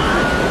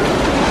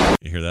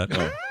 You hear that?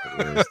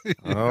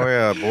 Oh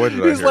yeah, boy, did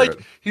I hear it.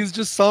 He's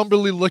just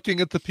somberly looking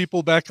at the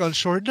people back on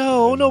shore.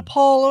 No,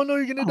 Paul. Oh no,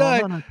 you're gonna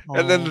die.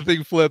 And then the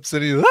thing flips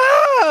and he's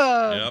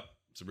Yep,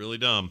 it's really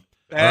dumb.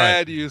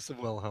 Bad use of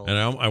Wilhelm. And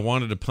I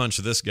wanted to punch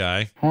this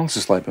guy. How long's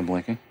this light been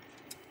blinking?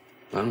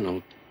 I don't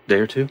know, day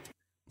or two.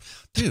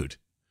 Dude,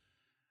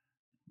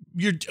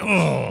 you're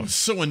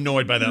so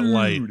annoyed by that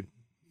light.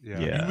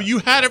 Yeah. You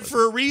had it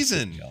for a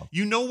reason.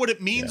 You know what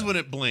it means when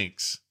it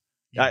blinks.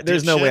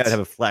 There's no way I'd have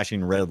a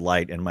flashing red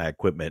light in my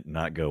equipment and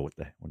not go, what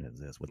is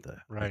this?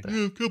 Right.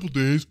 A couple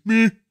days.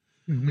 Meh.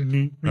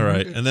 All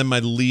right. And then my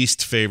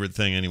least favorite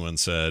thing anyone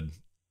said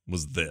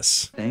was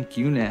this. Thank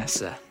you,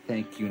 NASA.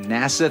 Thank you,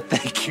 NASA.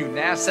 Thank you,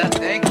 NASA.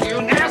 Thank you,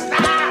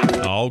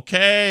 NASA.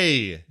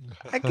 Okay.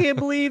 I can't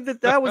believe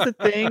that was a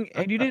thing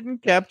and you didn't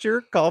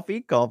capture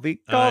coffee.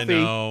 I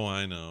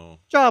know.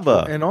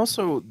 Java. And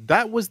also,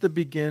 that was the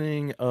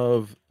beginning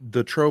of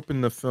the trope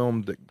in the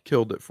film that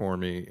killed it for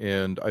me,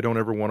 and I don't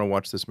ever want to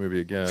watch this movie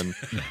again.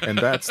 And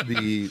that's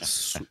the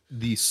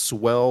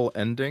swell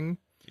ending.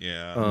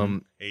 Yeah.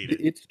 Hate it.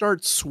 It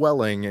starts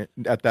swelling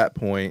at that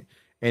point,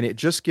 and it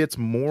just gets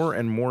more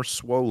and more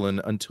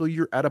swollen until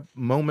you're at a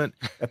moment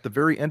at the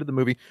very end of the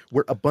movie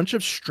where a bunch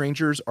of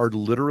strangers are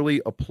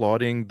literally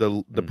applauding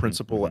the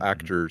principal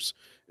actors,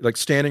 like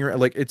standing around,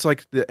 like it's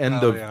like the end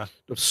of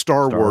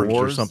Star Wars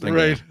or something.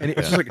 Right. And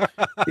it's just like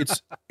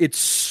it's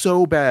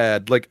so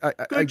bad. Like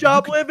good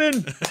job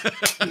living.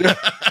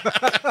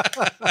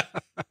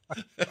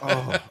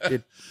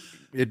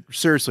 It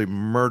seriously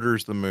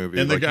murders the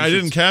movie. And like, I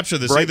didn't capture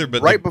this either,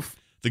 but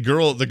the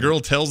girl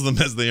tells them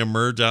as they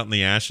emerge out in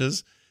the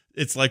ashes.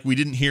 It's like we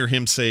didn't hear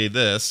him say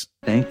this.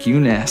 Thank you,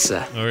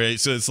 NASA. All right,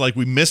 so it's like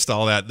we missed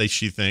all that.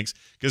 She thinks,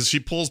 because she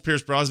pulls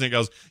Pierce Brosnan and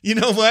goes, "You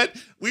know what?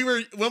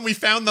 When we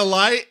found the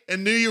light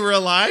and knew you were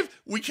alive,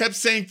 we kept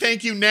saying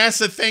thank you,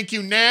 NASA. Thank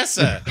you,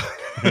 NASA."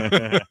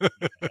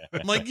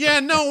 I'm like, yeah,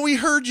 no, we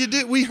heard you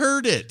did. We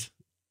heard it.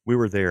 We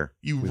were there.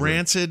 You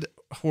rancid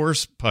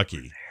horse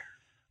pucky.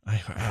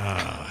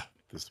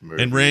 This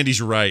movie. And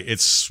Randy's right.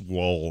 It's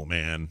swole,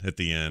 man, at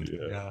the end.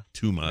 Yeah.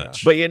 Too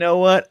much. But you know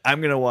what?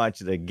 I'm going to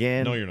watch it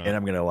again. No, you're not. And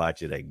I'm going to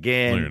watch it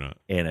again. No, you're not.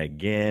 And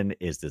again.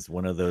 It's just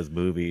one of those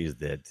movies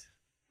that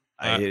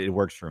it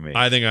works for me.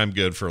 I think I'm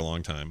good for a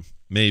long time.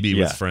 Maybe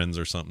with friends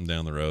or something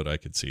down the road, I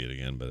could see it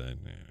again. But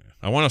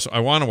I want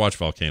to watch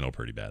Volcano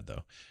pretty bad,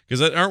 though.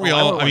 Because aren't we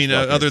all, I mean,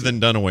 other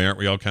than Dunaway, aren't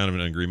we all kind of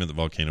in agreement that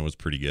Volcano was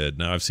pretty good?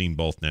 Now, I've seen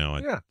both now.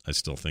 I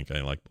still think I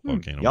like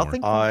Volcano Y'all more.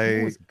 think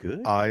Volcano was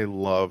good? I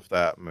love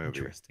that movie.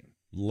 Interesting.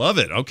 Love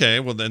it.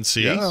 Okay, well then,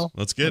 see,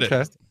 let's get it.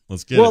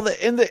 Let's get it. Well,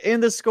 in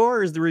the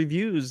scores, the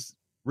reviews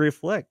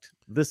reflect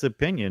this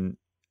opinion.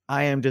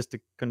 I am just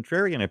a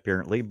contrarian,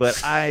 apparently,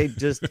 but I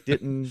just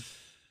didn't.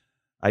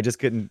 I just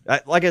couldn't.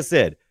 Like I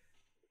said,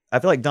 I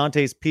feel like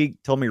Dante's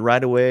Peak told me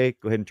right away,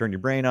 go ahead and turn your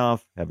brain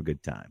off, have a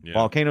good time. Yeah.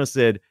 Volcano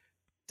said,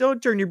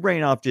 don't turn your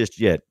brain off just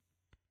yet,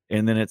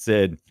 and then it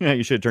said, yeah,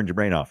 you should have turned your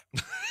brain off.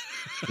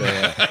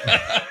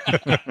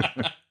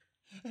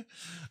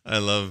 I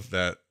love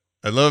that.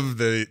 I love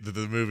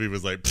the movie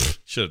was like,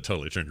 should have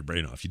totally turned your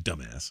brain off, you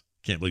dumbass.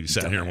 Can't believe you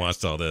sat here and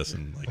watched all this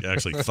and like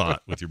actually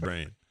thought with your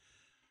brain.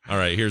 All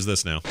right, here's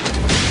this now.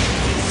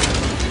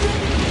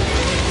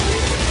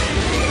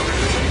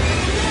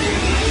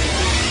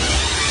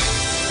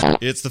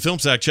 It's the Film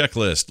Sack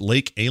checklist.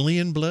 Lake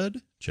Alien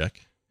Blood?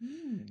 Check.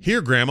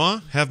 Here, Grandma,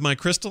 have my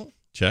crystal?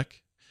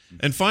 Check.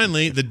 And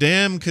finally, the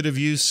dam could have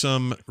used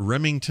some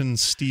Remington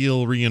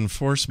steel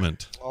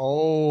reinforcement.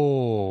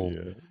 Oh.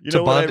 You to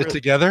know what bond it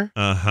together?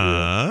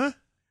 Uh-huh.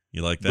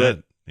 You like that?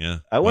 But yeah.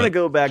 I want to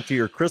go back to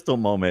your crystal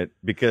moment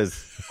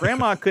because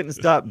Grandma couldn't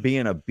stop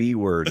being a B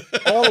word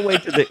all the way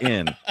to the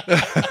end.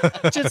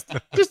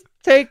 Just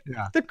take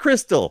the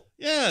crystal.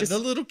 Yeah, the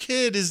little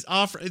kid is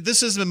offering.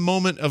 This is a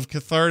moment of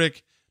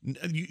cathartic.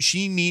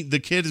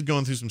 The kid is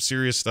going through some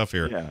serious stuff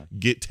here.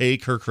 Yeah.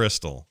 Take her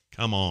crystal.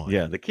 Come on.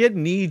 Yeah, the kid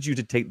needs you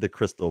to take the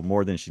crystal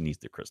more than she needs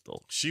the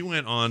crystal. She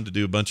went on to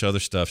do a bunch of other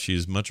stuff.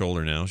 She's much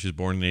older now. She's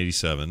born in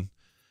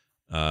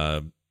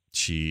 1987.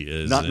 She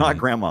is not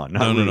grandma.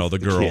 No. The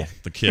girl,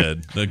 the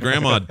kid. The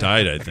grandma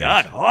died, I think.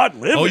 God, hard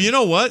living. Oh, you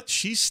know what?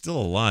 She's still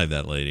alive.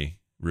 That lady,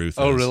 Ruth.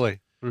 Oh, is.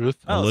 really? Ruth.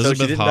 Oh, so she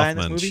Elizabeth didn't die in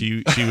this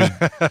Hoffman.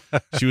 movie?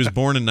 She was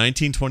born in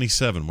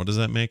 1927. What does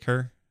that make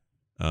her?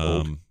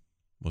 Old.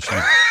 Well,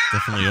 she's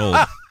definitely old.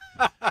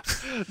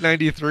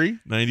 93.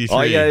 93.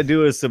 All you got to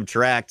do is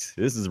subtract.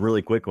 This is a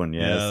really quick one.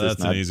 Yeah, Yeah,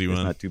 that's an easy one.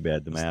 It's not too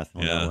bad, the math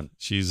on that Yeah, one.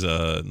 she's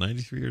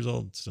 93 years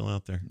old, still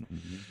out there.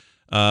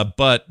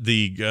 But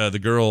the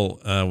girl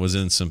was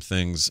in some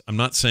things. I'm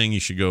not saying you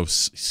should go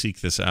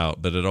seek this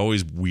out, but it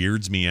always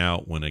weirds me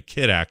out when a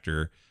kid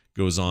actor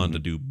goes on to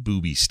do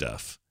booby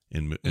stuff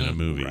in a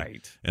movie.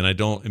 Right. And I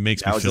don't. It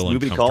makes Now, me is feel this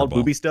movie uncomfortable. called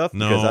Booby Stuff?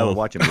 No, Because I would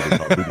watch a movie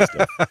called Booby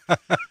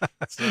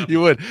Stuff.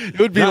 You would. It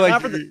would be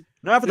Not for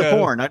the yeah.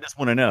 porn. I just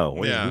want to know.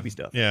 What is yeah, Booby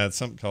Stuff? Yeah, it's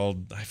something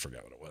called, I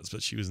forgot what it was,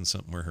 but she was in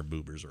something where her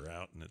boobers are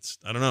out, and it's,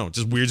 I don't know, it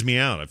just weirds me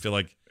out. I feel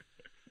like,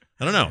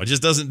 I don't know, it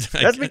just doesn't.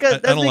 That's because I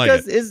don't like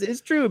it.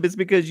 it's true. It's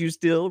because you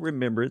still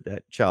remember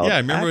that child. Yeah, I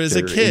remember as a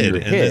actor in kid,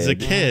 your and as a head,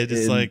 kid,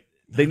 it's and like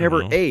they I don't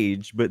never know.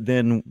 age, but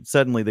then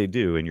suddenly they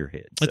do in your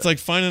head. It's So, like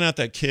finding out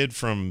that kid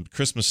from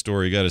Christmas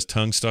Story got his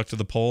tongue stuck to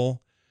the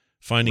pole,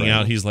 finding Right.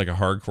 out he's like a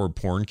hardcore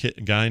porn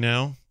guy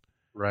now.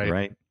 Right.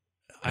 right.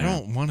 I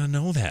don't want to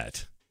know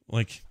that.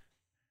 Like,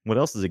 What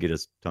else does it get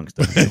his tongue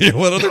stuck to?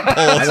 what other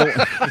poles?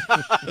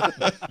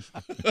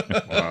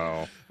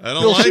 Wow. I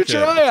don't You'll like shoot it.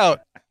 your eye out.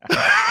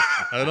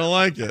 I don't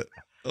like it.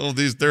 Oh,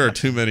 there are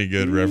too many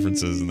good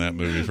references in that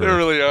movie. For, There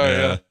really are,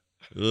 yeah.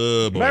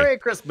 Oh, boy. Merry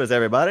Christmas,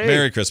 everybody.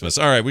 Merry Christmas.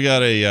 All right, we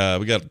got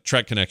a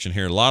Trek connection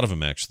here. A lot of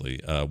them actually.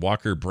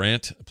 Walker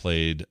Brandt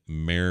played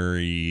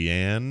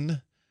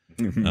Marianne.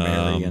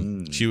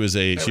 Marianne. She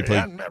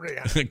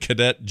played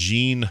Cadet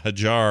Jean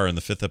Hajar in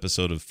the 5th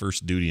episode of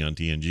First Duty on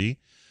TNG.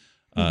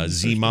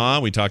 Zima,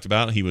 we talked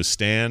about. He was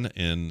Stan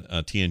in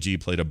TNG.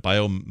 Played a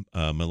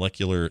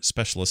biomolecular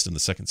specialist in the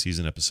 2nd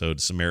season episode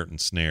Samaritan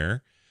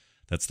Snare.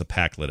 That's the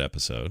Packlet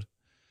episode.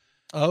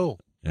 Oh,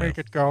 Yeah. make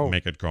it go.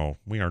 Make it go.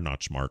 We are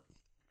not smart.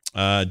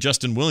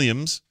 Justin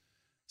Williams.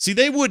 See,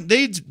 they'd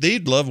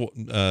love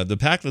the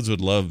Packlets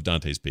would love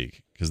Dante's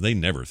Peak because they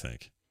never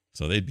think.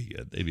 So they'd be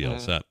good. They'd be all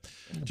set.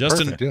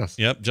 Justin, Perfect, yes.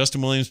 Yep.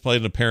 Justin Williams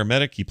played a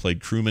paramedic. He played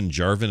crewman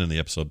Jarvin in the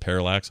episode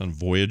Parallax on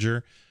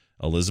Voyager.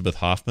 Elizabeth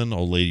Hoffman,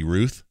 Old Lady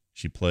Ruth.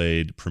 She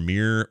played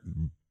Premier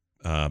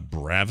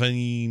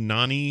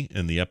Bravinani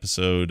in the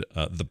episode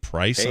The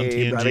Price on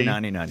TNG.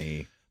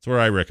 Bravinani. That's where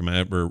I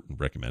recommend.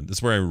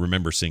 That's where I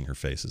remember seeing her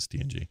face as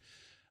TNG.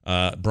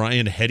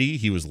 Brian Hetty,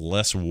 he was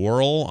Les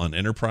Worrell on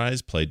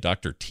Enterprise, played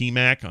Dr.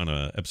 T-Mac on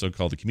an episode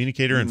called The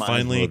Communicator, and Might as well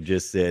finally, have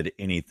just said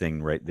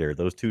anything right there.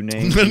 Those two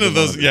names. none of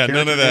those. Yeah,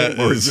 none of that.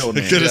 Or his real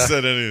I name. could have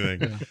said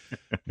anything.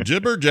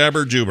 Jibber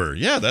jabber juber.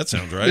 Yeah, that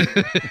sounds right.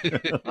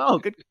 Oh,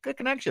 good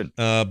connection.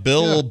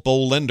 Bill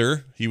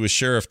Bolender, he was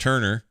Sheriff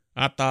Turner.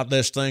 I thought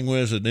this thing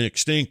was an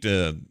extinct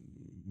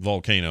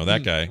volcano.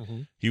 That guy.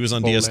 He was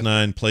on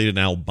DS9. Played an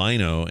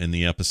albino in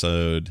the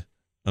episode.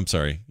 I'm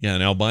sorry. Yeah,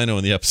 an albino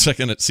in the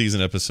second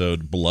season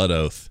episode Blood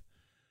Oath.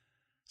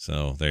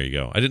 So there you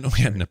go. I didn't know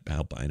we had an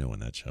albino in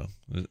that show.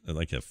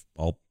 Like if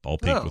all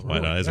pink with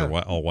white eyes, or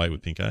all white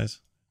with pink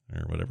eyes,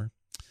 or whatever.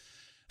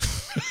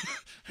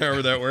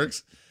 However that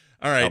works.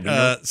 All right.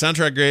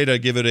 Soundtrack grade. I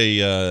give it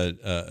a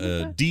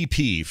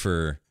DP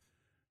for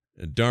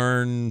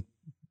darn.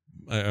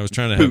 I was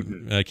trying to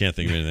have. I can't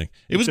think of anything.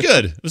 It was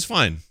good. It was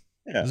fine.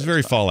 Yeah, it was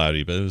very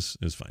Fallouty, but it was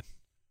fine.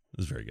 It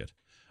was very good.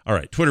 All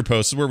right, Twitter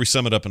posts is where we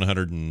sum it up in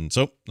 100 and it's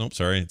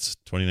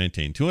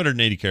 2019.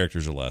 280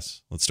 characters or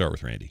less. Let's start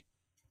with Randy.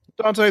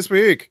 Dante's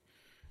Peak,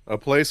 a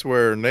place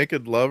where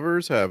naked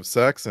lovers have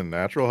sex in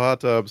natural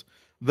hot tubs.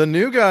 The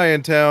new guy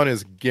in town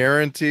is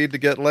guaranteed to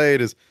get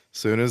laid as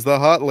soon as the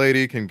hot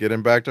lady can get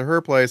him back to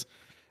her place,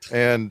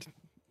 and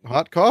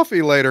hot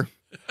coffee later.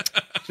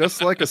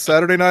 Just like a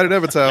Saturday night at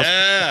Evan's house.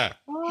 Yeah.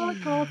 Hot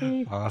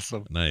coffee.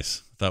 Awesome.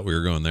 Nice. Thought we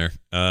were going there.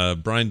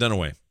 Brian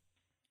Dunaway.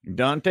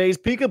 Dante's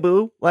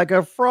peekaboo, like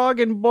a frog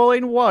in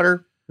boiling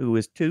water, who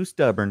is too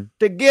stubborn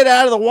to get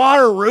out of the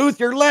water. Ruth,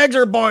 your legs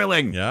are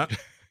boiling. Yeah.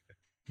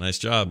 Nice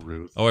job.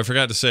 Ruth. Oh, I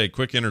forgot to say,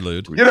 quick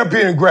interlude. Get up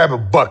here and grab a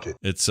bucket.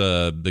 It's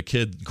the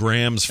kid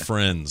Graham's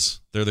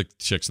friends. They're the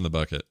chicks in the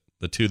bucket.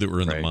 The two that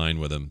were in the mine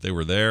with him. They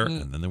were there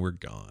and then they were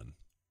gone.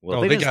 Well,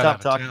 they didn't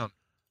stop talking.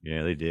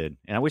 Yeah, they did.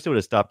 And I wish they would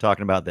have stopped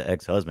talking about the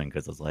ex-husband,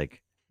 because it's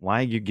like, why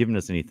are you giving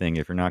us anything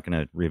if you're not going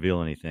to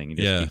reveal anything? You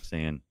just keep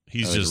saying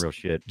he's just real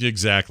shit.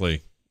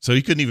 Exactly. So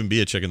he couldn't even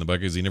be a chick in the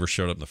bucket because he never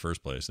showed up in the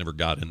first place. Never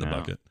got in the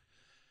bucket.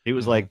 He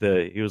was like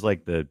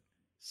the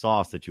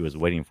sauce that you was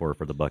waiting for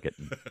the bucket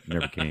and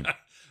never came.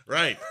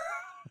 Right.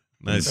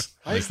 Nice.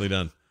 Nicely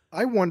done.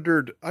 I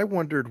wondered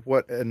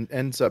what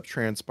ends up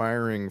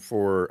transpiring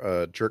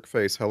for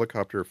Jerkface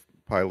helicopter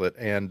pilot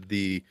and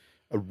the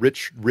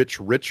rich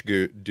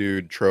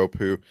dude trope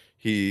who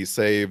he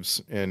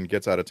saves and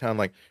gets out of town.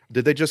 Like,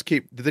 did they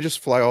just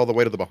fly all the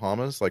way to the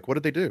Bahamas? Like, what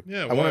did they do?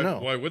 Yeah, I want to know.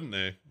 Why wouldn't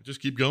they?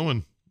 Just keep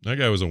going. That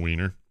guy was a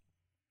wiener.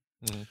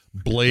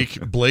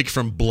 Blake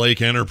from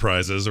Blake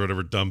Enterprises or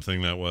whatever dumb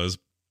thing that was.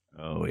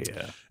 Oh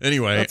yeah.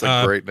 Anyway, that's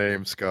a great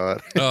name,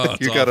 Scott. Oh,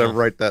 you got to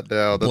write that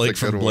down. That's Blake a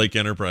good from Blake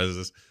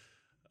Enterprises.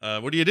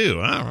 What do you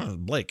do? I don't know,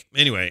 Blake.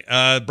 Anyway,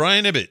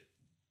 Brian Ibbett.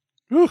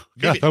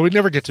 God, that would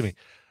never get to me.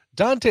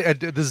 Dante,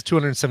 this is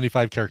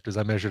 275 characters.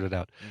 I measured it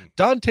out.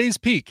 Dante's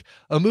Peak,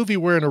 a movie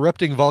where an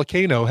erupting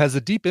volcano has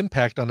a deep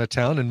impact on a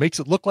town and makes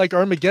it look like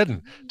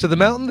Armageddon. To the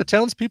mountain, the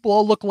townspeople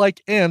all look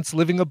like ants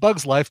living a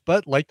bug's life,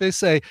 but like they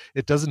say,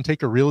 it doesn't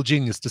take a real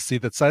genius to see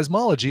that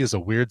seismology is a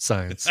weird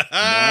science.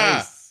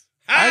 Nice.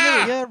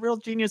 Real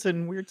genius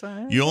and weird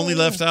science. You only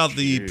left out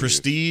the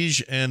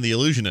Prestige and the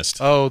Illusionist.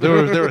 Oh,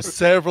 there were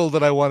several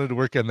that I wanted to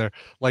work in there,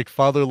 like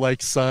Father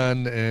Like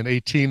Son and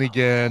 18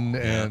 Again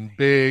and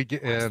Big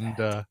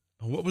and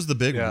what was the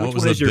big one? What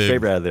was your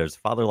favorite out of theirs?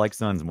 Father Like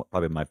Son's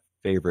probably my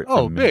favorite.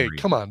 Oh, Big!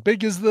 Come on,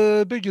 Big is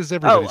everybody's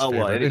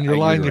favorite. And you're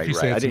lying if you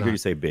say I it's didn't not. hear you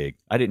say Big.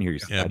 I didn't hear you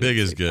say. Yeah, Big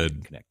is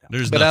good.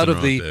 There's but nothing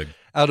wrong with Big.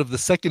 Out of the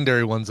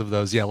secondary ones of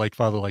those, yeah, like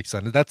Father Like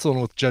Son. That's the one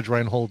with Judge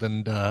Reinhold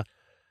and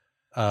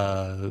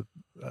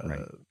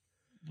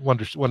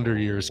Wonder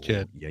Years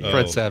kid,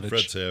 Fred Savage.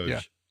 Fred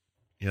Savage.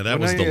 Yeah, that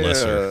When was the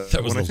lesser.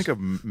 That was when I think of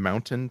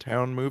mountain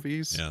town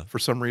movies, for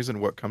some reason,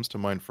 what comes to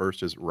mind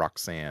first is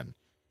Roxanne.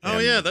 Oh,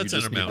 And yeah, that's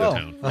in a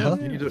mountain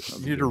town. You need to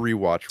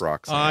rewatch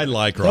Roxanne. I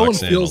like That one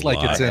Roxanne. feels a like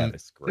lot. it's in.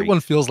 That one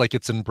feels like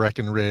it's in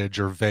Breckenridge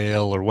or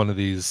Vale or one of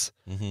these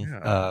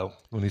one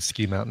of these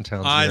ski mountain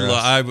towns.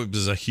 I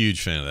was a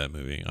huge fan of that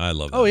movie. I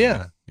love that. Oh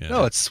yeah. movie.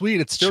 No, it's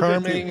sweet. It's Still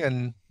good, charming, too.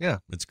 and yeah,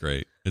 It's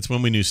great. It's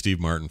when we knew Steve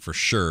Martin for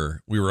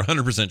sure. We were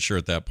 100% sure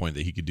at that point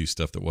that he could do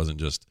stuff that wasn't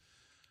just,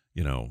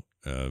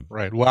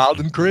 right, wild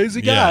and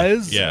crazy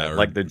guys. Yeah, or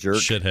like the jerk.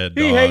 shithead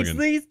He dog. hates and-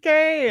 these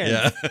cans.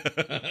 Yeah.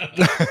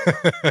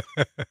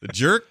 The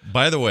Jerk,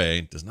 by the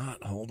way, does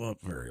not hold up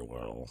very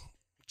well.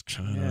 It's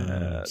kind of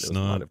There's a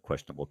lot of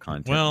questionable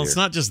content. Well, it's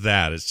there. not just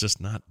that. It's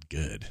just not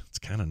good. It's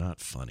kind of not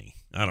funny.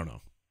 I don't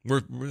know.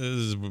 This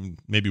is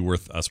maybe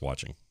worth us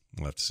watching.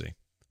 We'll have to see.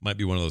 Might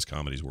be one of those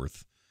comedies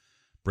worth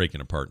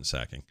breaking apart and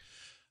sacking.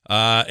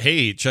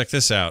 Hey, check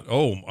this out.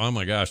 Oh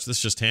my gosh, this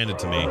just handed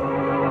to me.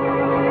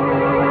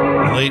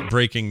 Late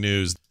breaking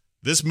news.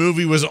 This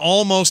movie was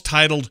almost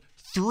titled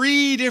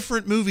 3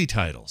 different movie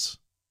titles.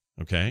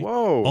 Okay.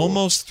 Whoa.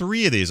 Almost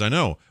 3 of these. I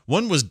know.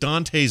 One was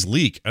Dante's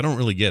Leak. I don't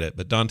really get it,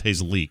 but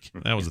Dante's Leak.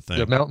 That was the thing.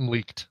 The mountain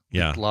leaked.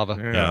 Yeah. Leaked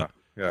lava.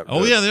 Yeah.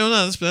 Oh, yeah.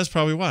 No, that's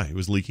probably why. It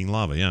was leaking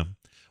lava. Yeah.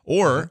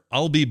 Or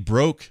I'll Be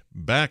Broke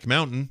Back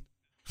Mountain.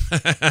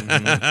 Because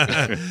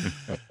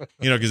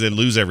they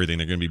lose everything.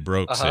 They're going to be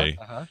broke, say.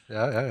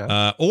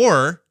 Yeah.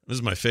 Or, this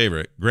is my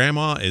favorite,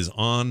 Grandma is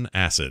on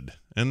Acid.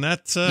 And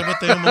that's what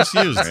they almost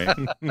used.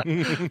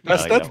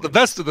 That's the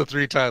best of the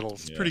 3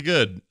 titles. It's pretty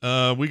good.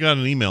 We got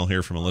an email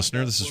here from a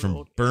listener. This is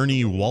from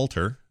Bernie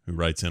Walter, who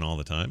writes in all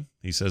the time.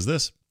 He says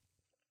this: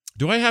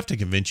 do I have to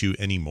convince you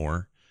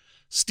anymore?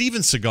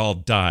 Steven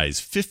Seagal dies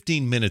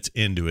 15 minutes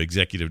into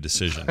Executive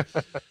Decision,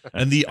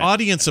 and the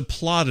audience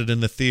applauded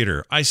in the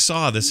theater. I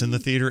saw this in the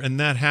theater, and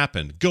that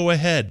happened. Go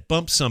ahead,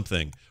 bump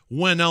something.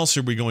 When else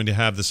are we going to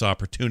have this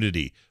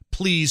opportunity?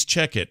 Please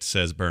check it,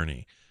 says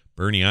Bernie.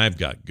 Bernie, I've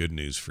got good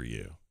news for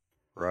you.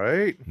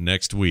 Right?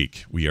 Next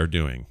week, we are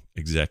doing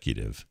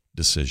Executive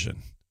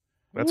Decision.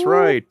 That's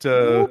right.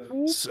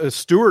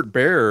 Stuart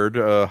Baird,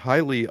 a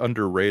highly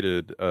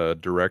underrated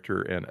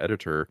director and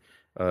editor,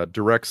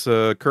 directs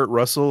Kurt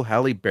Russell,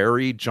 Halle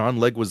Berry, John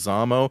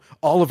Leguizamo,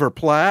 Oliver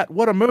Platt.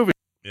 What a movie!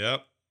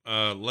 Yep.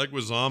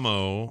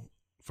 Leguizamo,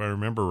 if I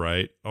remember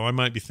right. Oh, I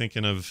might be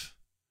thinking of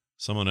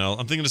someone else.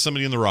 I'm thinking of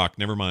somebody in The Rock.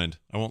 Never mind.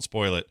 I won't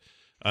spoil it.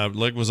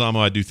 Leguizamo,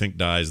 I do think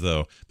dies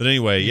though. But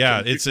anyway,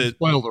 yeah, it's a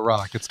spoil The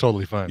Rock. It's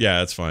totally fine.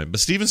 Yeah, it's fine. But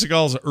Steven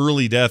Seagal's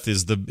early death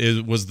was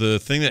the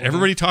thing that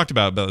everybody talked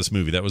about this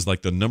movie. That was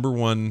like the number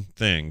one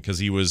thing because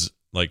he was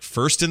like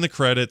first in the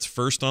credits,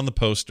 first on the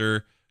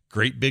poster,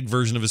 great big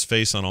version of his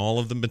face on all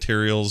of the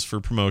materials for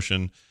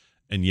promotion,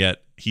 and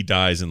yet he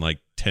dies in like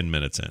 10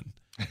 minutes in,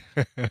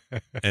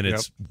 and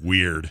it's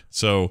weird.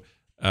 So.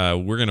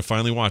 We're going to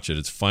finally watch it.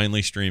 It's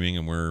finally streaming,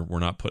 and we're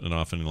not putting it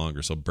off any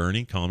longer. So,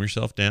 Bernie, calm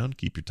yourself down.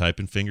 Keep your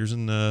typing fingers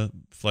in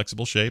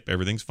flexible shape.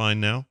 Everything's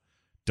fine now.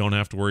 Don't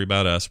have to worry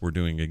about us. We're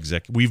doing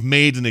We've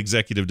made an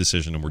executive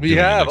decision, and we're doing it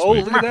next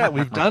week. Look at that.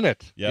 We've done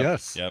it. Yep,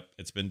 Yes. Yep.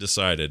 It's been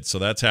decided. So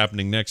that's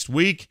happening next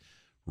week,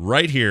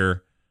 right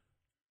here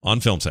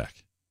on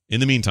FilmSack. In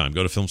the meantime,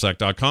 go to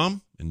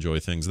filmsack.com. Enjoy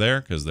things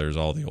there because there's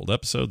all the old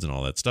episodes and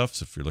all that stuff.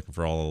 So if you're looking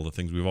for all the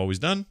things we've always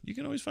done, you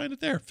can always find it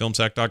there.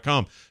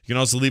 Filmsack.com. You can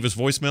also leave us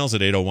voicemails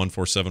at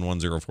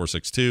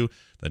 801-471-0462.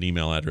 That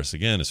email address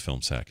again is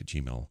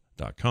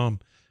filmsack@gmail.com.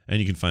 And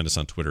you can find us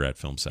on Twitter at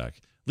FilmSack.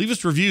 Leave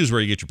us reviews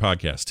where you get your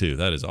podcast too.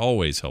 That is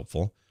always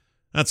helpful.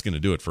 That's going to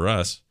do it for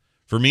us.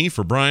 For me,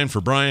 for Brian,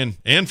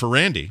 and for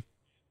Randy.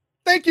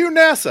 Thank you,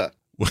 NASA.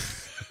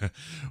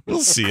 We'll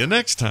see you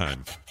next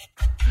time.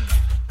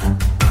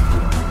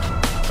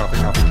 Copy.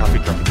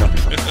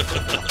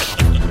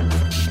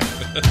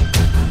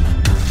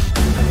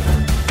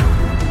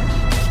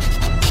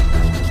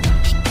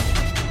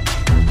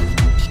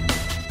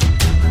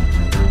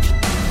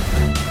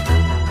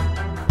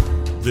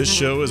 This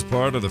show is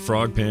part of the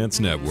Frog Pants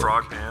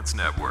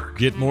Network.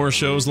 Get more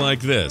shows like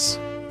this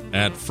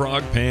at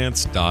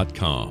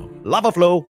frogpants.com. Lava flow.